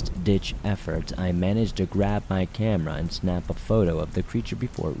last-ditch effort, I managed to grab my camera and snap a photo of the creature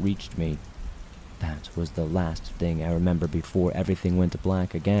before it reached me. That was the last thing I remember before everything went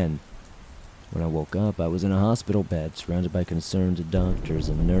black again. When I woke up, I was in a hospital bed surrounded by concerned doctors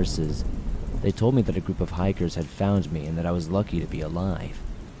and nurses. They told me that a group of hikers had found me and that I was lucky to be alive.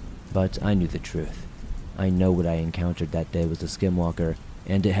 But I knew the truth. I know what I encountered that day was a skinwalker,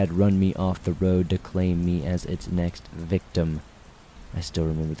 and it had run me off the road to claim me as its next victim. I still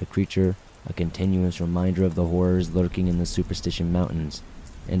remember the creature, a continuous reminder of the horrors lurking in the Superstition Mountains,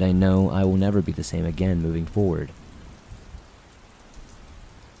 and I know I will never be the same again moving forward.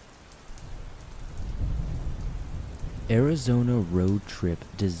 Arizona Road Trip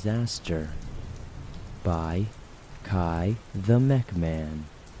Disaster by Kai the Mech Man.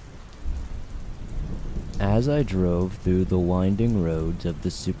 As I drove through the winding roads of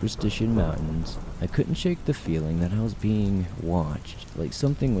the Superstition Mountains, I couldn't shake the feeling that I was being watched, like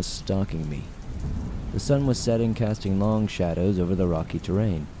something was stalking me. The sun was setting, casting long shadows over the rocky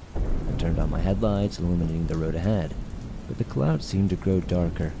terrain. I turned on my headlights, illuminating the road ahead, but the clouds seemed to grow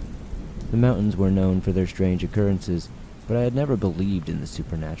darker. The mountains were known for their strange occurrences, but I had never believed in the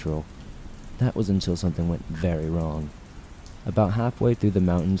supernatural. That was until something went very wrong. About halfway through the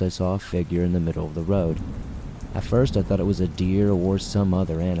mountains, I saw a figure in the middle of the road. At first, I thought it was a deer or some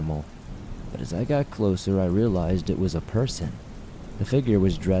other animal, but as I got closer, I realized it was a person. The figure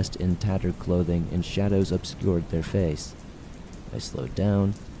was dressed in tattered clothing, and shadows obscured their face. I slowed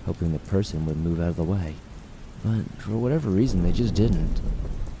down, hoping the person would move out of the way, but for whatever reason, they just didn't.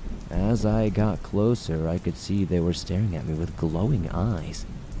 As I got closer, I could see they were staring at me with glowing eyes.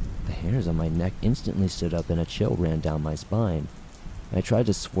 The hairs on my neck instantly stood up and a chill ran down my spine. I tried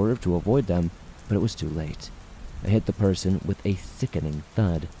to swerve to avoid them, but it was too late. I hit the person with a sickening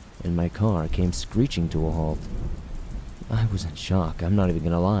thud, and my car came screeching to a halt. I was in shock, I'm not even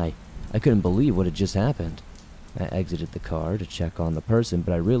gonna lie. I couldn't believe what had just happened. I exited the car to check on the person,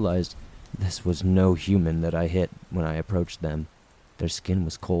 but I realized this was no human that I hit when I approached them. Their skin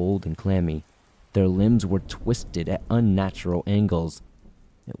was cold and clammy. Their limbs were twisted at unnatural angles.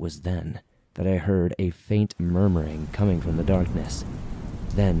 It was then that I heard a faint murmuring coming from the darkness.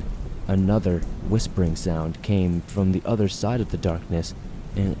 Then, another whispering sound came from the other side of the darkness,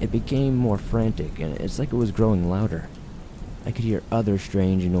 and it became more frantic, and it's like it was growing louder. I could hear other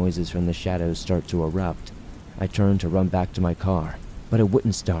strange noises from the shadows start to erupt. I turned to run back to my car, but it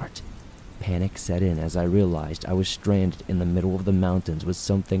wouldn't start. Panic set in as I realized I was stranded in the middle of the mountains with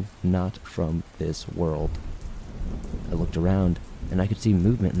something not from this world. I looked around, and I could see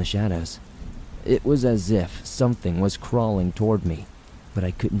movement in the shadows. It was as if something was crawling toward me, but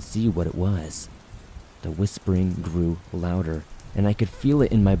I couldn't see what it was. The whispering grew louder, and I could feel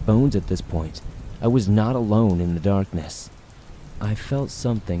it in my bones at this point. I was not alone in the darkness. I felt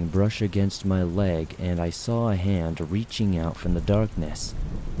something brush against my leg, and I saw a hand reaching out from the darkness.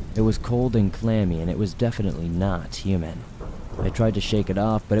 It was cold and clammy, and it was definitely not human. I tried to shake it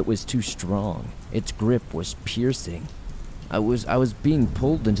off, but it was too strong. Its grip was piercing. I was being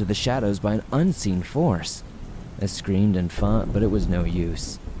pulled into the shadows by an unseen force. I screamed and fought, but it was no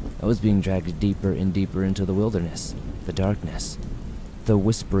use. I was being dragged deeper and deeper into the wilderness, the darkness. The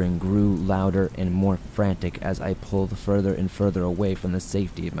whispering grew louder and more frantic as I pulled further and further away from the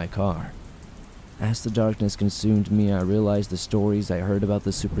safety of my car. As the darkness consumed me, I realized the stories I heard about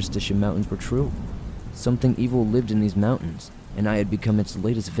the Superstition Mountains were true. Something evil lived in these mountains, and I had become its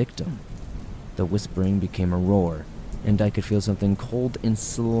latest victim. The whispering became a roar, and I could feel something cold and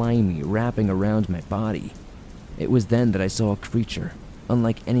slimy wrapping around my body. It was then that I saw a creature,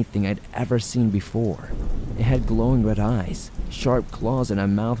 unlike anything I'd ever seen before. It had glowing red eyes, sharp claws, and a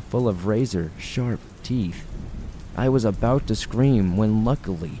mouth full of razor-sharp teeth. I was about to scream when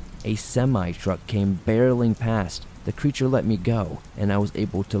luckily a semi-truck came barreling past. The creature let me go, and I was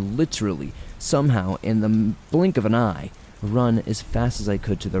able to literally, somehow, in the blink of an eye, run as fast as I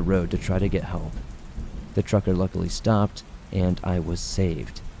could to the road to try to get help. The trucker luckily stopped, and I was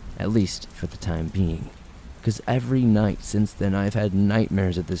saved, at least for the time being. Because every night since then I've had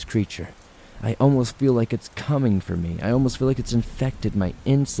nightmares of this creature. I almost feel like it's coming for me. I almost feel like it's infected my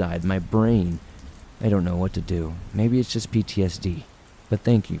inside, my brain. I don't know what to do. Maybe it's just PTSD. But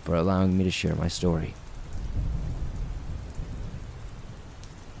thank you for allowing me to share my story.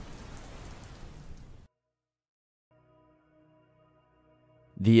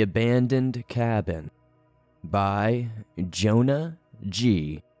 The Abandoned Cabin by Jonah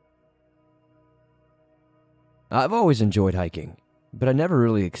G. I've always enjoyed hiking, but I never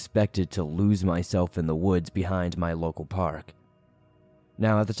really expected to lose myself in the woods behind my local park.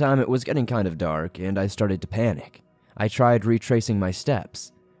 Now, at the time, it was getting kind of dark, and I started to panic. I tried retracing my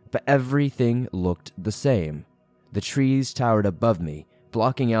steps, but everything looked the same. The trees towered above me,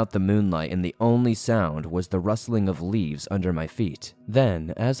 blocking out the moonlight, and the only sound was the rustling of leaves under my feet.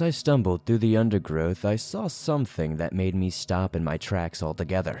 Then, as I stumbled through the undergrowth, I saw something that made me stop in my tracks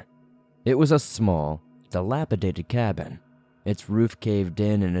altogether. It was a small, dilapidated cabin. Its roof caved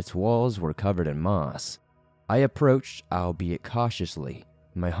in and its walls were covered in moss. I approached, albeit cautiously,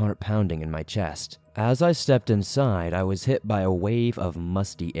 my heart pounding in my chest. As I stepped inside, I was hit by a wave of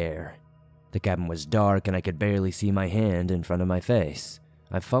musty air. The cabin was dark and I could barely see my hand in front of my face.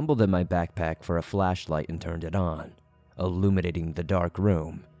 I fumbled in my backpack for a flashlight and turned it on, illuminating the dark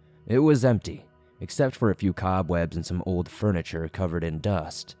room. It was empty, except for a few cobwebs and some old furniture covered in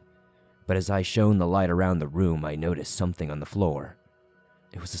dust. But as I shone the light around the room, I noticed something on the floor.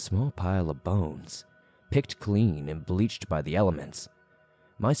 It was a small pile of bones, picked clean and bleached by the elements.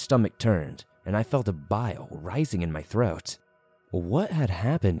 My stomach turned, and I felt a bile rising in my throat. What had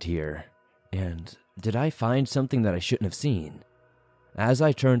happened here? And did I find something that I shouldn't have seen? As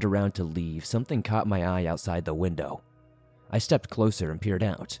I turned around to leave, something caught my eye outside the window. I stepped closer and peered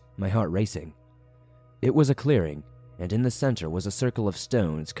out, my heart racing. It was a clearing, and in the center was a circle of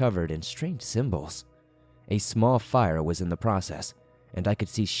stones covered in strange symbols. A small fire was in the process, and I could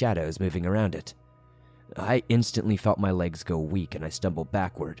see shadows moving around it. I instantly felt my legs go weak and I stumbled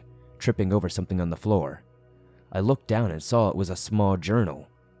backward, tripping over something on the floor. I looked down and saw it was a small journal,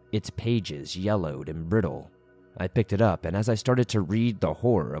 its pages yellowed and brittle. I picked it up, and as I started to read, the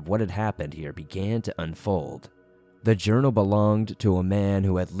horror of what had happened here began to unfold. The journal belonged to a man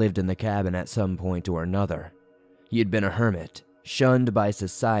who had lived in the cabin at some point or another. He had been a hermit, shunned by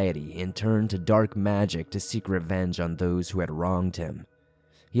society, and turned to dark magic to seek revenge on those who had wronged him.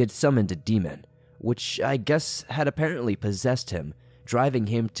 He had summoned a demon, which I guess had apparently possessed him, driving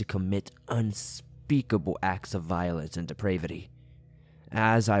him to commit unspeakable acts of violence and depravity.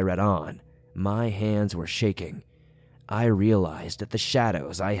 As I read on, my hands were shaking. I realized that the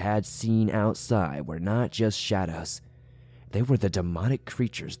shadows I had seen outside were not just shadows. They were the demonic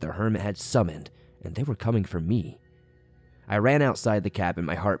creatures the hermit had summoned, and they were coming for me. I ran outside the cabin,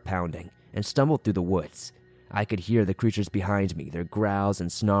 my heart pounding, and stumbled through the woods. I could hear the creatures behind me, their growls and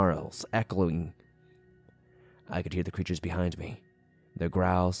snarls echoing. I could hear the creatures behind me, their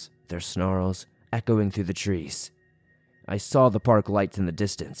growls, their snarls echoing through the trees. I saw the park lights in the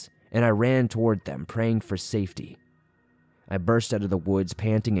distance, and I ran toward them, praying for safety. I burst out of the woods,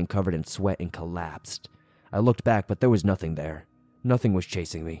 panting and covered in sweat, and collapsed. I looked back, but there was nothing there. Nothing was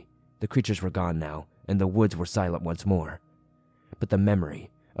chasing me. The creatures were gone now, and the woods were silent once more. But the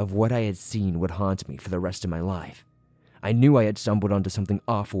memory of what I had seen would haunt me for the rest of my life. I knew I had stumbled onto something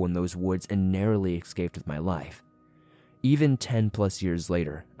awful in those woods and narrowly escaped with my life. Even 10+ years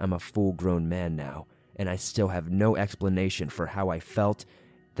later, I'm a full-grown man now, and I still have no explanation for how I felt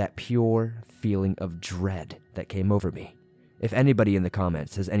that pure feeling of dread that came over me. If anybody in the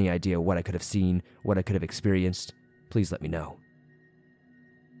comments has any idea what I could have seen, what I could have experienced, please let me know.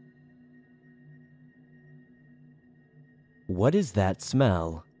 What is that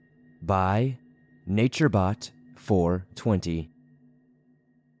smell? By NatureBot420.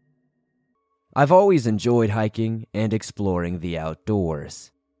 I've always enjoyed hiking and exploring the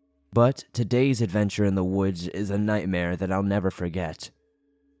outdoors, but today's adventure in the woods is a nightmare that I'll never forget.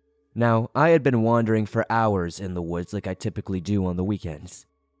 Now, I had been wandering for hours in the woods like I typically do on the weekends,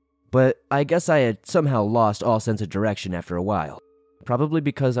 but I guess I had somehow lost all sense of direction after a while, probably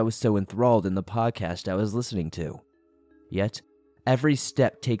because I was so enthralled in the podcast I was listening to. Yet, every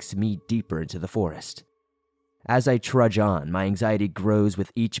step takes me deeper into the forest. As I trudge on, my anxiety grows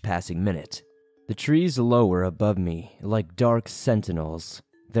with each passing minute. The trees lower above me like dark sentinels,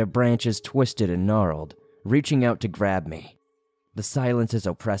 their branches twisted and gnarled, reaching out to grab me. The silence is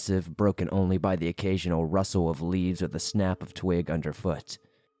oppressive, broken only by the occasional rustle of leaves or the snap of twig underfoot.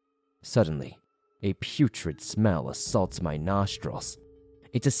 Suddenly, a putrid smell assaults my nostrils.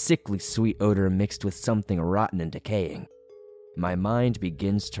 It's a sickly sweet odor mixed with something rotten and decaying. My mind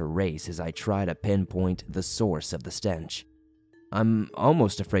begins to race as I try to pinpoint the source of the stench. I'm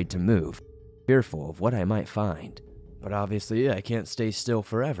almost afraid to move, fearful of what I might find. But obviously, I can't stay still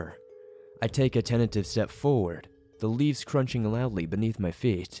forever. I take a tentative step forward, the leaves crunching loudly beneath my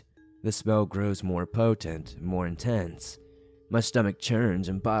feet. The smell grows more potent, more intense. My stomach churns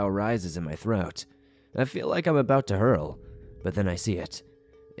and bile rises in my throat. I feel like I'm about to hurl, but then I see it.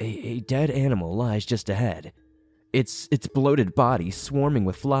 A dead animal lies just ahead. Its bloated body swarming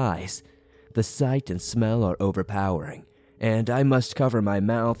with flies. The sight and smell are overpowering, and I must cover my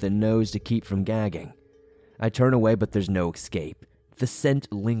mouth and nose to keep from gagging. I turn away, but there's no escape. The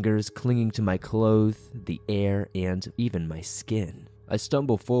scent lingers, clinging to my clothes, the air, and even my skin. I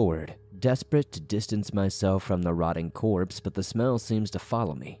stumble forward, desperate to distance myself from the rotting corpse, but the smell seems to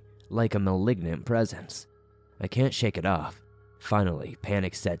follow me, like a malignant presence. I can't shake it off. Finally,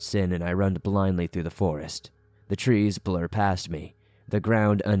 panic sets in and I run blindly through the forest. The trees blur past me, the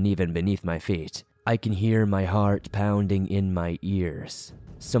ground uneven beneath my feet. I can hear my heart pounding in my ears.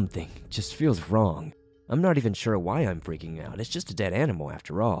 Something just feels wrong. I'm not even sure why I'm freaking out. It's just a dead animal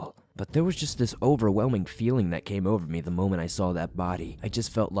after all. But there was just this overwhelming feeling that came over me the moment I saw that body. I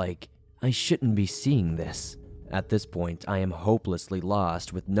just felt like I shouldn't be seeing this. At this point, I am hopelessly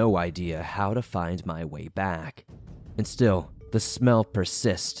lost with no idea how to find my way back. And still, the smell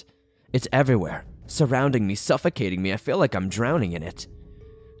persists. It's everywhere, surrounding me, suffocating me. I feel like I'm drowning in it.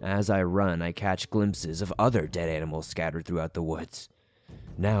 As I run, I catch glimpses of other dead animals scattered throughout the woods.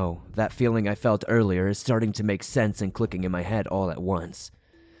 Now, that feeling I felt earlier is starting to make sense and clicking in my head all at once.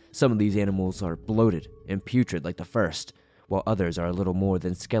 Some of these animals are bloated and putrid like the first, while others are a little more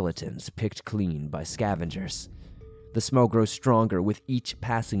than skeletons picked clean by scavengers. The smell grows stronger with each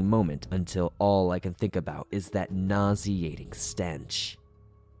passing moment until all I can think about is that nauseating stench.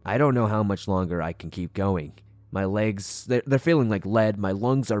 I don't know how much longer I can keep going. My legs, they're feeling like lead, my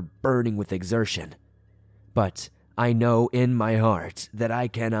lungs are burning with exertion. But I know in my heart that I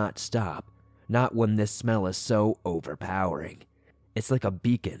cannot stop, not when this smell is so overpowering. It's like a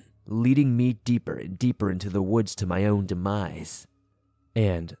beacon, leading me deeper and deeper into the woods to my own demise.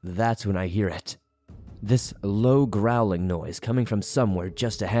 And that's when I hear it. This low growling noise coming from somewhere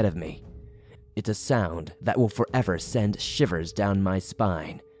just ahead of me. It's a sound that will forever send shivers down my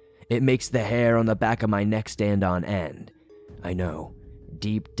spine. It makes the hair on the back of my neck stand on end. I know,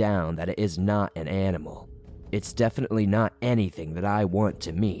 deep down, that it is not an animal. It's definitely not anything that I want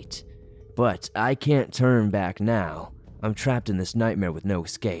to meet. But I can't turn back now. I'm trapped in this nightmare with no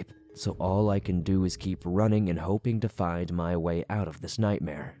escape, so all I can do is keep running and hoping to find my way out of this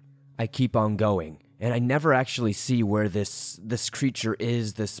nightmare. I keep on going, and I never actually see where this creature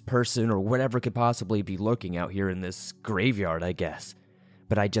is, this person, or whatever could possibly be lurking out here in this graveyard, I guess.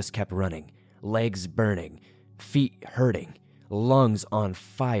 But I just kept running, legs burning, feet hurting, lungs on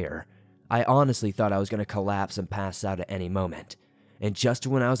fire. I honestly thought I was going to collapse and pass out at any moment. And just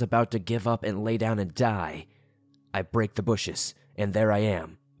when I was about to give up and lay down and die, I break the bushes, and there I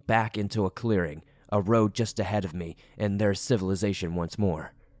am, back into a clearing, a road just ahead of me, and there's civilization once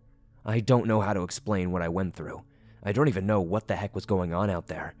more. I don't know how to explain what I went through. I don't even know what the heck was going on out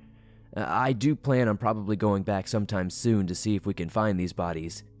there. I do plan on probably going back sometime soon to see if we can find these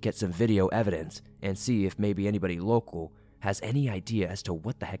bodies, get some video evidence, and see if maybe anybody local has any idea as to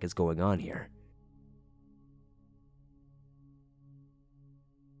what the heck is going on here.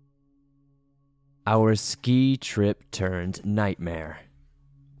 Our Ski Trip Turned Nightmare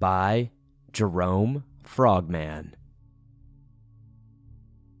by Jerome Frogman.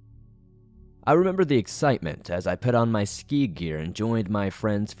 I remember the excitement as I put on my ski gear and joined my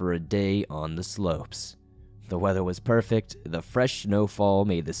friends for a day on the slopes. The weather was perfect, the fresh snowfall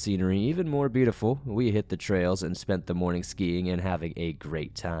made the scenery even more beautiful. We hit the trails and spent the morning skiing and having a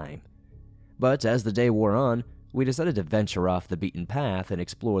great time. But as the day wore on, we decided to venture off the beaten path and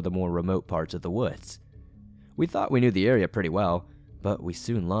explore the more remote parts of the woods. We thought we knew the area pretty well, but we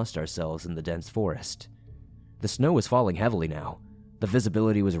soon lost ourselves in the dense forest. The snow was falling heavily now. The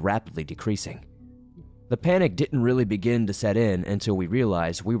visibility was rapidly decreasing. The panic didn't really begin to set in until we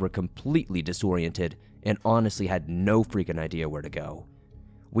realized we were completely disoriented and honestly had no freaking idea where to go.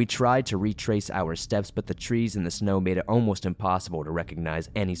 We tried to retrace our steps, but the trees and the snow made it almost impossible to recognize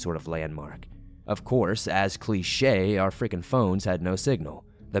any sort of landmark. Of course, as cliche, our freaking phones had no signal.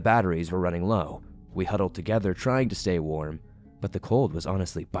 The batteries were running low. We huddled together trying to stay warm, but the cold was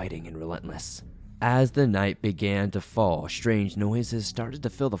honestly biting and relentless. As the night began to fall, strange noises started to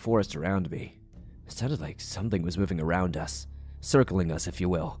fill the forest around me. It sounded like something was moving around us, circling us, if you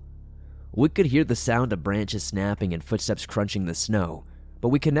will. We could hear the sound of branches snapping and footsteps crunching the snow, but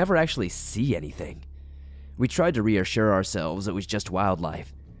we could never actually see anything. We tried to reassure ourselves it was just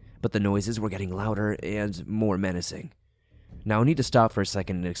wildlife, but the noises were getting louder and more menacing. Now I need to stop for a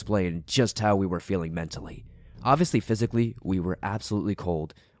second and explain just how we were feeling mentally. Obviously, physically, we were absolutely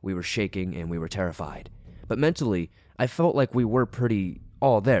cold, we were shaking, and we were terrified. But mentally, I felt like we were pretty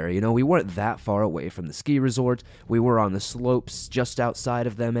all there, we weren't that far away from the ski resort. We were on the slopes just outside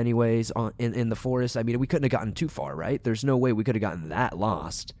of them anyways, in the forest. I mean, we couldn't have gotten too far, right? There's no way we could have gotten that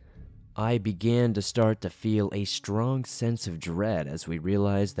lost. I began to start to feel a strong sense of dread as we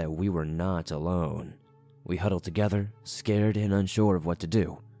realized that we were not alone. We huddled together, scared and unsure of what to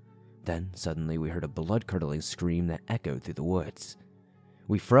do. Then, suddenly, we heard a blood-curdling scream that echoed through the woods.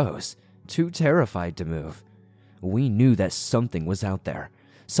 We froze, too terrified to move. We knew that something was out there,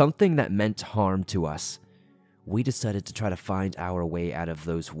 something that meant harm to us. We decided to try to find our way out of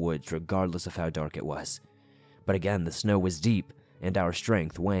those woods regardless of how dark it was. But again, the snow was deep, and our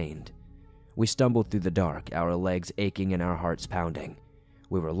strength waned. We stumbled through the dark, our legs aching and our hearts pounding.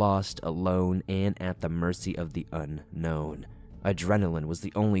 We were lost, alone, and at the mercy of the unknown. Adrenaline was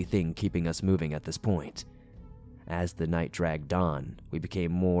the only thing keeping us moving at this point. As the night dragged on, we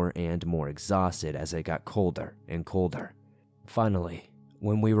became more and more exhausted as it got colder and colder. Finally,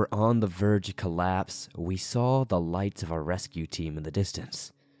 when we were on the verge of collapse, we saw the lights of our rescue team in the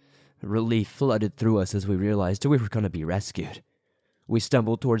distance. Relief flooded through us as we realized we were going to be rescued. We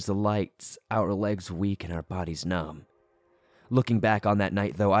stumbled towards the lights, our legs weak and our bodies numb. Looking back on that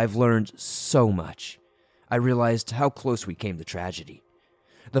night, though, I've learned so much. I realized how close we came to tragedy.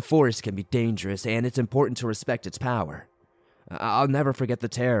 The forest can be dangerous, and it's important to respect its power. I'll never forget the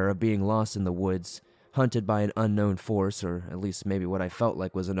terror of being lost in the woods, hunted by an unknown force, or at least maybe what I felt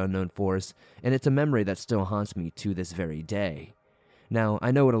like was an unknown force, and it's a memory that still haunts me to this very day. Now,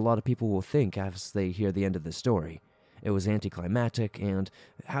 I know what a lot of people will think as they hear the end of the story. It was anticlimactic, and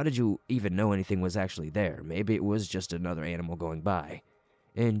how did you even know anything was actually there? Maybe it was just another animal going by.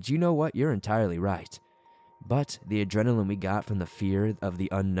 And you know what? You're entirely right. But the adrenaline we got from the fear of the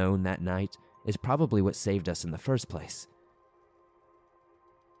unknown that night is probably what saved us in the first place.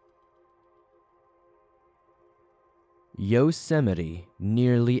 Yosemite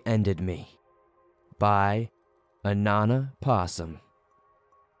Nearly Ended Me by Anana Possum.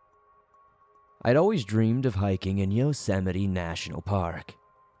 I'd always dreamed of hiking in Yosemite National Park.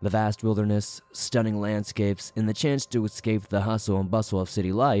 The vast wilderness, stunning landscapes, and the chance to escape the hustle and bustle of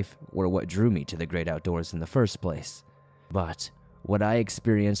city life were what drew me to the great outdoors in the first place. But what I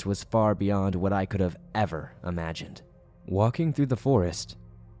experienced was far beyond what I could have ever imagined. Walking through the forest,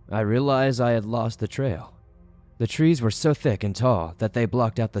 I realized I had lost the trail. The trees were so thick and tall that they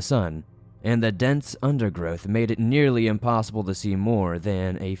blocked out the sun, and the dense undergrowth made it nearly impossible to see more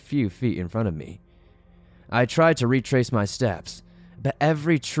than a few feet in front of me. I tried to retrace my steps, but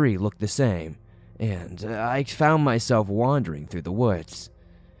every tree looked the same, and I found myself wandering through the woods.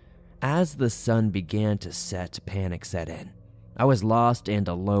 As the sun began to set, panic set in. I was lost and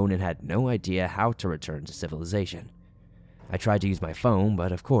alone and had no idea how to return to civilization. I tried to use my phone,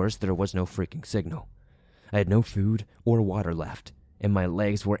 but of course there was no freaking signal. I had no food or water left, and my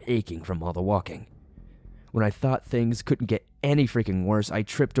legs were aching from all the walking. When I thought things couldn't get any freaking worse, I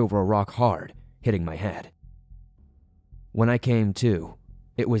tripped over a rock hard, hitting my head. When I came to,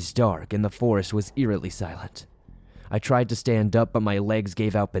 it was dark and the forest was eerily silent. I tried to stand up, but my legs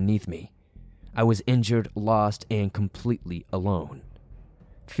gave out beneath me. I was injured, lost, and completely alone.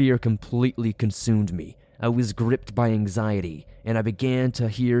 Fear completely consumed me. I was gripped by anxiety, and I began to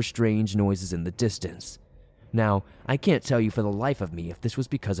hear strange noises in the distance. Now, I can't tell you for the life of me if this was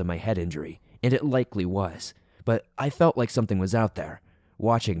because of my head injury, and it likely was, but I felt like something was out there,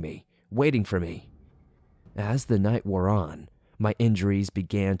 watching me, waiting for me. As the night wore on, my injuries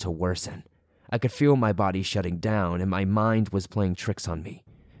began to worsen. I could feel my body shutting down, and my mind was playing tricks on me.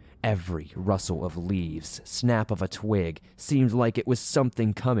 Every rustle of leaves, snap of a twig, seemed like it was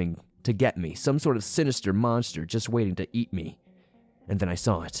something coming to get me, some sort of sinister monster just waiting to eat me. And then I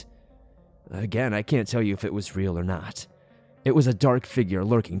saw it. Again, I can't tell you if it was real or not. It was a dark figure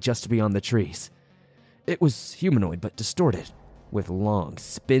lurking just beyond the trees. It was humanoid but distorted, with long,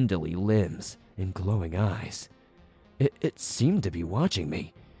 spindly limbs and glowing eyes. It seemed to be watching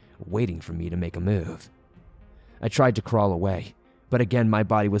me, waiting for me to make a move. I tried to crawl away, but again my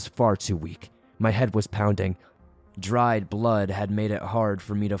body was far too weak. My head was pounding. Dried blood had made it hard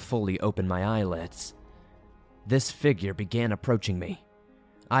for me to fully open my eyelids. This figure began approaching me.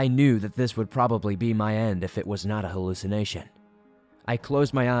 I knew that this would probably be my end if it was not a hallucination. I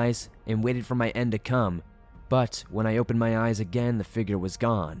closed my eyes and waited for my end to come, but when I opened my eyes again, the figure was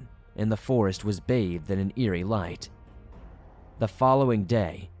gone, and the forest was bathed in an eerie light. The following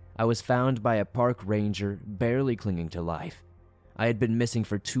day, I was found by a park ranger barely clinging to life. I had been missing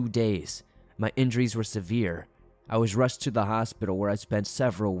for 2 days. My injuries were severe. I was rushed to the hospital where I spent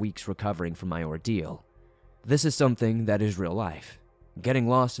several weeks recovering from my ordeal. This is something that is real life. Getting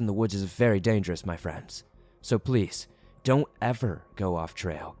lost in the woods is very dangerous, my friends. So please, don't ever go off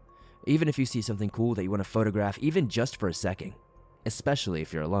trail. Even if you see something cool that you want to photograph, even just for a second. Especially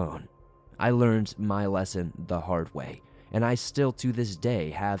if you're alone. I learned my lesson the hard way, and I still to this day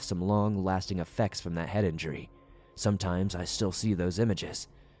have some long-lasting effects from that head injury. Sometimes I still see those images,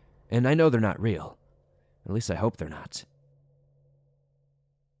 and I know they're not real. At least I hope they're not.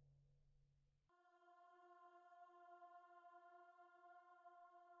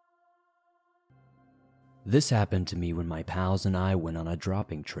 This happened to me when my pals and I went on a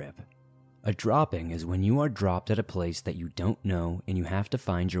dropping trip. A dropping is when you are dropped at a place that you don't know and you have to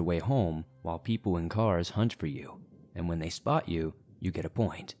find your way home while people in cars hunt for you, and when they spot you, you get a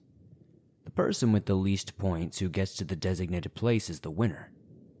point. The person with the least points who gets to the designated place is the winner.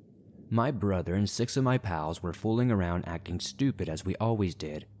 My brother and 6 of my pals were fooling around acting stupid as we always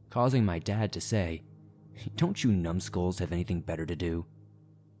did, causing my dad to say, "Don't you numbskulls have anything better to do?"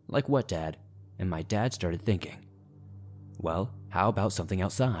 Like what, Dad? And my dad started thinking, "Well, how about something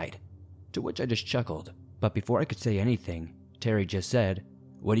outside?" To which I just chuckled, but before I could say anything, Terry just said,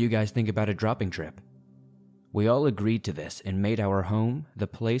 "What do you guys think about a dropping trip?" We all agreed to this and made our home the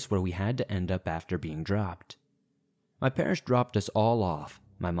place where we had to end up after being dropped. My parents dropped us all off.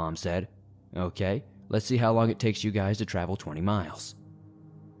 My mom said, "Okay, let's see how long it takes you guys to travel 20 miles.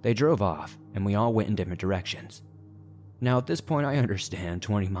 They drove off, and we all went in different directions. Now at this point I understand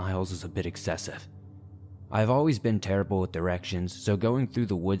 20 miles is a bit excessive. I've always been terrible with directions, so going through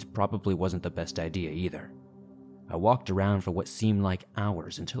the woods probably wasn't the best idea either. I walked around for what seemed like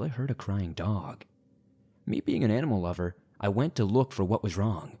hours until I heard a crying dog. Me being an animal lover, I went to look for what was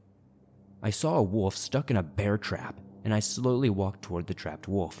wrong. I saw a wolf stuck in a bear trap, and I slowly walked toward the trapped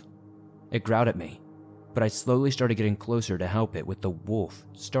wolf. It growled at me, but I slowly started getting closer to help it, with the wolf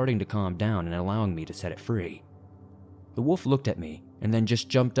starting to calm down and allowing me to set it free. The wolf looked at me and then just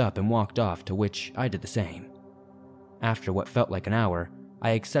jumped up and walked off, to which I did the same. After what felt like an hour,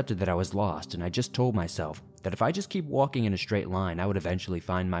 I accepted that I was lost, and I just told myself that if I just keep walking in a straight line, I would eventually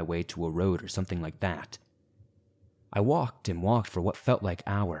find my way to a road or something like that. I walked and walked for what felt like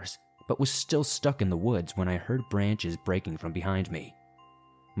hours, but was still stuck in the woods when I heard branches breaking from behind me.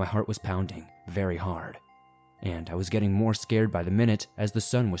 My heart was pounding very hard, and I was getting more scared by the minute as the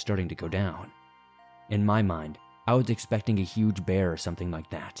sun was starting to go down. In my mind, I was expecting a huge bear or something like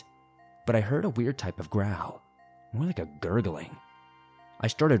that, but I heard a weird type of growl, more like a gurgling. I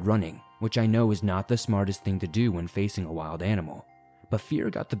started running, which I know is not the smartest thing to do when facing a wild animal, but fear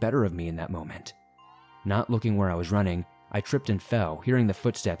got the better of me in that moment. Not looking where I was running, I tripped and fell, hearing the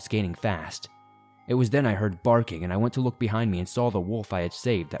footsteps gaining fast. It was then I heard barking, and I went to look behind me and saw the wolf I had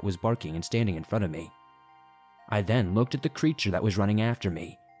saved that was barking and standing in front of me. I then looked at the creature that was running after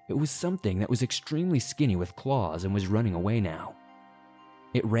me. It was something that was extremely skinny with claws and was running away now.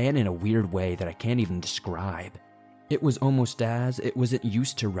 It ran in a weird way that I can't even describe. It was almost as it wasn't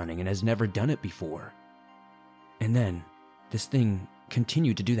used to running and has never done it before. And then, this thing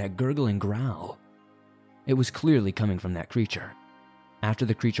continued to do that gurgling growl. It was clearly coming from that creature. After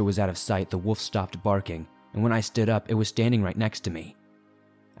the creature was out of sight, the wolf stopped barking, and when I stood up, it was standing right next to me.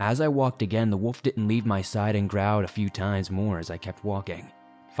 As I walked again, the wolf didn't leave my side and growled a few times more as I kept walking.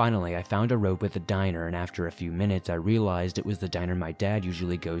 Finally, I found a road with a diner, and after a few minutes, I realized it was the diner my dad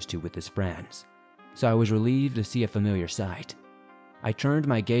usually goes to with his friends. So I was relieved to see a familiar sight. I turned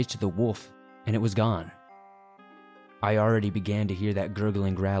my gaze to the wolf, and it was gone. I already began to hear that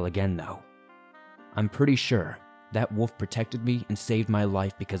gurgling growl again, though. I'm pretty sure that wolf protected me and saved my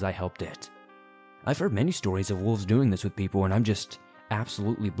life because I helped it. I've heard many stories of wolves doing this with people, and I'm just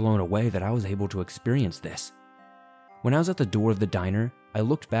absolutely blown away that I was able to experience this. When I was at the door of the diner, I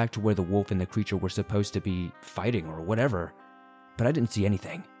looked back to where the wolf and the creature were supposed to be fighting or whatever, but I didn't see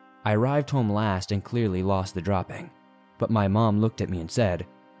anything. I arrived home last and clearly lost the dropping, but my mom looked at me and said,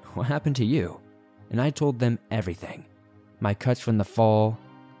 "What happened to you?" And I told them everything. My cuts from the fall,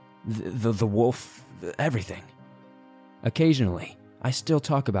 the wolf, everything. Occasionally, I still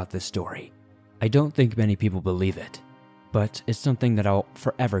talk about this story. I don't think many people believe it, but it's something that I'll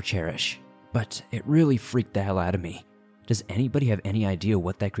forever cherish. But it really freaked the hell out of me. Does anybody have any idea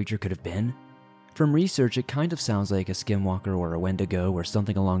what that creature could have been? From research, it kind of sounds like a skinwalker or a wendigo or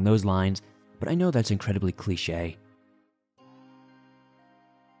something along those lines, but I know that's incredibly cliche.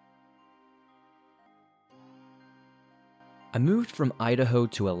 I moved from Idaho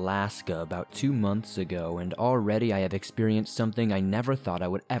to Alaska about 2 months ago, and already I have experienced something I never thought I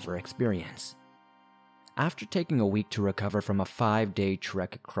would ever experience. After taking a week to recover from a 5-day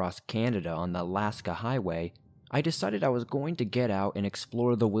trek across Canada on the Alaska Highway, I decided I was going to get out and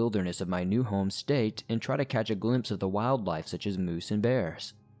explore the wilderness of my new home state and try to catch a glimpse of the wildlife such as moose and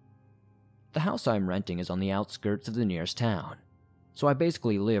bears. The house I'm renting is on the outskirts of the nearest town, so I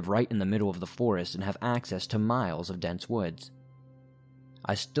basically live right in the middle of the forest and have access to miles of dense woods.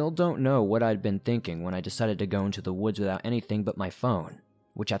 I still don't know what I'd been thinking when I decided to go into the woods without anything but my phone,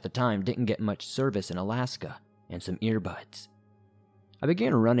 which at the time didn't get much service in Alaska, and some earbuds. I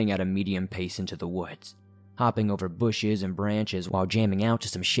began running at a medium pace into the woods, hopping over bushes and branches while jamming out to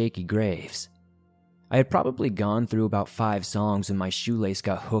some shaky graves. I had probably gone through about 5 songs when my shoelace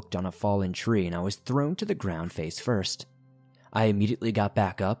got hooked on a fallen tree and I was thrown to the ground face first. I immediately got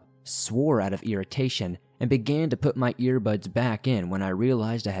back up, swore out of irritation, and began to put my earbuds back in when I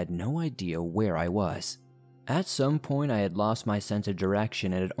realized I had no idea where I was. At some point I had lost my sense of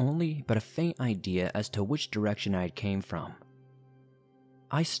direction and had only but a faint idea as to which direction I had came from.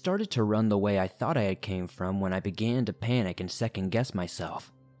 I started to run the way I thought I had came from when I began to panic and second-guess myself,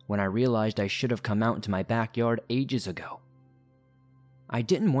 when I realized I should have come out into my backyard ages ago. I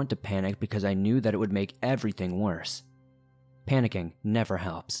didn't want to panic because I knew that it would make everything worse. Panicking never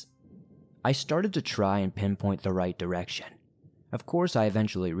helps. I started to try and pinpoint the right direction. Of course, I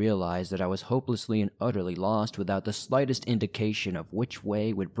eventually realized that I was hopelessly and utterly lost without the slightest indication of which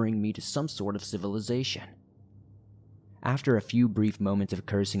way would bring me to some sort of civilization. After a few brief moments of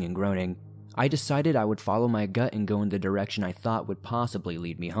cursing and groaning, I decided I would follow my gut and go in the direction I thought would possibly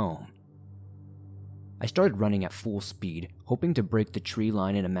lead me home. I started running at full speed, hoping to break the tree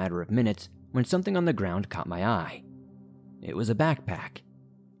line in a matter of minutes, when something on the ground caught my eye. It was a backpack.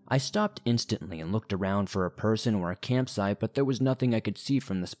 I stopped instantly and looked around for a person or a campsite, but there was nothing I could see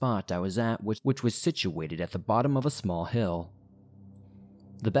from the spot I was at, which was situated at the bottom of a small hill.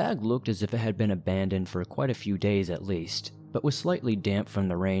 The bag looked as if it had been abandoned for quite a few days at least, but was slightly damp from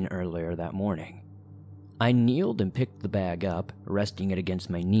the rain earlier that morning. I kneeled and picked the bag up, resting it against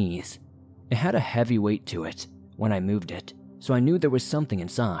my knees. It had a heavy weight to it when I moved it, so I knew there was something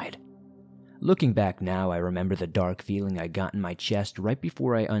inside. Looking back now, I remember the dark feeling I got in my chest right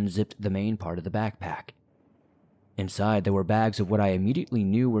before I unzipped the main part of the backpack. Inside, there were bags of what I immediately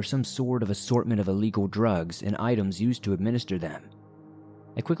knew were some sort of assortment of illegal drugs and items used to administer them.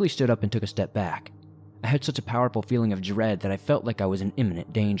 I quickly stood up and took a step back. I had such a powerful feeling of dread that I felt like I was in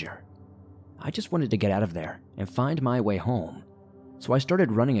imminent danger. I just wanted to get out of there and find my way home, so I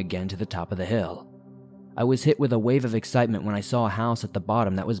started running again to the top of the hill. I was hit with a wave of excitement when I saw a house at the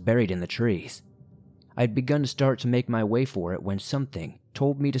bottom that was buried in the trees. I had begun to start to make my way for it when something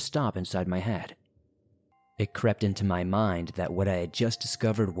told me to stop inside my head. It crept into my mind that what I had just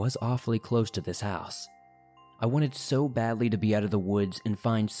discovered was awfully close to this house. I wanted so badly to be out of the woods and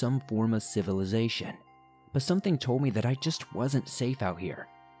find some form of civilization, but something told me that I just wasn't safe out here.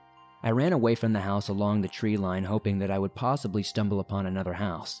 I ran away from the house along the tree line, hoping that I would possibly stumble upon another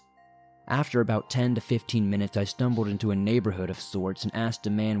house. After about 10 to 15 minutes, I stumbled into a neighborhood of sorts and asked a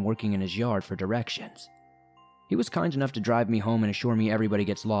man working in his yard for directions. He was kind enough to drive me home and assure me everybody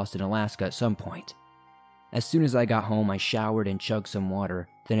gets lost in Alaska at some point. As soon as I got home, I showered and chugged some water,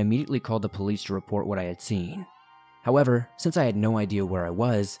 then immediately called the police to report what I had seen. However, since I had no idea where I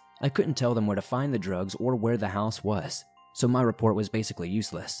was, I couldn't tell them where to find the drugs or where the house was, so my report was basically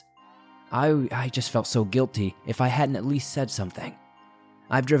useless. I just felt so guilty if I hadn't at least said something.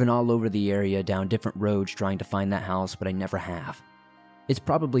 I've driven all over the area down different roads trying to find that house, but I never have. It's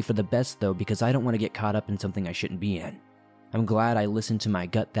probably for the best though, because I don't want to get caught up in something I shouldn't be in. I'm glad I listened to my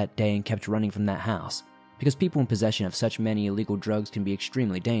gut that day and kept running from that house, because people in possession of such many illegal drugs can be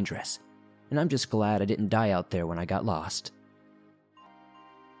extremely dangerous. And I'm just glad I didn't die out there when I got lost.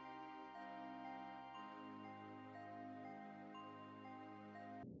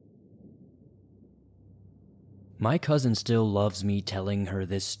 My cousin still loves me telling her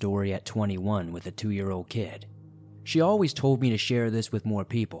this story at 21 with a 2-year-old kid. She always told me to share this with more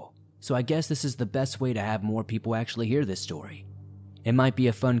people, so I guess this is the best way to have more people actually hear this story. It might be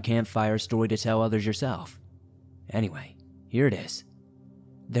a fun campfire story to tell others yourself. Anyway, here it is.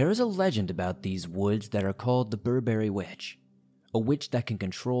 There is a legend about these woods that are called the Burberry Witch, a witch that can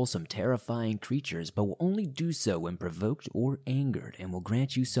control some terrifying creatures but will only do so when provoked or angered and will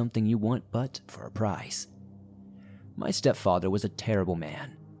grant you something you want but for a price. My stepfather was a terrible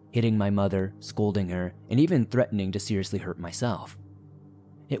man, hitting my mother, scolding her, and even threatening to seriously hurt myself.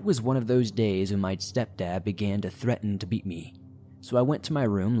 It was one of those days when my stepdad began to threaten to beat me, so I went to my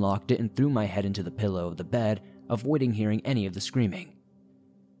room, locked it, and threw my head into the pillow of the bed, avoiding hearing any of the screaming.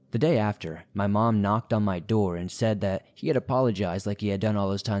 The day after, my mom knocked on my door and said that he had apologized like he had done all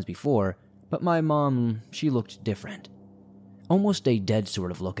those times before, but my mom, she looked different. Almost a dead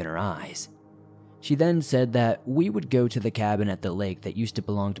sort of look in her eyes. She then said that we would go to the cabin at the lake that used to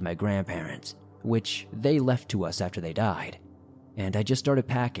belong to my grandparents, which they left to us after they died, and I just started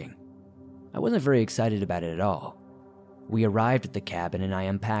packing. I wasn't very excited about it at all. We arrived at the cabin and I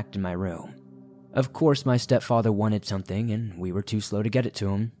unpacked in my room. Of course, my stepfather wanted something and we were too slow to get it to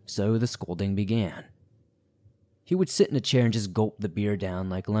him, so the scolding began. He would sit in a chair and just gulp the beer down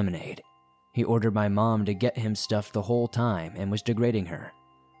like lemonade. He ordered my mom to get him stuff the whole time and was degrading her.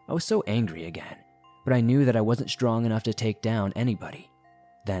 I was so angry again, but I knew that I wasn't strong enough to take down anybody.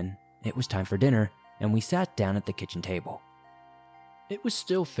 Then, it was time for dinner, and we sat down at the kitchen table. It was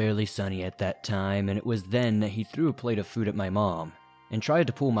still fairly sunny at that time, and it was then that he threw a plate of food at my mom and tried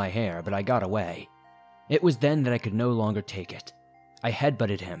to pull my hair, but I got away. It was then that I could no longer take it. I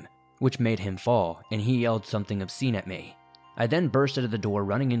headbutted him, which made him fall, and he yelled something obscene at me. I then burst out of the door,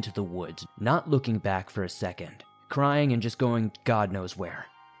 running into the woods, not looking back for a second, crying and just going God knows where.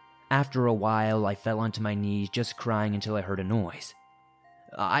 After a while, I fell onto my knees, just crying until I heard a noise.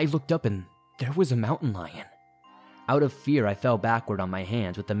 I looked up and there was a mountain lion. Out of fear, I fell backward on my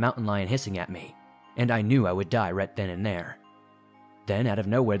hands with the mountain lion hissing at me, and I knew I would die right then and there. Then, out of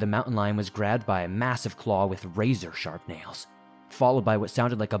nowhere, the mountain lion was grabbed by a massive claw with razor-sharp nails, followed by what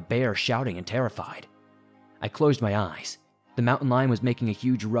sounded like a bear shouting and terrified. I closed my eyes. The mountain lion was making a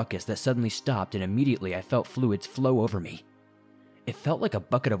huge ruckus that suddenly stopped, and immediately I felt fluids flow over me. It felt like a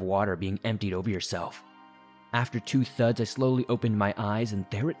bucket of water being emptied over yourself. After 2 thuds, I slowly opened my eyes, and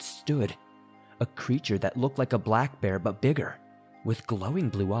there it stood. A creature that looked like a black bear but bigger, with glowing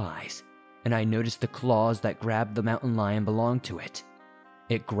blue eyes, and I noticed the claws that grabbed the mountain lion belonged to it.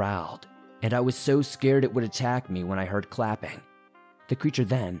 It growled, and I was so scared it would attack me when I heard clapping. The creature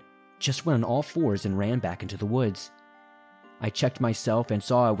then just went on all fours and ran back into the woods. I checked myself and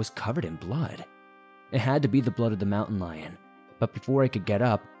saw I was covered in blood. It had to be the blood of the mountain lion, but before I could get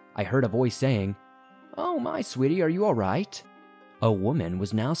up, I heard a voice saying, "Oh my sweetie, are you all right?" A woman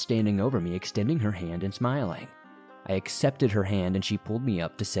was now standing over me, extending her hand and smiling. I accepted her hand and she pulled me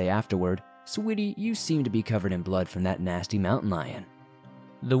up to say afterward, "Sweetie, you seem to be covered in blood from that nasty mountain lion."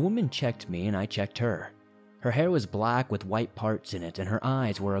 The woman checked me and I checked her. Her hair was black with white parts in it and her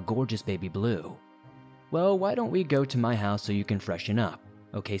eyes were a gorgeous baby blue. "Well, why don't we go to my house so you can freshen up,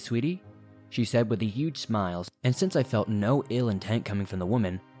 okay, sweetie?" she said with a huge smile, and since I felt no ill intent coming from the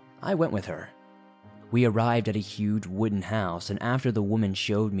woman, I went with her. We arrived at a huge wooden house, and after the woman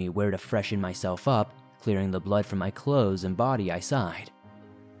showed me where to freshen myself up, clearing the blood from my clothes and body, I sighed.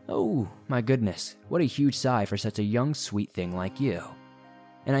 "Oh, my goodness, what a huge sigh for such a young, sweet thing like you."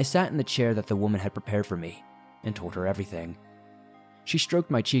 And I sat in the chair that the woman had prepared for me and told her everything. She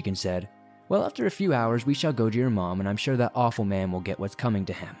stroked my cheek and said, "Well, after a few hours, we shall go to your mom, and I'm sure that awful man will get what's coming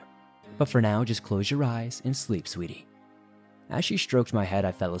to him. But for now, just close your eyes and sleep, sweetie." As she stroked my head,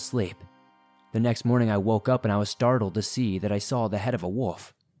 I fell asleep. The next morning I woke up and I was startled to see that I saw the head of a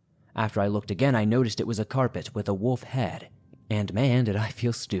wolf. After I looked again, I noticed it was a carpet with a wolf head, and man, did I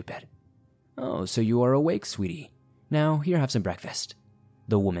feel stupid. "Oh, so you are awake, sweetie. Now, here, have some breakfast,"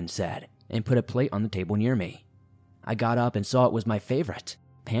 the woman said, and put a plate on the table near me. I got up and saw it was my favorite,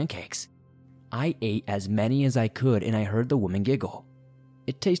 pancakes. I ate as many as I could and I heard the woman giggle.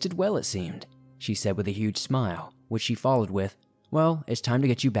 "It tasted well, it seemed," she said with a huge smile, which she followed with, "Well, it's time to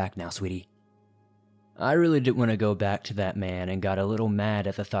get you back now, sweetie." I really didn't want to go back to that man and got a little mad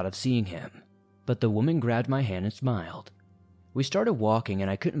at the thought of seeing him, but the woman grabbed my hand and smiled. We started walking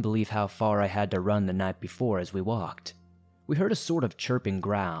and I couldn't believe how far I had to run the night before as we walked. We heard a sort of chirping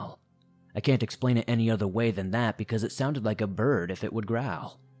growl. I can't explain it any other way than that because it sounded like a bird if it would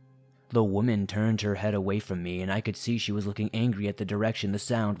growl. The woman turned her head away from me and I could see she was looking angry at the direction the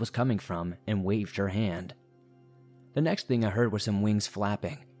sound was coming from and waved her hand. The next thing I heard were some wings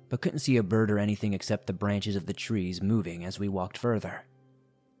flapping, but couldn't see a bird or anything except the branches of the trees moving as we walked further.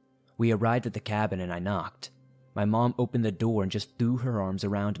 We arrived at the cabin and I knocked. My mom opened the door and just threw her arms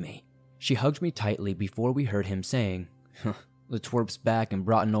around me. She hugged me tightly before we heard him saying, "The twerp's back and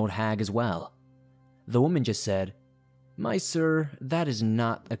brought an old hag as well." The woman just said, "My sir, that is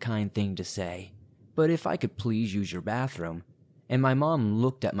not a kind thing to say, but if I could please use your bathroom," and my mom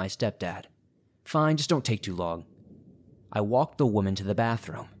looked at my stepdad. "Fine, just don't take too long." I walked the woman to the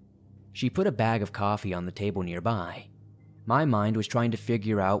bathroom. She put a bag of coffee on the table nearby. My mind was trying to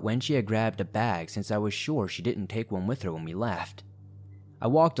figure out when she had grabbed a bag since I was sure she didn't take one with her when we left. I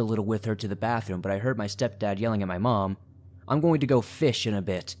walked a little with her to the bathroom, but I heard my stepdad yelling at my mom, "I'm going to go fish in a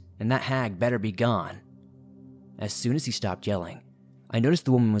bit, and that hag better be gone." As soon as he stopped yelling, I noticed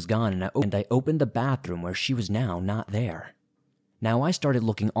the woman was gone and I opened the bathroom where she was now not there. Now I started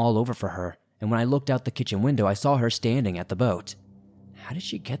looking all over for her, and when I looked out the kitchen window, I saw her standing at the boat. How did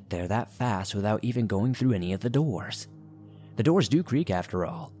she get there that fast without even going through any of the doors? The doors do creak after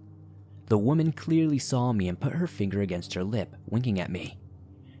all. The woman clearly saw me and put her finger against her lip, winking at me.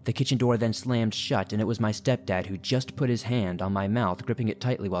 The kitchen door then slammed shut and it was my stepdad who just put his hand on my mouth, gripping it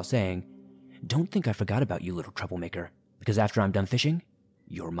tightly while saying, "Don't think I forgot about you, little troublemaker, because after I'm done fishing,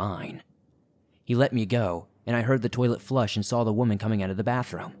 you're mine." He let me go, and I heard the toilet flush and saw the woman coming out of the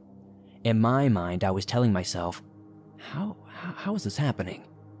bathroom. In my mind, I was telling myself, how is this happening?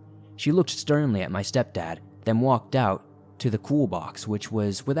 She looked sternly at my stepdad, then walked out to the cool box, which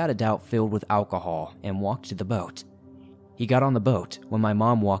was without a doubt filled with alcohol, and walked to the boat. He got on the boat when my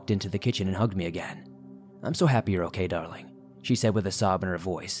mom walked into the kitchen and hugged me again. "I'm so happy you're okay, darling," she said with a sob in her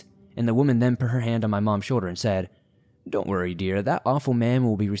voice, and the woman then put her hand on my mom's shoulder and said, "Don't worry, dear, that awful man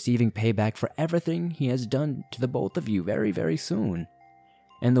will be receiving payback for everything he has done to the both of you very, very soon."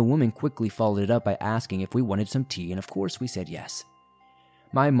 And the woman quickly followed it up by asking if we wanted some tea, and of course we said yes.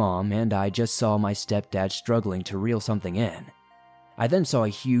 My mom and I just saw my stepdad struggling to reel something in. I then saw a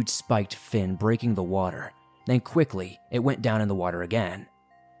huge spiked fin breaking the water. Then quickly, it went down in the water again.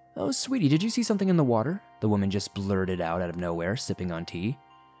 "Oh, sweetie, did you see something in the water?" the woman just blurted out of nowhere, sipping on tea.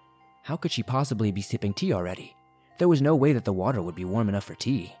 How could she possibly be sipping tea already? There was no way that the water would be warm enough for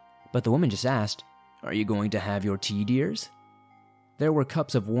tea. But the woman just asked, "Are you going to have your tea, dears?" There were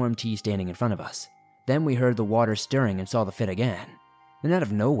cups of warm tea standing in front of us. Then we heard the water stirring and saw the fit again. And out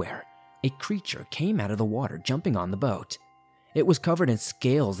of nowhere, a creature came out of the water, jumping on the boat. It was covered in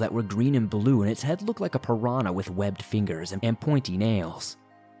scales that were green and blue, and its head looked like a piranha with webbed fingers and pointy nails.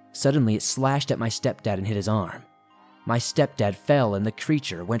 Suddenly, it slashed at my stepdad and hit his arm. My stepdad fell, and the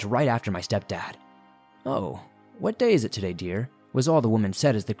creature went right after my stepdad. "Oh, what day is it today, dear?" was all the woman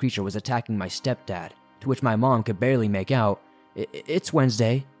said as the creature was attacking my stepdad, to which my mom could barely make out, "It's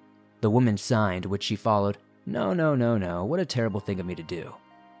Wednesday." The woman signed, which she followed, No, what a terrible thing of me to do.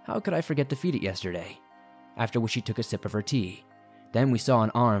 How could I forget to feed it yesterday?" After which she took a sip of her tea. Then we saw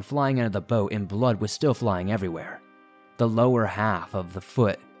an arm flying out of the boat and blood was still flying everywhere. The lower half of the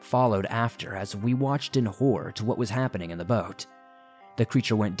foot followed after as we watched in horror to what was happening in the boat. The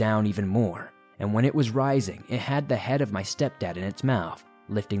creature went down even more, and when it was rising, it had the head of my stepdad in its mouth,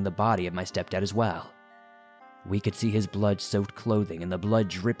 lifting the body of my stepdad as well. We could see his blood-soaked clothing and the blood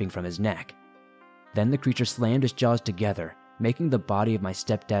dripping from his neck. Then the creature slammed its jaws together, making the body of my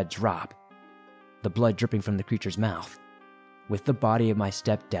stepdad drop, the blood dripping from the creature's mouth. With the body of my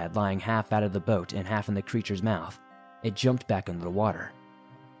stepdad lying half out of the boat and half in the creature's mouth, it jumped back into the water.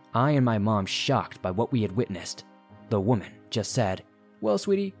 I and my mom shocked by what we had witnessed. The woman just said, "Well,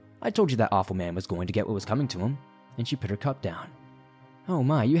 sweetie, I told you that awful man was going to get what was coming to him," and she put her cup down. "Oh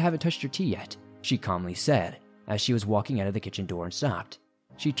my, you haven't touched your tea yet," she calmly said as she was walking out of the kitchen door and stopped.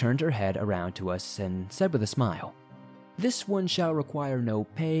 She turned her head around to us and said with a smile, "This one shall require no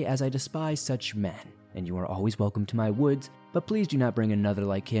pay, as I despise such men, and you are always welcome to my woods, but please do not bring another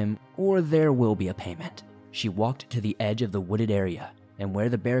like him, or there will be a payment." She walked to the edge of the wooded area and where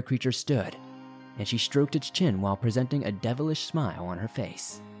the bear creature stood, and she stroked its chin while presenting a devilish smile on her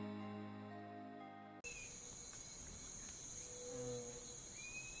face.